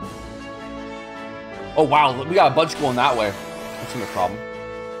 Oh wow, we got a bunch going that way. That's no problem.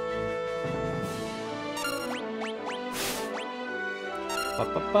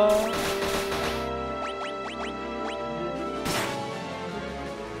 Ba-ba-ba.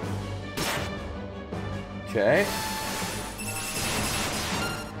 Okay.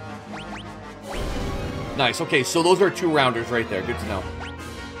 Nice. Okay, so those are 2 rounders right there. Good to know.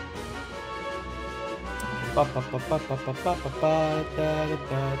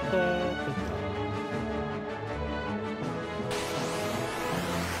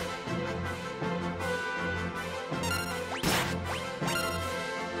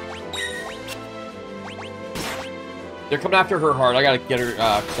 They're coming after her hard. I gotta get her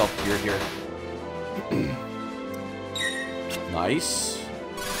self-cured here. Nice.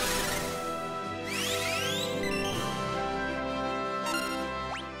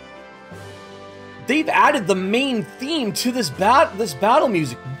 They've added the main theme to this battle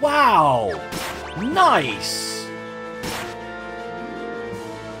music. Wow. Nice.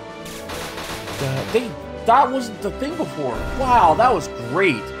 That wasn't the thing before. Wow, that was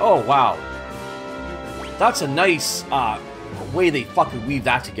great. Oh, wow. That's a nice way they fucking weave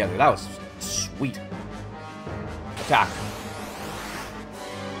that together. That was sweet. Attack.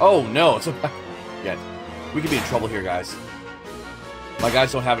 Oh, no. It's a... Yeah. We could be in trouble here, guys. My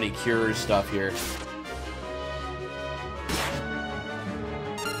guys don't have any cures stuff here.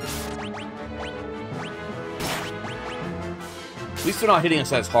 At least they're not hitting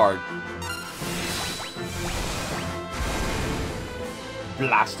us as hard.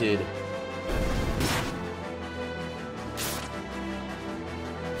 Blasted.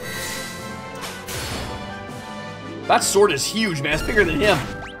 That sword is huge, man. It's bigger than him.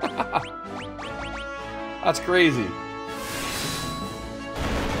 That's crazy.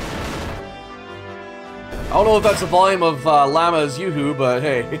 I don't know if that's the volume of Llama's Yoo-Hoo, but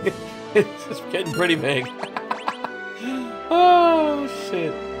hey, it's getting pretty big. Oh,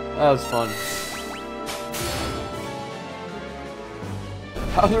 shit. That was fun.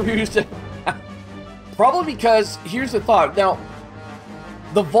 How the reviews to... Probably because, here's the thought. Now,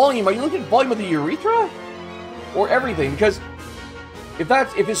 the volume, are you looking at volume of the urethra? Or everything? Because if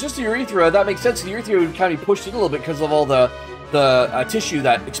it's just the urethra, that makes sense. The urethra would kind of be pushed in a little bit because of all the tissue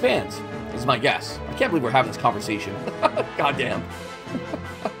that expands, is my guess. I can't believe we're having this conversation. God damn.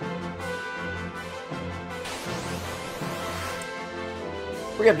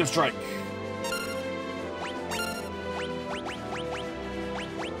 Preemptive strike.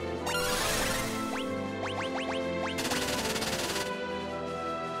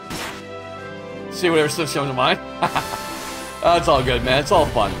 See whatever stuff's coming to mind. It's all good, man. It's all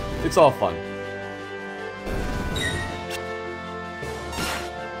fun. It's all fun.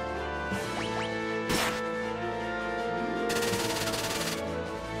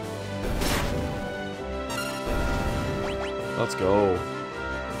 Let's go.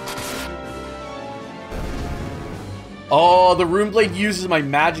 Oh, the Rune Blade uses my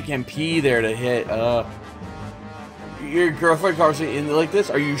magic MP there to hit. Your girlfriend conversation in like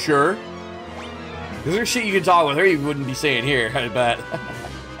this? Are you sure? Because there's shit you can talk with her you wouldn't be saying here, I bet.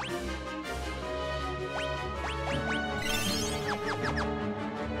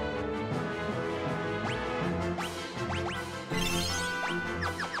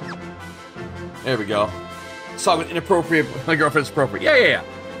 There we go. Song with inappropriate, my girlfriend's appropriate. Yeah.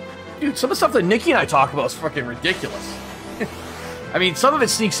 Dude, some of the stuff that Nikki and I talk about is fucking ridiculous. I mean, some of it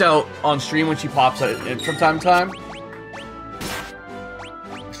sneaks out on stream when she pops out from time to time.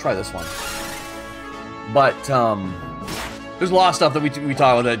 Let's try this one. But, there's a lot of stuff that we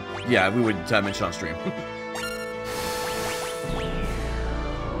talk about that, yeah, we would mention on stream.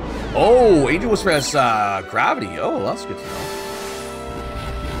 Oh, Angel Whisper has, gravity. Oh, that's good to know.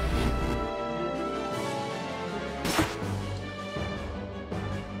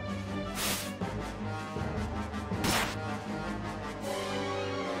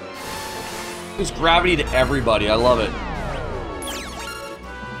 There's gravity to everybody. I love it.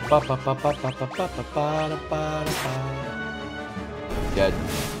 Dead.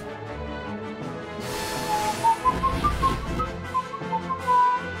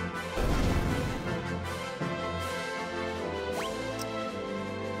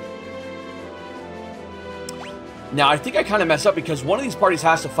 Now, I think I kind of messed up because one of these parties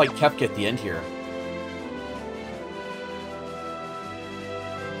has to fight Kefka at the end here.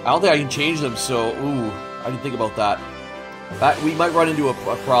 I don't think I can change them, so... Ooh, I didn't think about that. We might run into a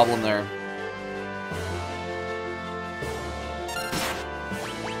problem there.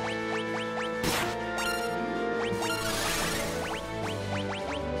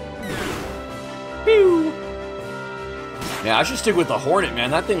 Pew! Yeah, I should stick with the Hornet, man.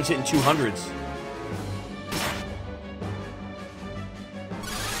 That thing was hitting 200s.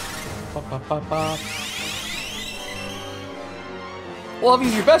 Well, if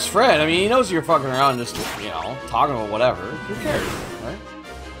he's your best friend, I mean, he knows you're fucking around just, you know, talking about whatever. Who cares, right?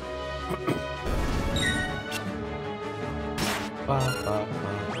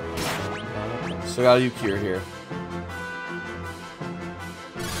 So got a Cure here.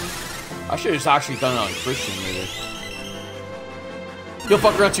 I should have just actually done it on Christian, maybe. He'll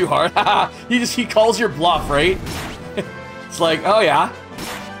fuck around too hard. he calls your bluff, right? It's like, oh yeah.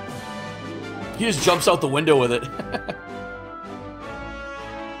 He just jumps out the window with it.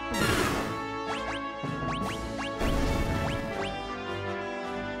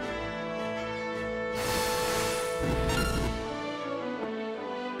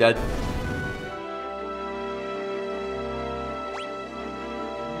 Dead.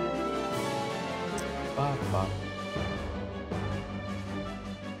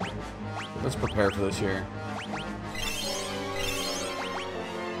 Let's prepare for this here.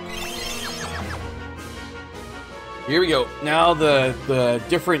 Here we go. Now the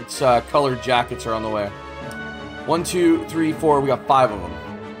different colored jackets are on the way. 1, 2, 3, 4. We got 5 of them.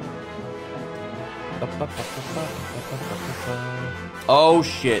 Oh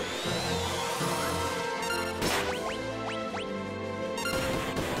shit.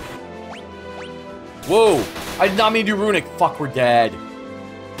 Whoa. I did not mean to do runic. Fuck, we're dead.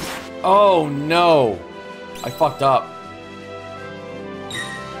 Oh no. I fucked up.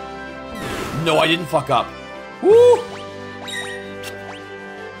 No, I didn't fuck up. Woo!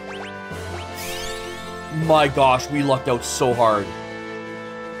 My gosh, we lucked out so hard.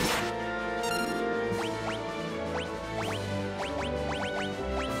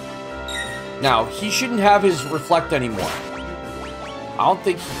 Now, he shouldn't have his reflect anymore. I don't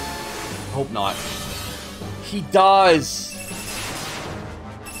think he... Hope not. He does.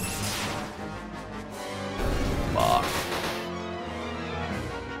 Fuck.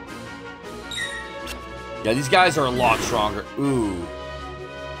 Yeah, these guys are a lot stronger. Ooh.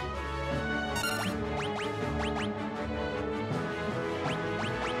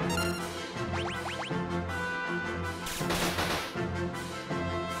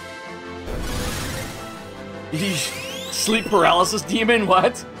 Sleep paralysis demon,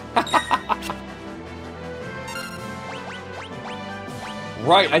 what?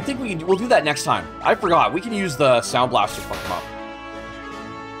 Right, I think we'll do that next time. I forgot, we can use the Sound Blaster to fuck him up.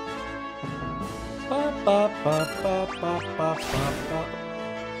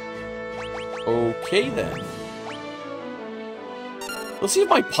 Okay then. Let's see if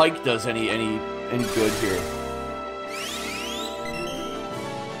my pike does any good here.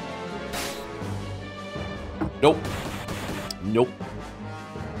 Nope. Nope.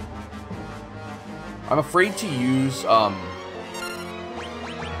 I'm afraid to use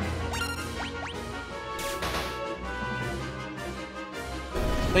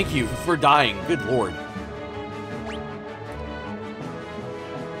Thank you for dying. Good lord.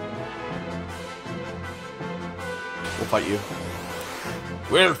 We'll fight you.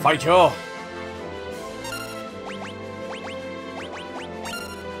 We'll fight you.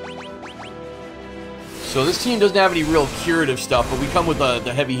 So this team doesn't have any real curative stuff, but we come with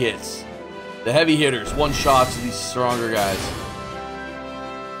the heavy hits. The heavy hitters, one-shots to these stronger guys.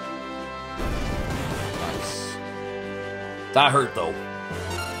 Nice. That hurt, though.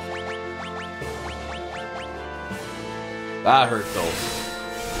 That hurt, though.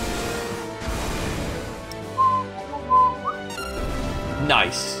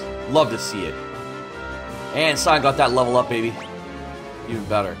 Nice. Love to see it. And Sign got that level up, baby. Even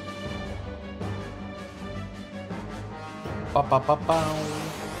better. Oh,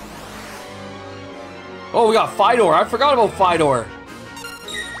 we got Fidor. I forgot about Fidor.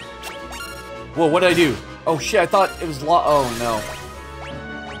 Whoa, what did I do? Oh, shit. I thought it was oh, no.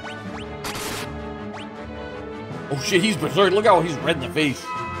 Oh, shit. He's berserk. Look how he's red in the face.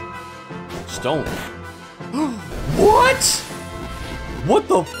 Stone. What? What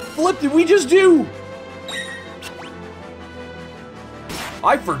the flip did we just do?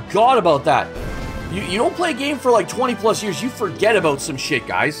 I forgot about that. You don't play a game for like 20 plus years, you forget about some shit,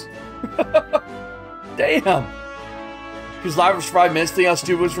 guys. Damn. Because live for 5 minutes, think how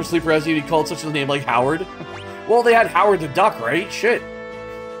stupid it was for Sleeper Resident to be called such a name like Howard. Well, they had Howard the Duck, right? Shit.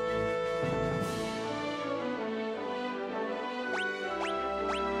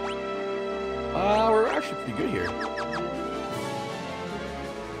 We're actually pretty good here.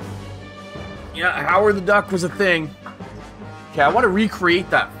 Yeah, Howard the Duck was a thing. Okay, I want to recreate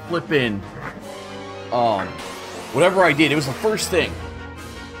that flippin', whatever I did. It was the first thing.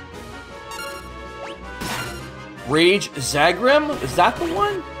 Rage Zagrim? Is that the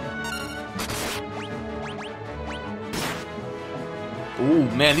one? Ooh,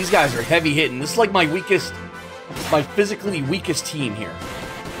 man, these guys are heavy hitting. This is like my weakest, my physically weakest team here.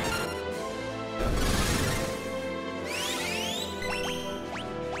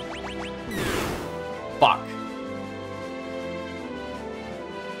 Fuck.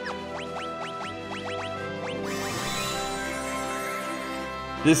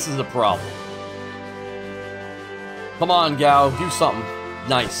 This is a problem. Come on, Gao, do something.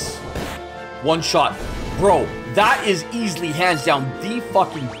 Nice. One shot. Bro, that is easily, hands down, the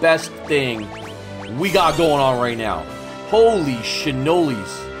fucking best thing we got going on right now. Holy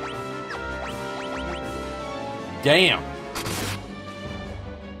shinolis. Damn.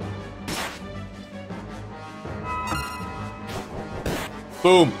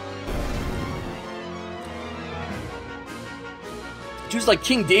 Boom. Just like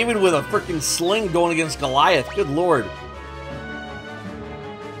King David with a freaking sling going against Goliath. Good lord.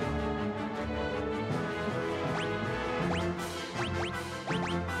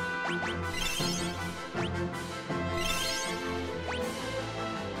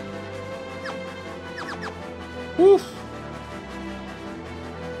 Woof.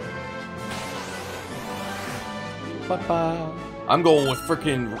 Ba-ba. I'm going with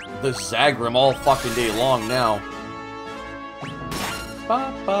freaking the Zagrim all fucking day long now.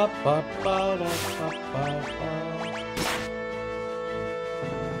 Ba, ba, ba, ba, da, ba, ba, ba.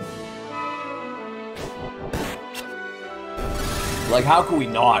 Like, how could we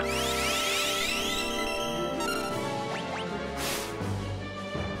not?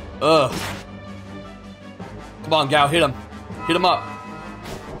 Ugh. Come on, Gao, hit him. Hit him up.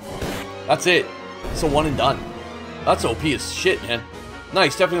 That's it. It's a one and done. That's OP as shit, man.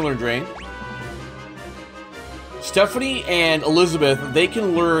 Nice, Stephanie learned Drain. Stephanie and Elizabeth, they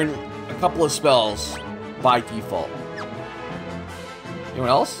can learn a couple of spells by default. Anyone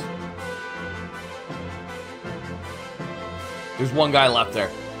else? There's one guy left there.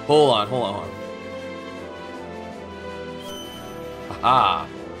 Hold on, hold on, hold on. Aha.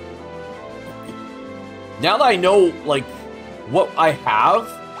 Now that I know, like, what I have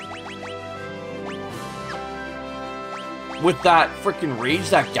with that freaking rage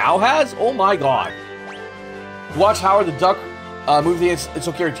that Gao has, oh my god. Watch Howard the Duck movie. It's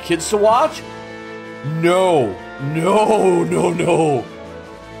okay for kids to watch? No. No, no, no.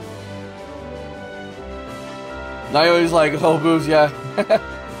 Naomi's like, oh, booze, yeah.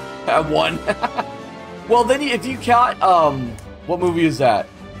 Have one. Well, then if you count, what movie is that?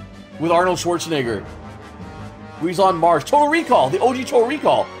 With Arnold Schwarzenegger. He's on Mars. Total Recall. The OG Total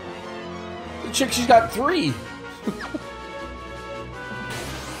Recall. The chick, she's got 3.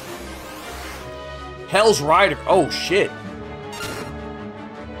 Hell's Rider. Oh, shit.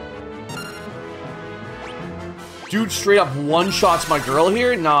 Dude straight up one-shots my girl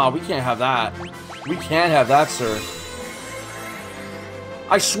here? Nah, we can't have that. We can't have that, sir.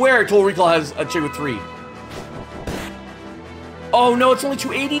 I swear Total Recall has a chick with 3. Oh, no, it's only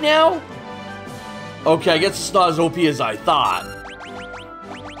 280 now? Okay, I guess it's not as OP as I thought.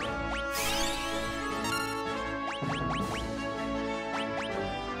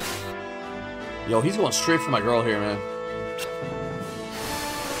 Yo, he's going straight for my girl here, man.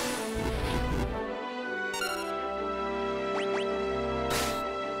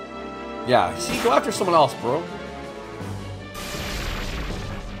 Yeah, see, go after someone else, bro.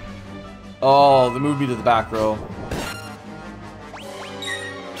 Oh, they moved me to the back row.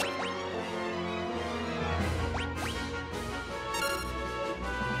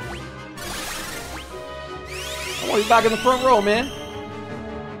 I want you back in the front row, man.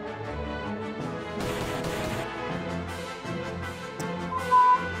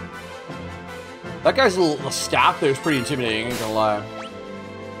 That guy's little staff there is pretty intimidating, I ain't gonna lie.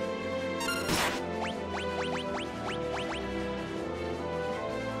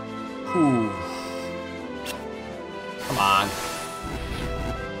 Ooh. Come on.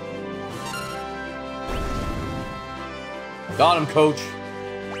 Got him, coach.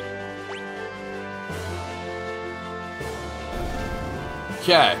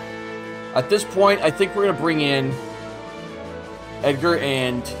 Okay. At this point, I think we're gonna bring in Edgar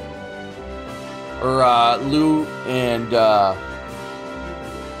and Lou and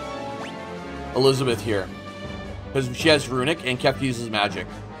Elizabeth here, because she has Runic and Kef uses magic,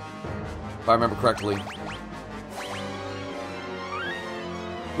 if I remember correctly.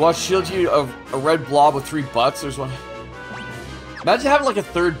 Watch shield you of a red blob with 3 butts. There's one. Imagine having like a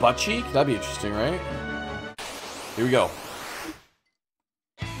 3rd butt cheek. That'd be interesting, right? Here we go.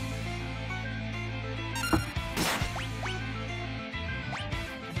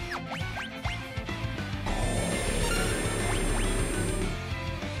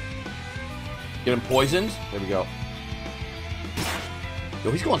 Get him poisoned. There we go.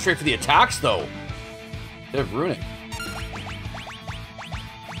 Yo, he's going straight for the attacks, though. They have Runic.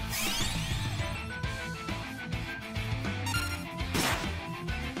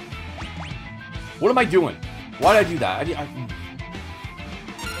 What am I doing? Why did I do that?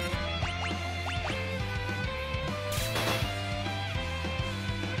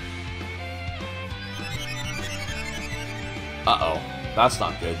 Uh-oh. That's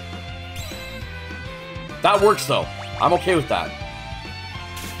not good. That works, though. I'm okay with that.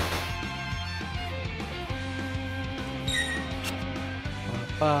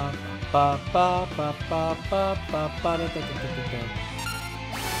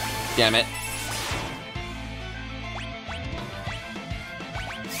 Damn it.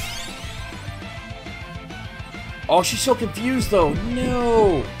 Oh, she's so confused, though.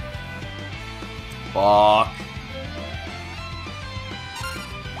 No. Fuck.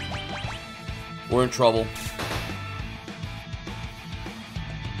 We're in trouble.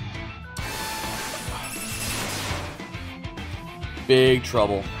 Big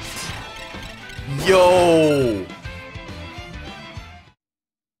trouble. Yo!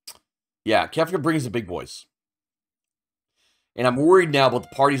 Yeah, Kefka brings the big boys. And I'm worried now about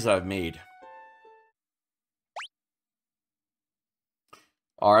the parties that I've made.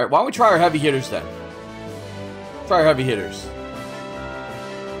 Alright, why don't we try our heavy hitters then? Try our heavy hitters.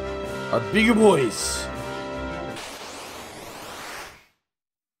 Our bigger boys.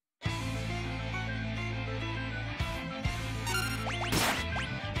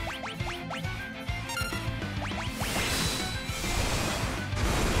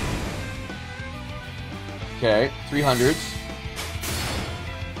 Okay, 300s.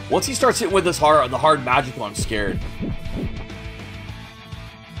 Once he starts hitting with this the hard magical, I'm scared.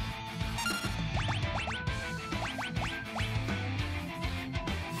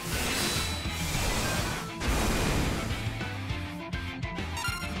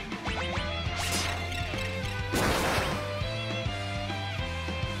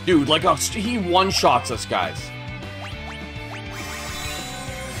 Dude, like, he one-shots us, guys.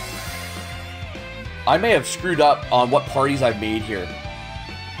 I may have screwed up on what parties I've made here.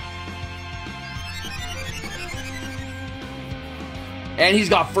 And he's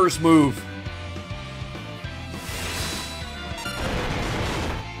got first move.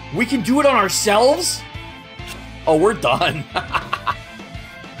 We can do it on ourselves? Oh, we're done.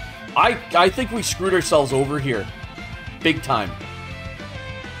 I think we screwed ourselves over here. Big time.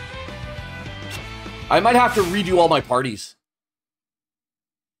 I might have to redo all my parties.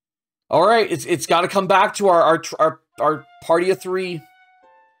 All right, it's got to come back to our party of 3.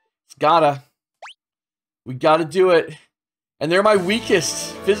 It's gotta. We gotta do it. And they're my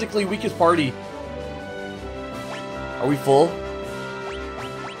weakest, physically weakest party. Are we full?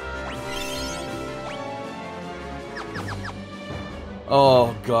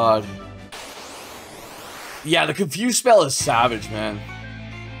 Oh, God. Yeah, the confused spell is savage, man.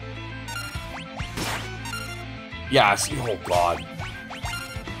 Yeah, see, oh, God.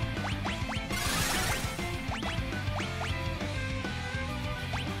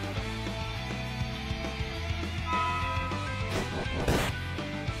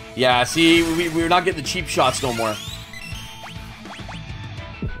 Yeah, see, we're not getting the cheap shots no more.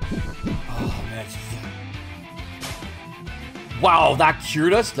 Oh, man. Wow, that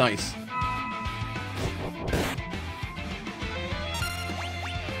cured us? Nice.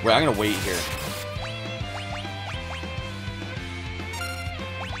 Wait, I'm gonna wait here.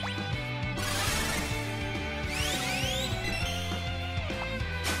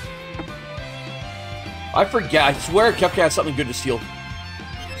 I forget. I swear Kefka had something good to steal.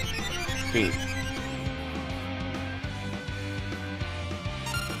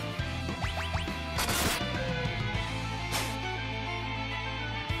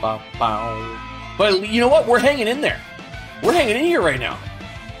 But you know what? We're hanging in there. We're hanging in here right now.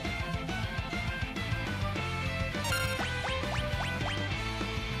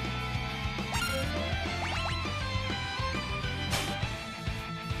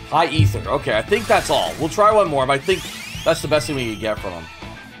 High ether. Okay, I think that's all. We'll try one more, but I think that's the best thing we can get from him.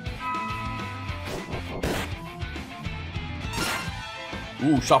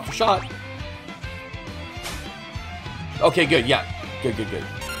 Ooh, shot for shot. Okay, good. Yeah. Good, good, good.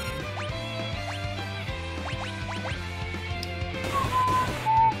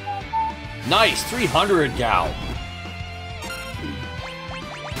 Nice. 300, Gal.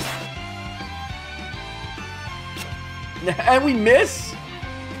 And we miss?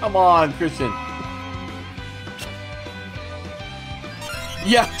 Come on, Christian.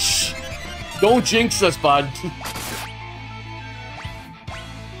 Yeah. Shh. Don't jinx us, bud.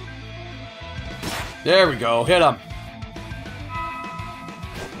 There we go. Hit him.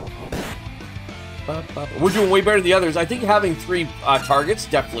 We're doing way better than the others. I think having 3 targets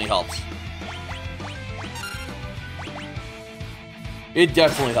definitely helps. It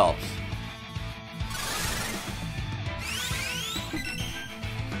definitely helps.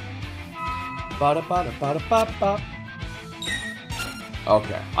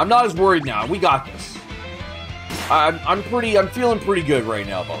 Okay. I'm not as worried now. We got this. I'm feeling pretty good right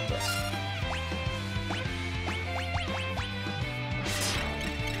now about this.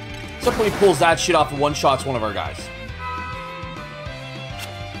 Except when he pulls that shit off and one-shots one of our guys.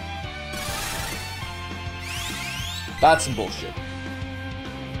 That's some bullshit.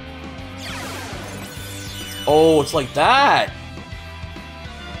 Oh, it's like that.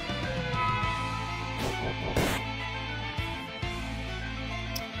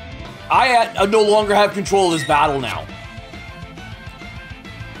 I no longer have control of this battle now.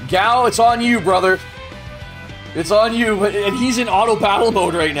 Gao, it's on you, brother. It's on you, and he's in auto battle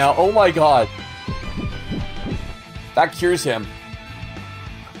mode right now. Oh my god. That cures him.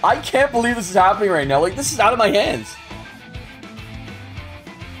 I can't believe this is happening right now. Like, this is out of my hands.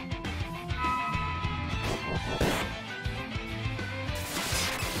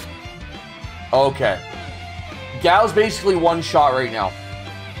 Okay. Gao's basically one shot right now.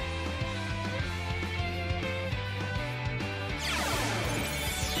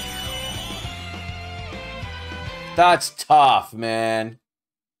 That's tough, man.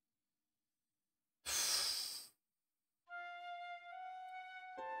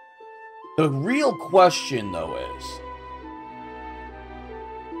 The real question, though, is...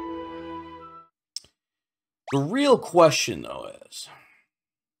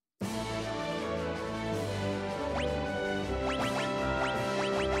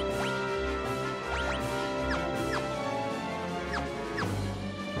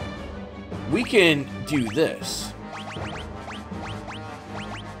 we can do this.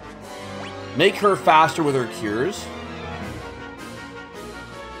 Make her faster with her cures.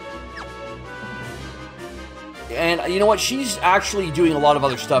 And you know what? She's actually doing a lot of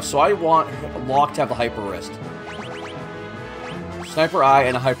other stuff, so I want Locke to have a Hyper Wrist. Sniper Eye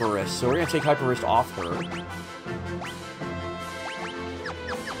and a Hyper Wrist. So we're going to take Hyper Wrist off her.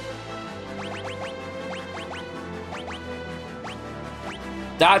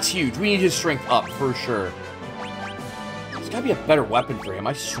 That's huge. We need his strength up for sure. There's gotta be a better weapon for him.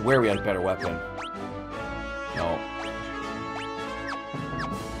 I swear we had a better weapon. No.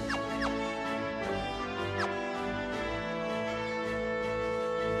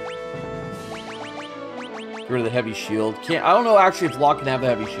 Get rid of the heavy shield. Can't. I don't know actually if Locke can have the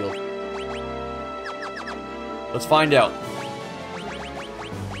heavy shield. Let's find out.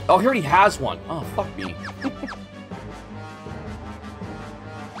 Oh, he already has one. Oh, fuck me.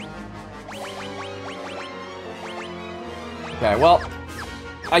 Okay, well,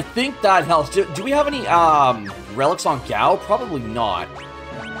 I think that helps. Do we have any relics on Gao? Probably not.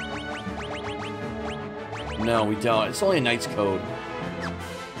 No, we don't. It's only a Knight's Code.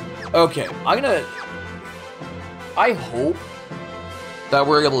 Okay, I hope that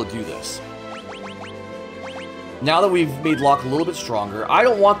we're able to do this. Now that we've made Locke a little bit stronger, I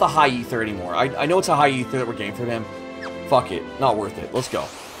don't want the high ether anymore. I know it's a high ether that we're getting from him. Fuck it. Not worth it. Let's go.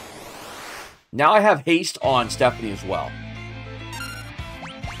 Now I have haste on Stephanie as well.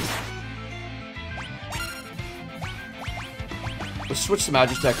 Let's switch to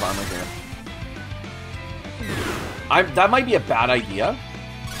Magitech armor here. That might be a bad idea.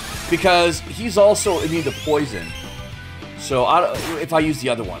 Because he's also immune to poison. So, if I use the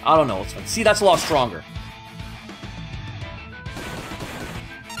other one. I don't know. Let's find. See, that's a lot stronger.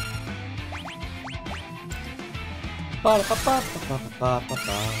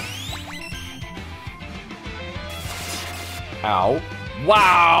 Ow.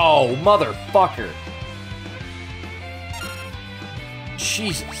 Wow! Motherfucker.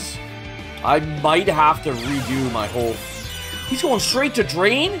 Jesus. I might have to redo my whole... He's going straight to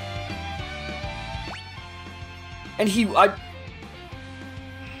drain? And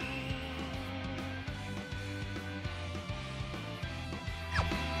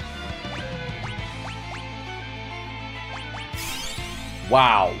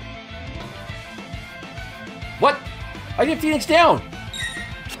Wow. What? I get Phoenix down.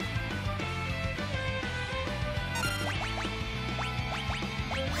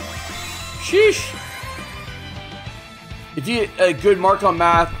 Sheesh. If you get a good mark on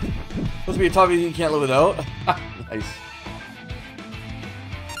math, supposed to be a topic you can't live without. Nice.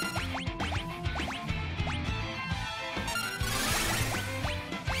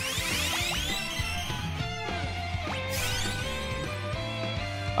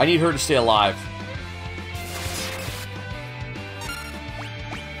 I need her to stay alive.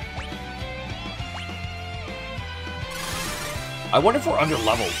 I wonder if we're under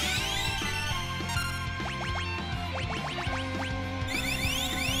leveled.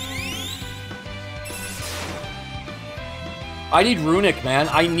 I need Runic, man.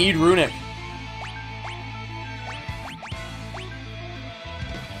 I need Runic.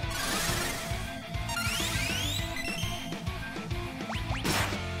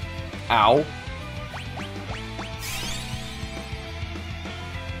 Ow.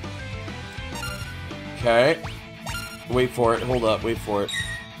 Okay. Wait for it. Hold up. Wait for it.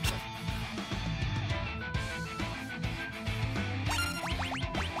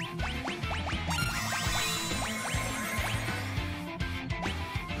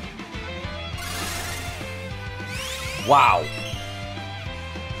 Wow.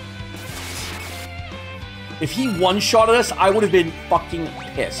 If he one-shotted us, I would have been fucking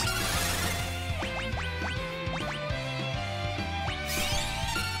pissed.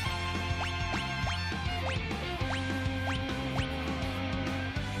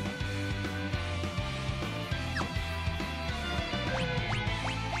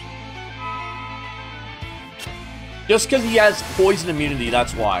 Just because he has poison immunity,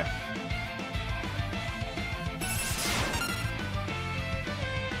 that's why.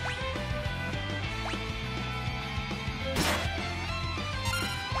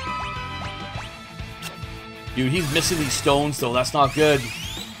 Dude, he's missing these stones, though. That's not good.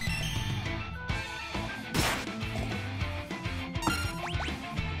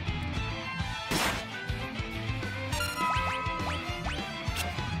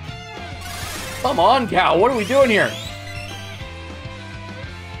 Come on, Cal. What are we doing here?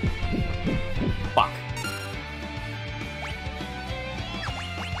 Fuck.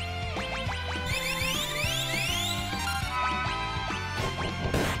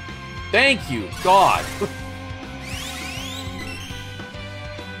 Thank you, God.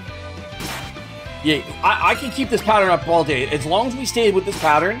 Yeah, I can keep this pattern up all day. As long as we stay with this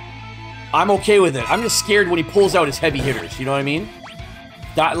pattern, I'm okay with it. I'm just scared when he pulls out his heavy hitters. You know what I mean?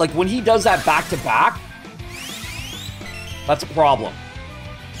 That, like, when he does that back-to-back, that's a problem.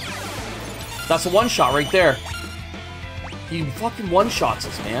 That's a one-shot right there. He fucking one-shots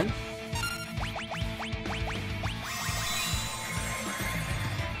us, man.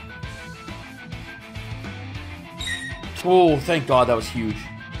 Oh, thank God, that was huge.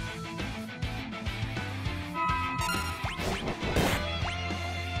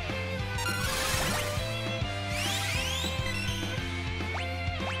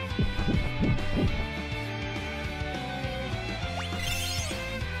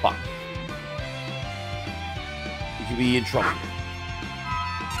 Fuck. You could be in trouble.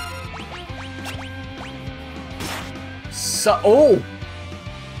 So, oh!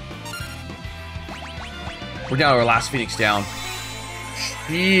 We're down to our last Phoenix down.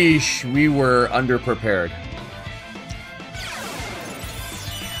 Sheesh, we were underprepared.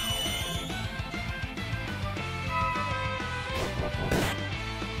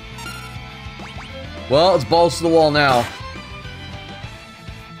 Well, it's balls to the wall now.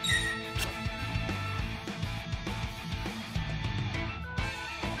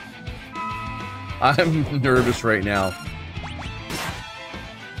 I'm nervous right now.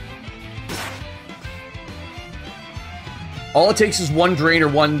 All it takes is one drain or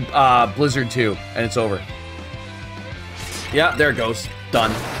one blizzard too, and it's over. Yeah, there it goes.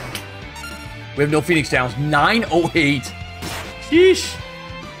 Done. We have no Phoenix downs. 908. Sheesh.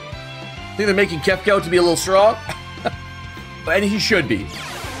 I think they're making Kefka out to be a little strong. And he should be.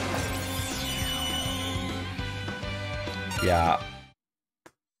 Yeah.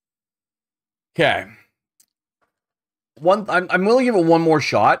 Okay. I'm willing to give it one more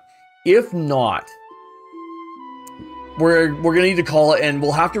shot. If not, we're gonna need to call it, and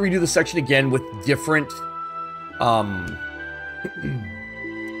we'll have to redo the section again with different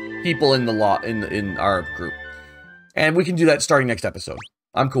people in the in our group, and we can do that starting next episode.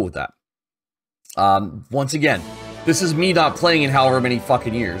 I'm cool with that. Once again, this is me not playing in however many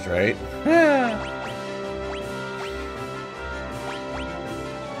fucking years, right?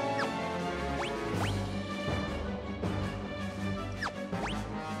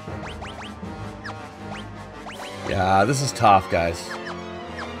 Yeah, this is tough, guys. So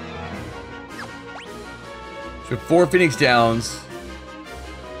we have 4 Phoenix downs.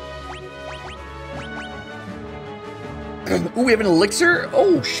 Ooh, we have an elixir?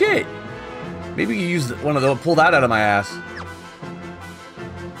 Oh, shit. Maybe you use one of those. Pull that out of my ass.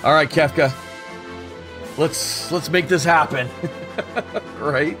 All right, Kefka. Let's make this happen.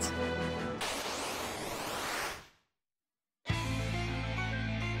 Right?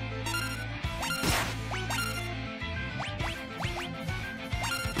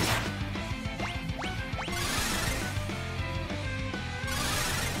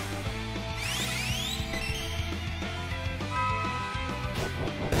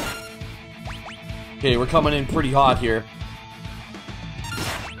 Okay, we're coming in pretty hot here.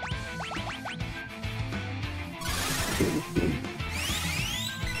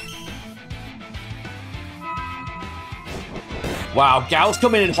 Wow, Gal's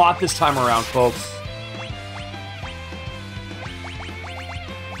coming in hot this time around, folks.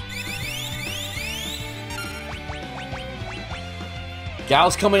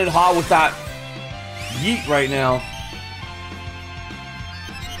 Gal's coming in hot with that yeet right now.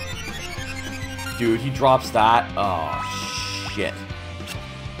 Dude, he drops that. Oh, shit.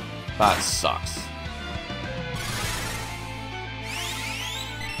 That sucks.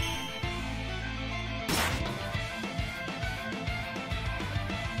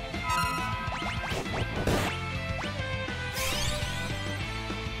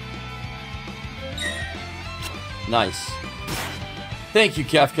 Nice. Thank you,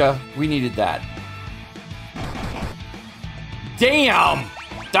 Kefka. We needed that. Damn!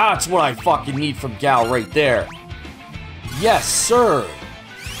 That's what I fucking need from Gal right there. Yes, sir.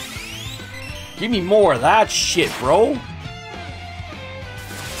 Give me more of that shit, bro.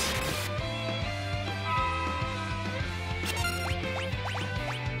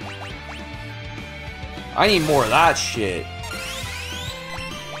 I need more of that shit.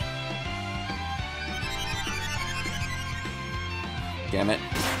 Damn it.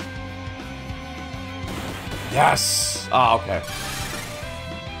 Yes! Oh, okay.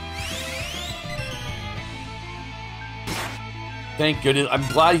 Thank goodness. I'm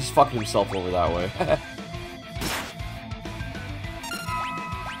glad he's fucking himself over that way.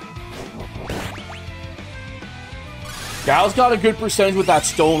 Gal's got a good percentage with that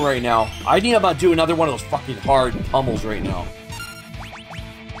stone right now. I need him to do another one of those fucking hard pummels right now.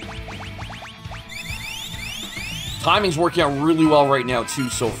 Timing's working out really well right now, too,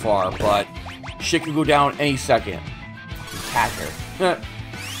 so far, but shit could go down any second. Fucking hacker.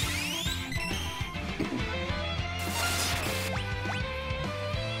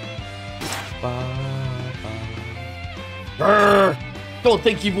 Don't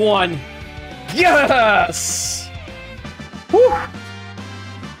think you've won. Yes! Whew.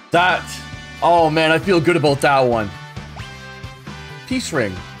 That. Oh, man, I feel good about that one. peace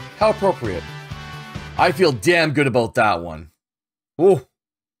ring. How appropriate. I feel damn good about that one. Ooh.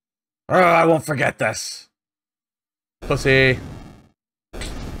 I won't forget this. Pussy.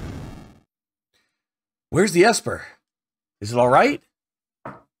 Where's the Esper? Is it alright?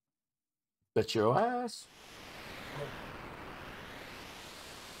 Bet your ass.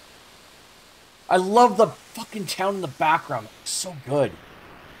 I love the fucking town in the background. It's so good.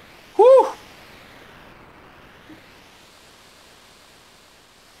 Whew!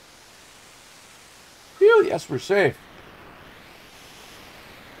 Phew, yes, we're safe.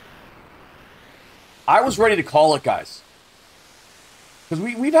 I was ready to call it, guys. Because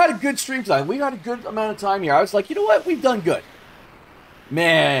we've had a good stream tonight. We've had a good amount of time here. I was like, you know what? We've done good.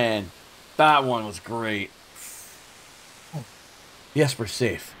 Man, that one was great. Yes, we're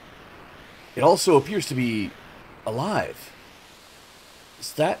safe. It also appears to be alive.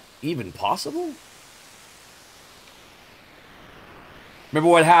 Is that even possible? Remember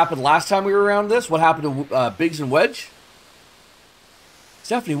what happened last time we were around this? What happened to Biggs and Wedge?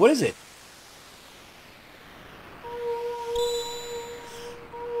 Stephanie, what is it?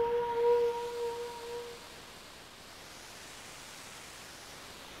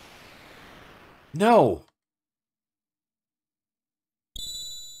 No.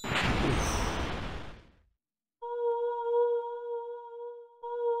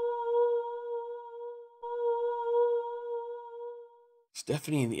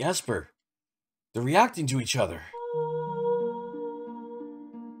 Stephanie and the Esper. They're reacting to each other.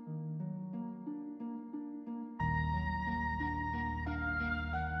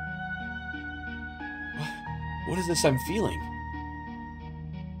 What is this I'm feeling?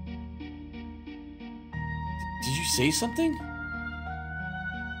 Did you say something?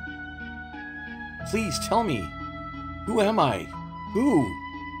 Please tell me. Who am I? Who?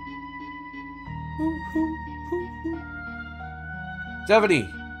 Who? Stephanie!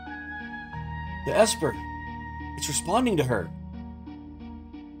 The Esper. It's responding to her.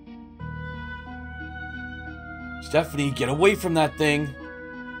 Stephanie, get away from that thing.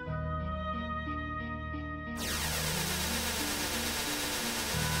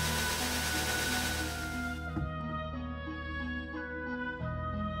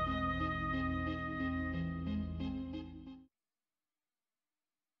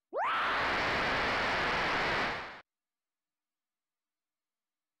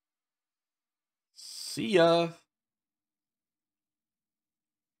 See ya.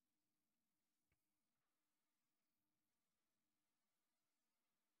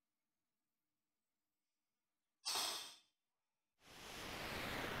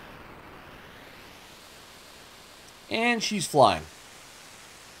 And she's flying.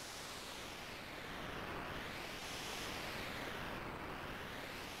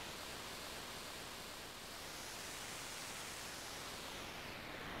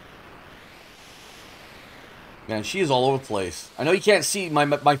 Man, she is all over the place. I know you can't see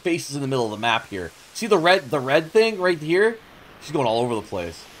my face is in the middle of the map here. See the red thing right here? She's going all over the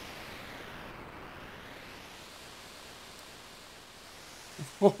place.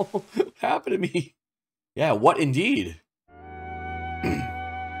 What happened to me? Yeah, what indeed?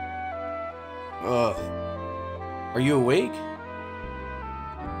 Ugh. Are you awake?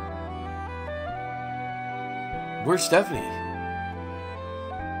 Where's Stephanie?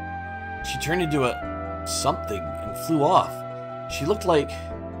 She turned into a something and flew off. She looked like...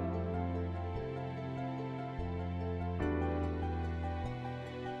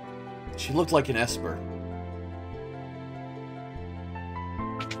 She looked like an Esper.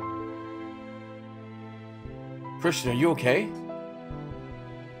 Christian, are you okay?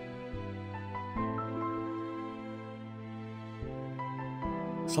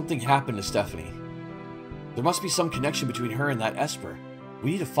 Something happened to Stephanie. There must be some connection between her and that Esper.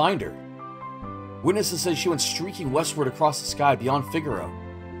 We need to find her. Witnesses say she went streaking westward across the sky beyond Figaro.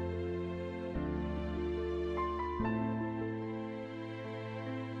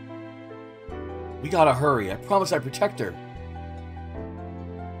 We gotta hurry. I promise I'd protect her.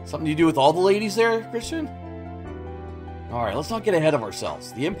 Something to do with all the ladies there, Christian? Alright, let's not get ahead of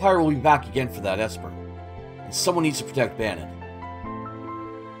ourselves. The Empire will be back again for that Esper. And someone needs to protect Bannon.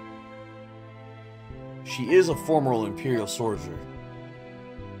 She is a former Imperial soldier.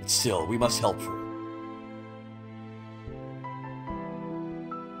 But still, we must help her.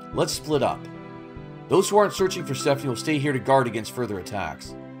 Let's split up. Those who aren't searching for Stephanie will stay here to guard against further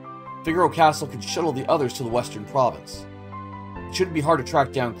attacks. Figaro Castle can shuttle the others to the western province. It shouldn't be hard to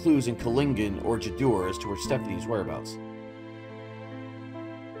track down clues in Kalingen or Jadur as to where Stephanie's whereabouts.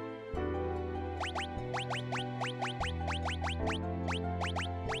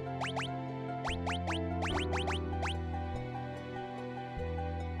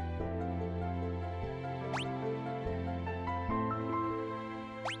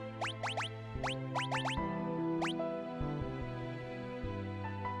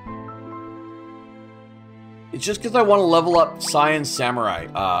 It's just because I want to level up Science Samurai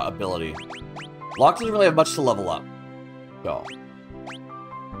ability. Locke doesn't really have much to level up. So.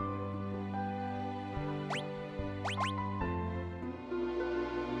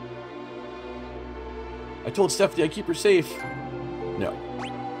 I told Stephanie I'd keep her safe. No.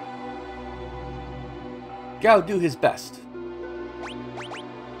 Gao do his best.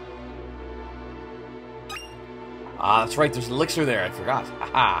 Ah, that's right. There's an elixir there. I forgot.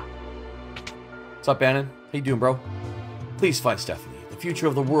 Haha. What's up, Bannon? How you doing, bro? Please find Stephanie. The future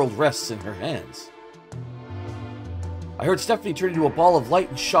of the world rests in her hands. I heard Stephanie turned into a ball of light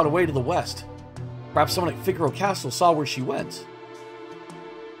and shot away to the west. Perhaps someone at Figaro Castle saw where she went.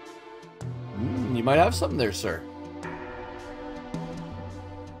 You might have something there, sir.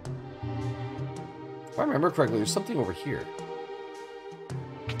 If I remember correctly, there's something over here.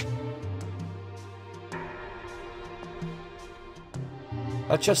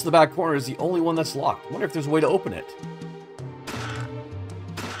 That chest in the back corner is the only one that's locked. I wonder if there's a way to open it.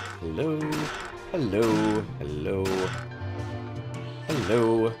 Hello. Hello. Hello.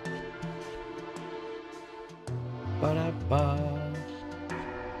 Hello. Ba-da-ba.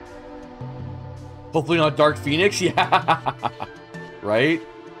 Hopefully not Dark Phoenix. Yeah. Right?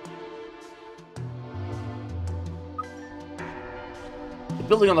 The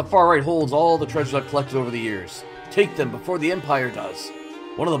building on the far right holds all the treasures I've collected over the years. Take them before the Empire does.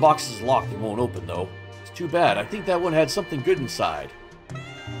 One of the boxes is locked and won't open, though. It's too bad. I think that one had something good inside.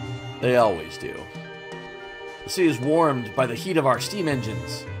 They always do. The city is warmed by the heat of our steam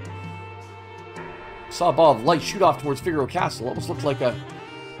engines. I saw a ball of light shoot off towards Figaro Castle. Almost looked like a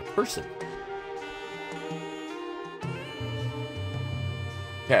person.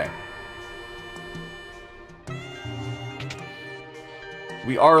 Okay.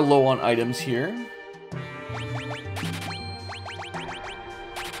 We are low on items here.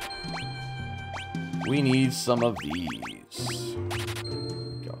 We need some of these.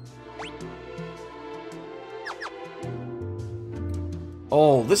 Go.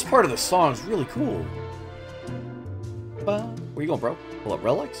 Oh, this part of the song is really cool. Where you going, bro? Pull up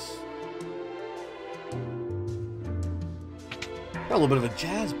relics? Got a little bit of a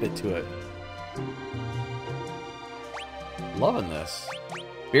jazz bit to it. Loving this.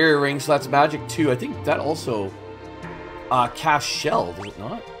 Barrier ring, so that's magic too. I think that also casts shell, does it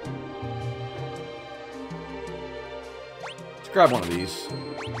not? Let's grab one of these.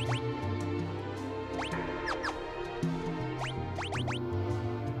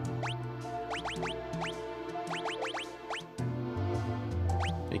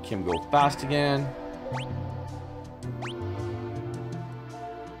 Make him go fast again.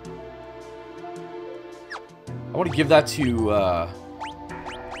 I want to give that to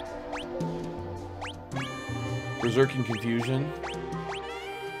Berserk and Confusion.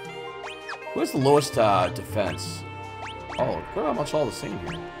 Who has the lowest defense? Oh, pretty much all the same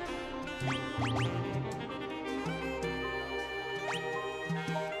here.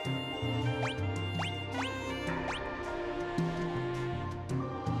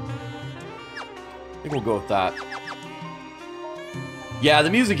 I think we'll go with that. Yeah,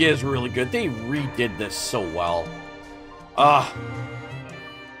 the music is really good. They redid this so well. I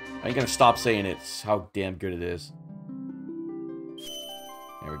ain't gonna stop saying it's how damn good it is.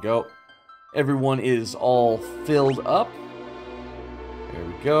 There we go. Everyone is all filled up. There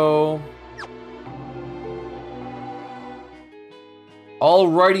we go.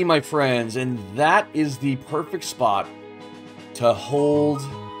 Alrighty, my friends, and that is the perfect spot to hold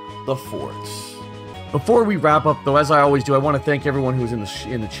the forts. Before we wrap up, though, as I always do, I want to thank everyone who's in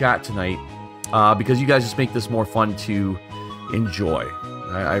the chat tonight, because you guys just make this more fun to enjoy.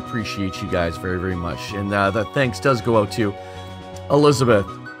 I appreciate you guys very, very much, and that thanks does go out to Elizabeth,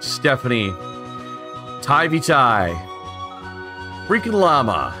 Stephanie, Ty Vitae, Freaking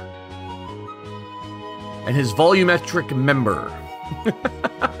Llama, and his volumetric member.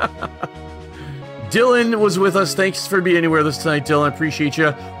 Dylan was with us. Thanks for being anywhere this tonight, Dylan. Appreciate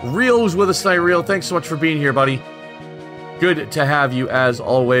you. Real was with us tonight. Real, thanks so much for being here, buddy. Good to have you, as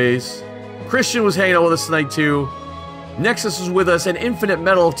always. Christian was hanging out with us tonight, too. Nexus was with us, and Infinite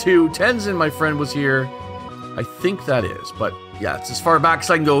Metal, too. Tenzin, my friend, was here. I think that is, but yeah, it's as far back as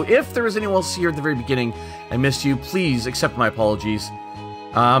I can go. If there was anyone else here at the very beginning I missed you, please accept my apologies.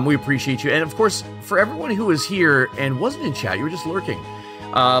 We appreciate you. And, of course, for everyone who was here and wasn't in chat, you were just lurking.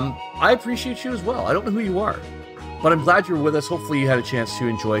 I appreciate you as well. I don't know who you are, but I'm glad you were with us. Hopefully you had a chance to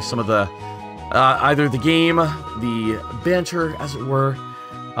enjoy some of the, either the game, the banter, as it were.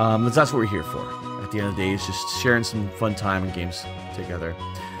 That's what we're here for. At the end of the day, it's just sharing some fun time and games together.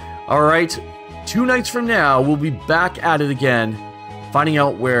 All right, 2 nights from now, we'll be back at it again finding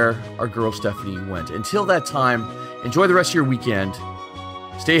out where our girl Stephanie went. Until that time, enjoy the rest of your weekend.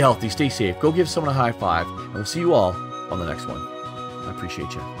 Stay healthy, stay safe. Go give someone a high five, and we'll see you all on the next one. I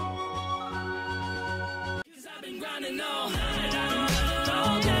appreciate you.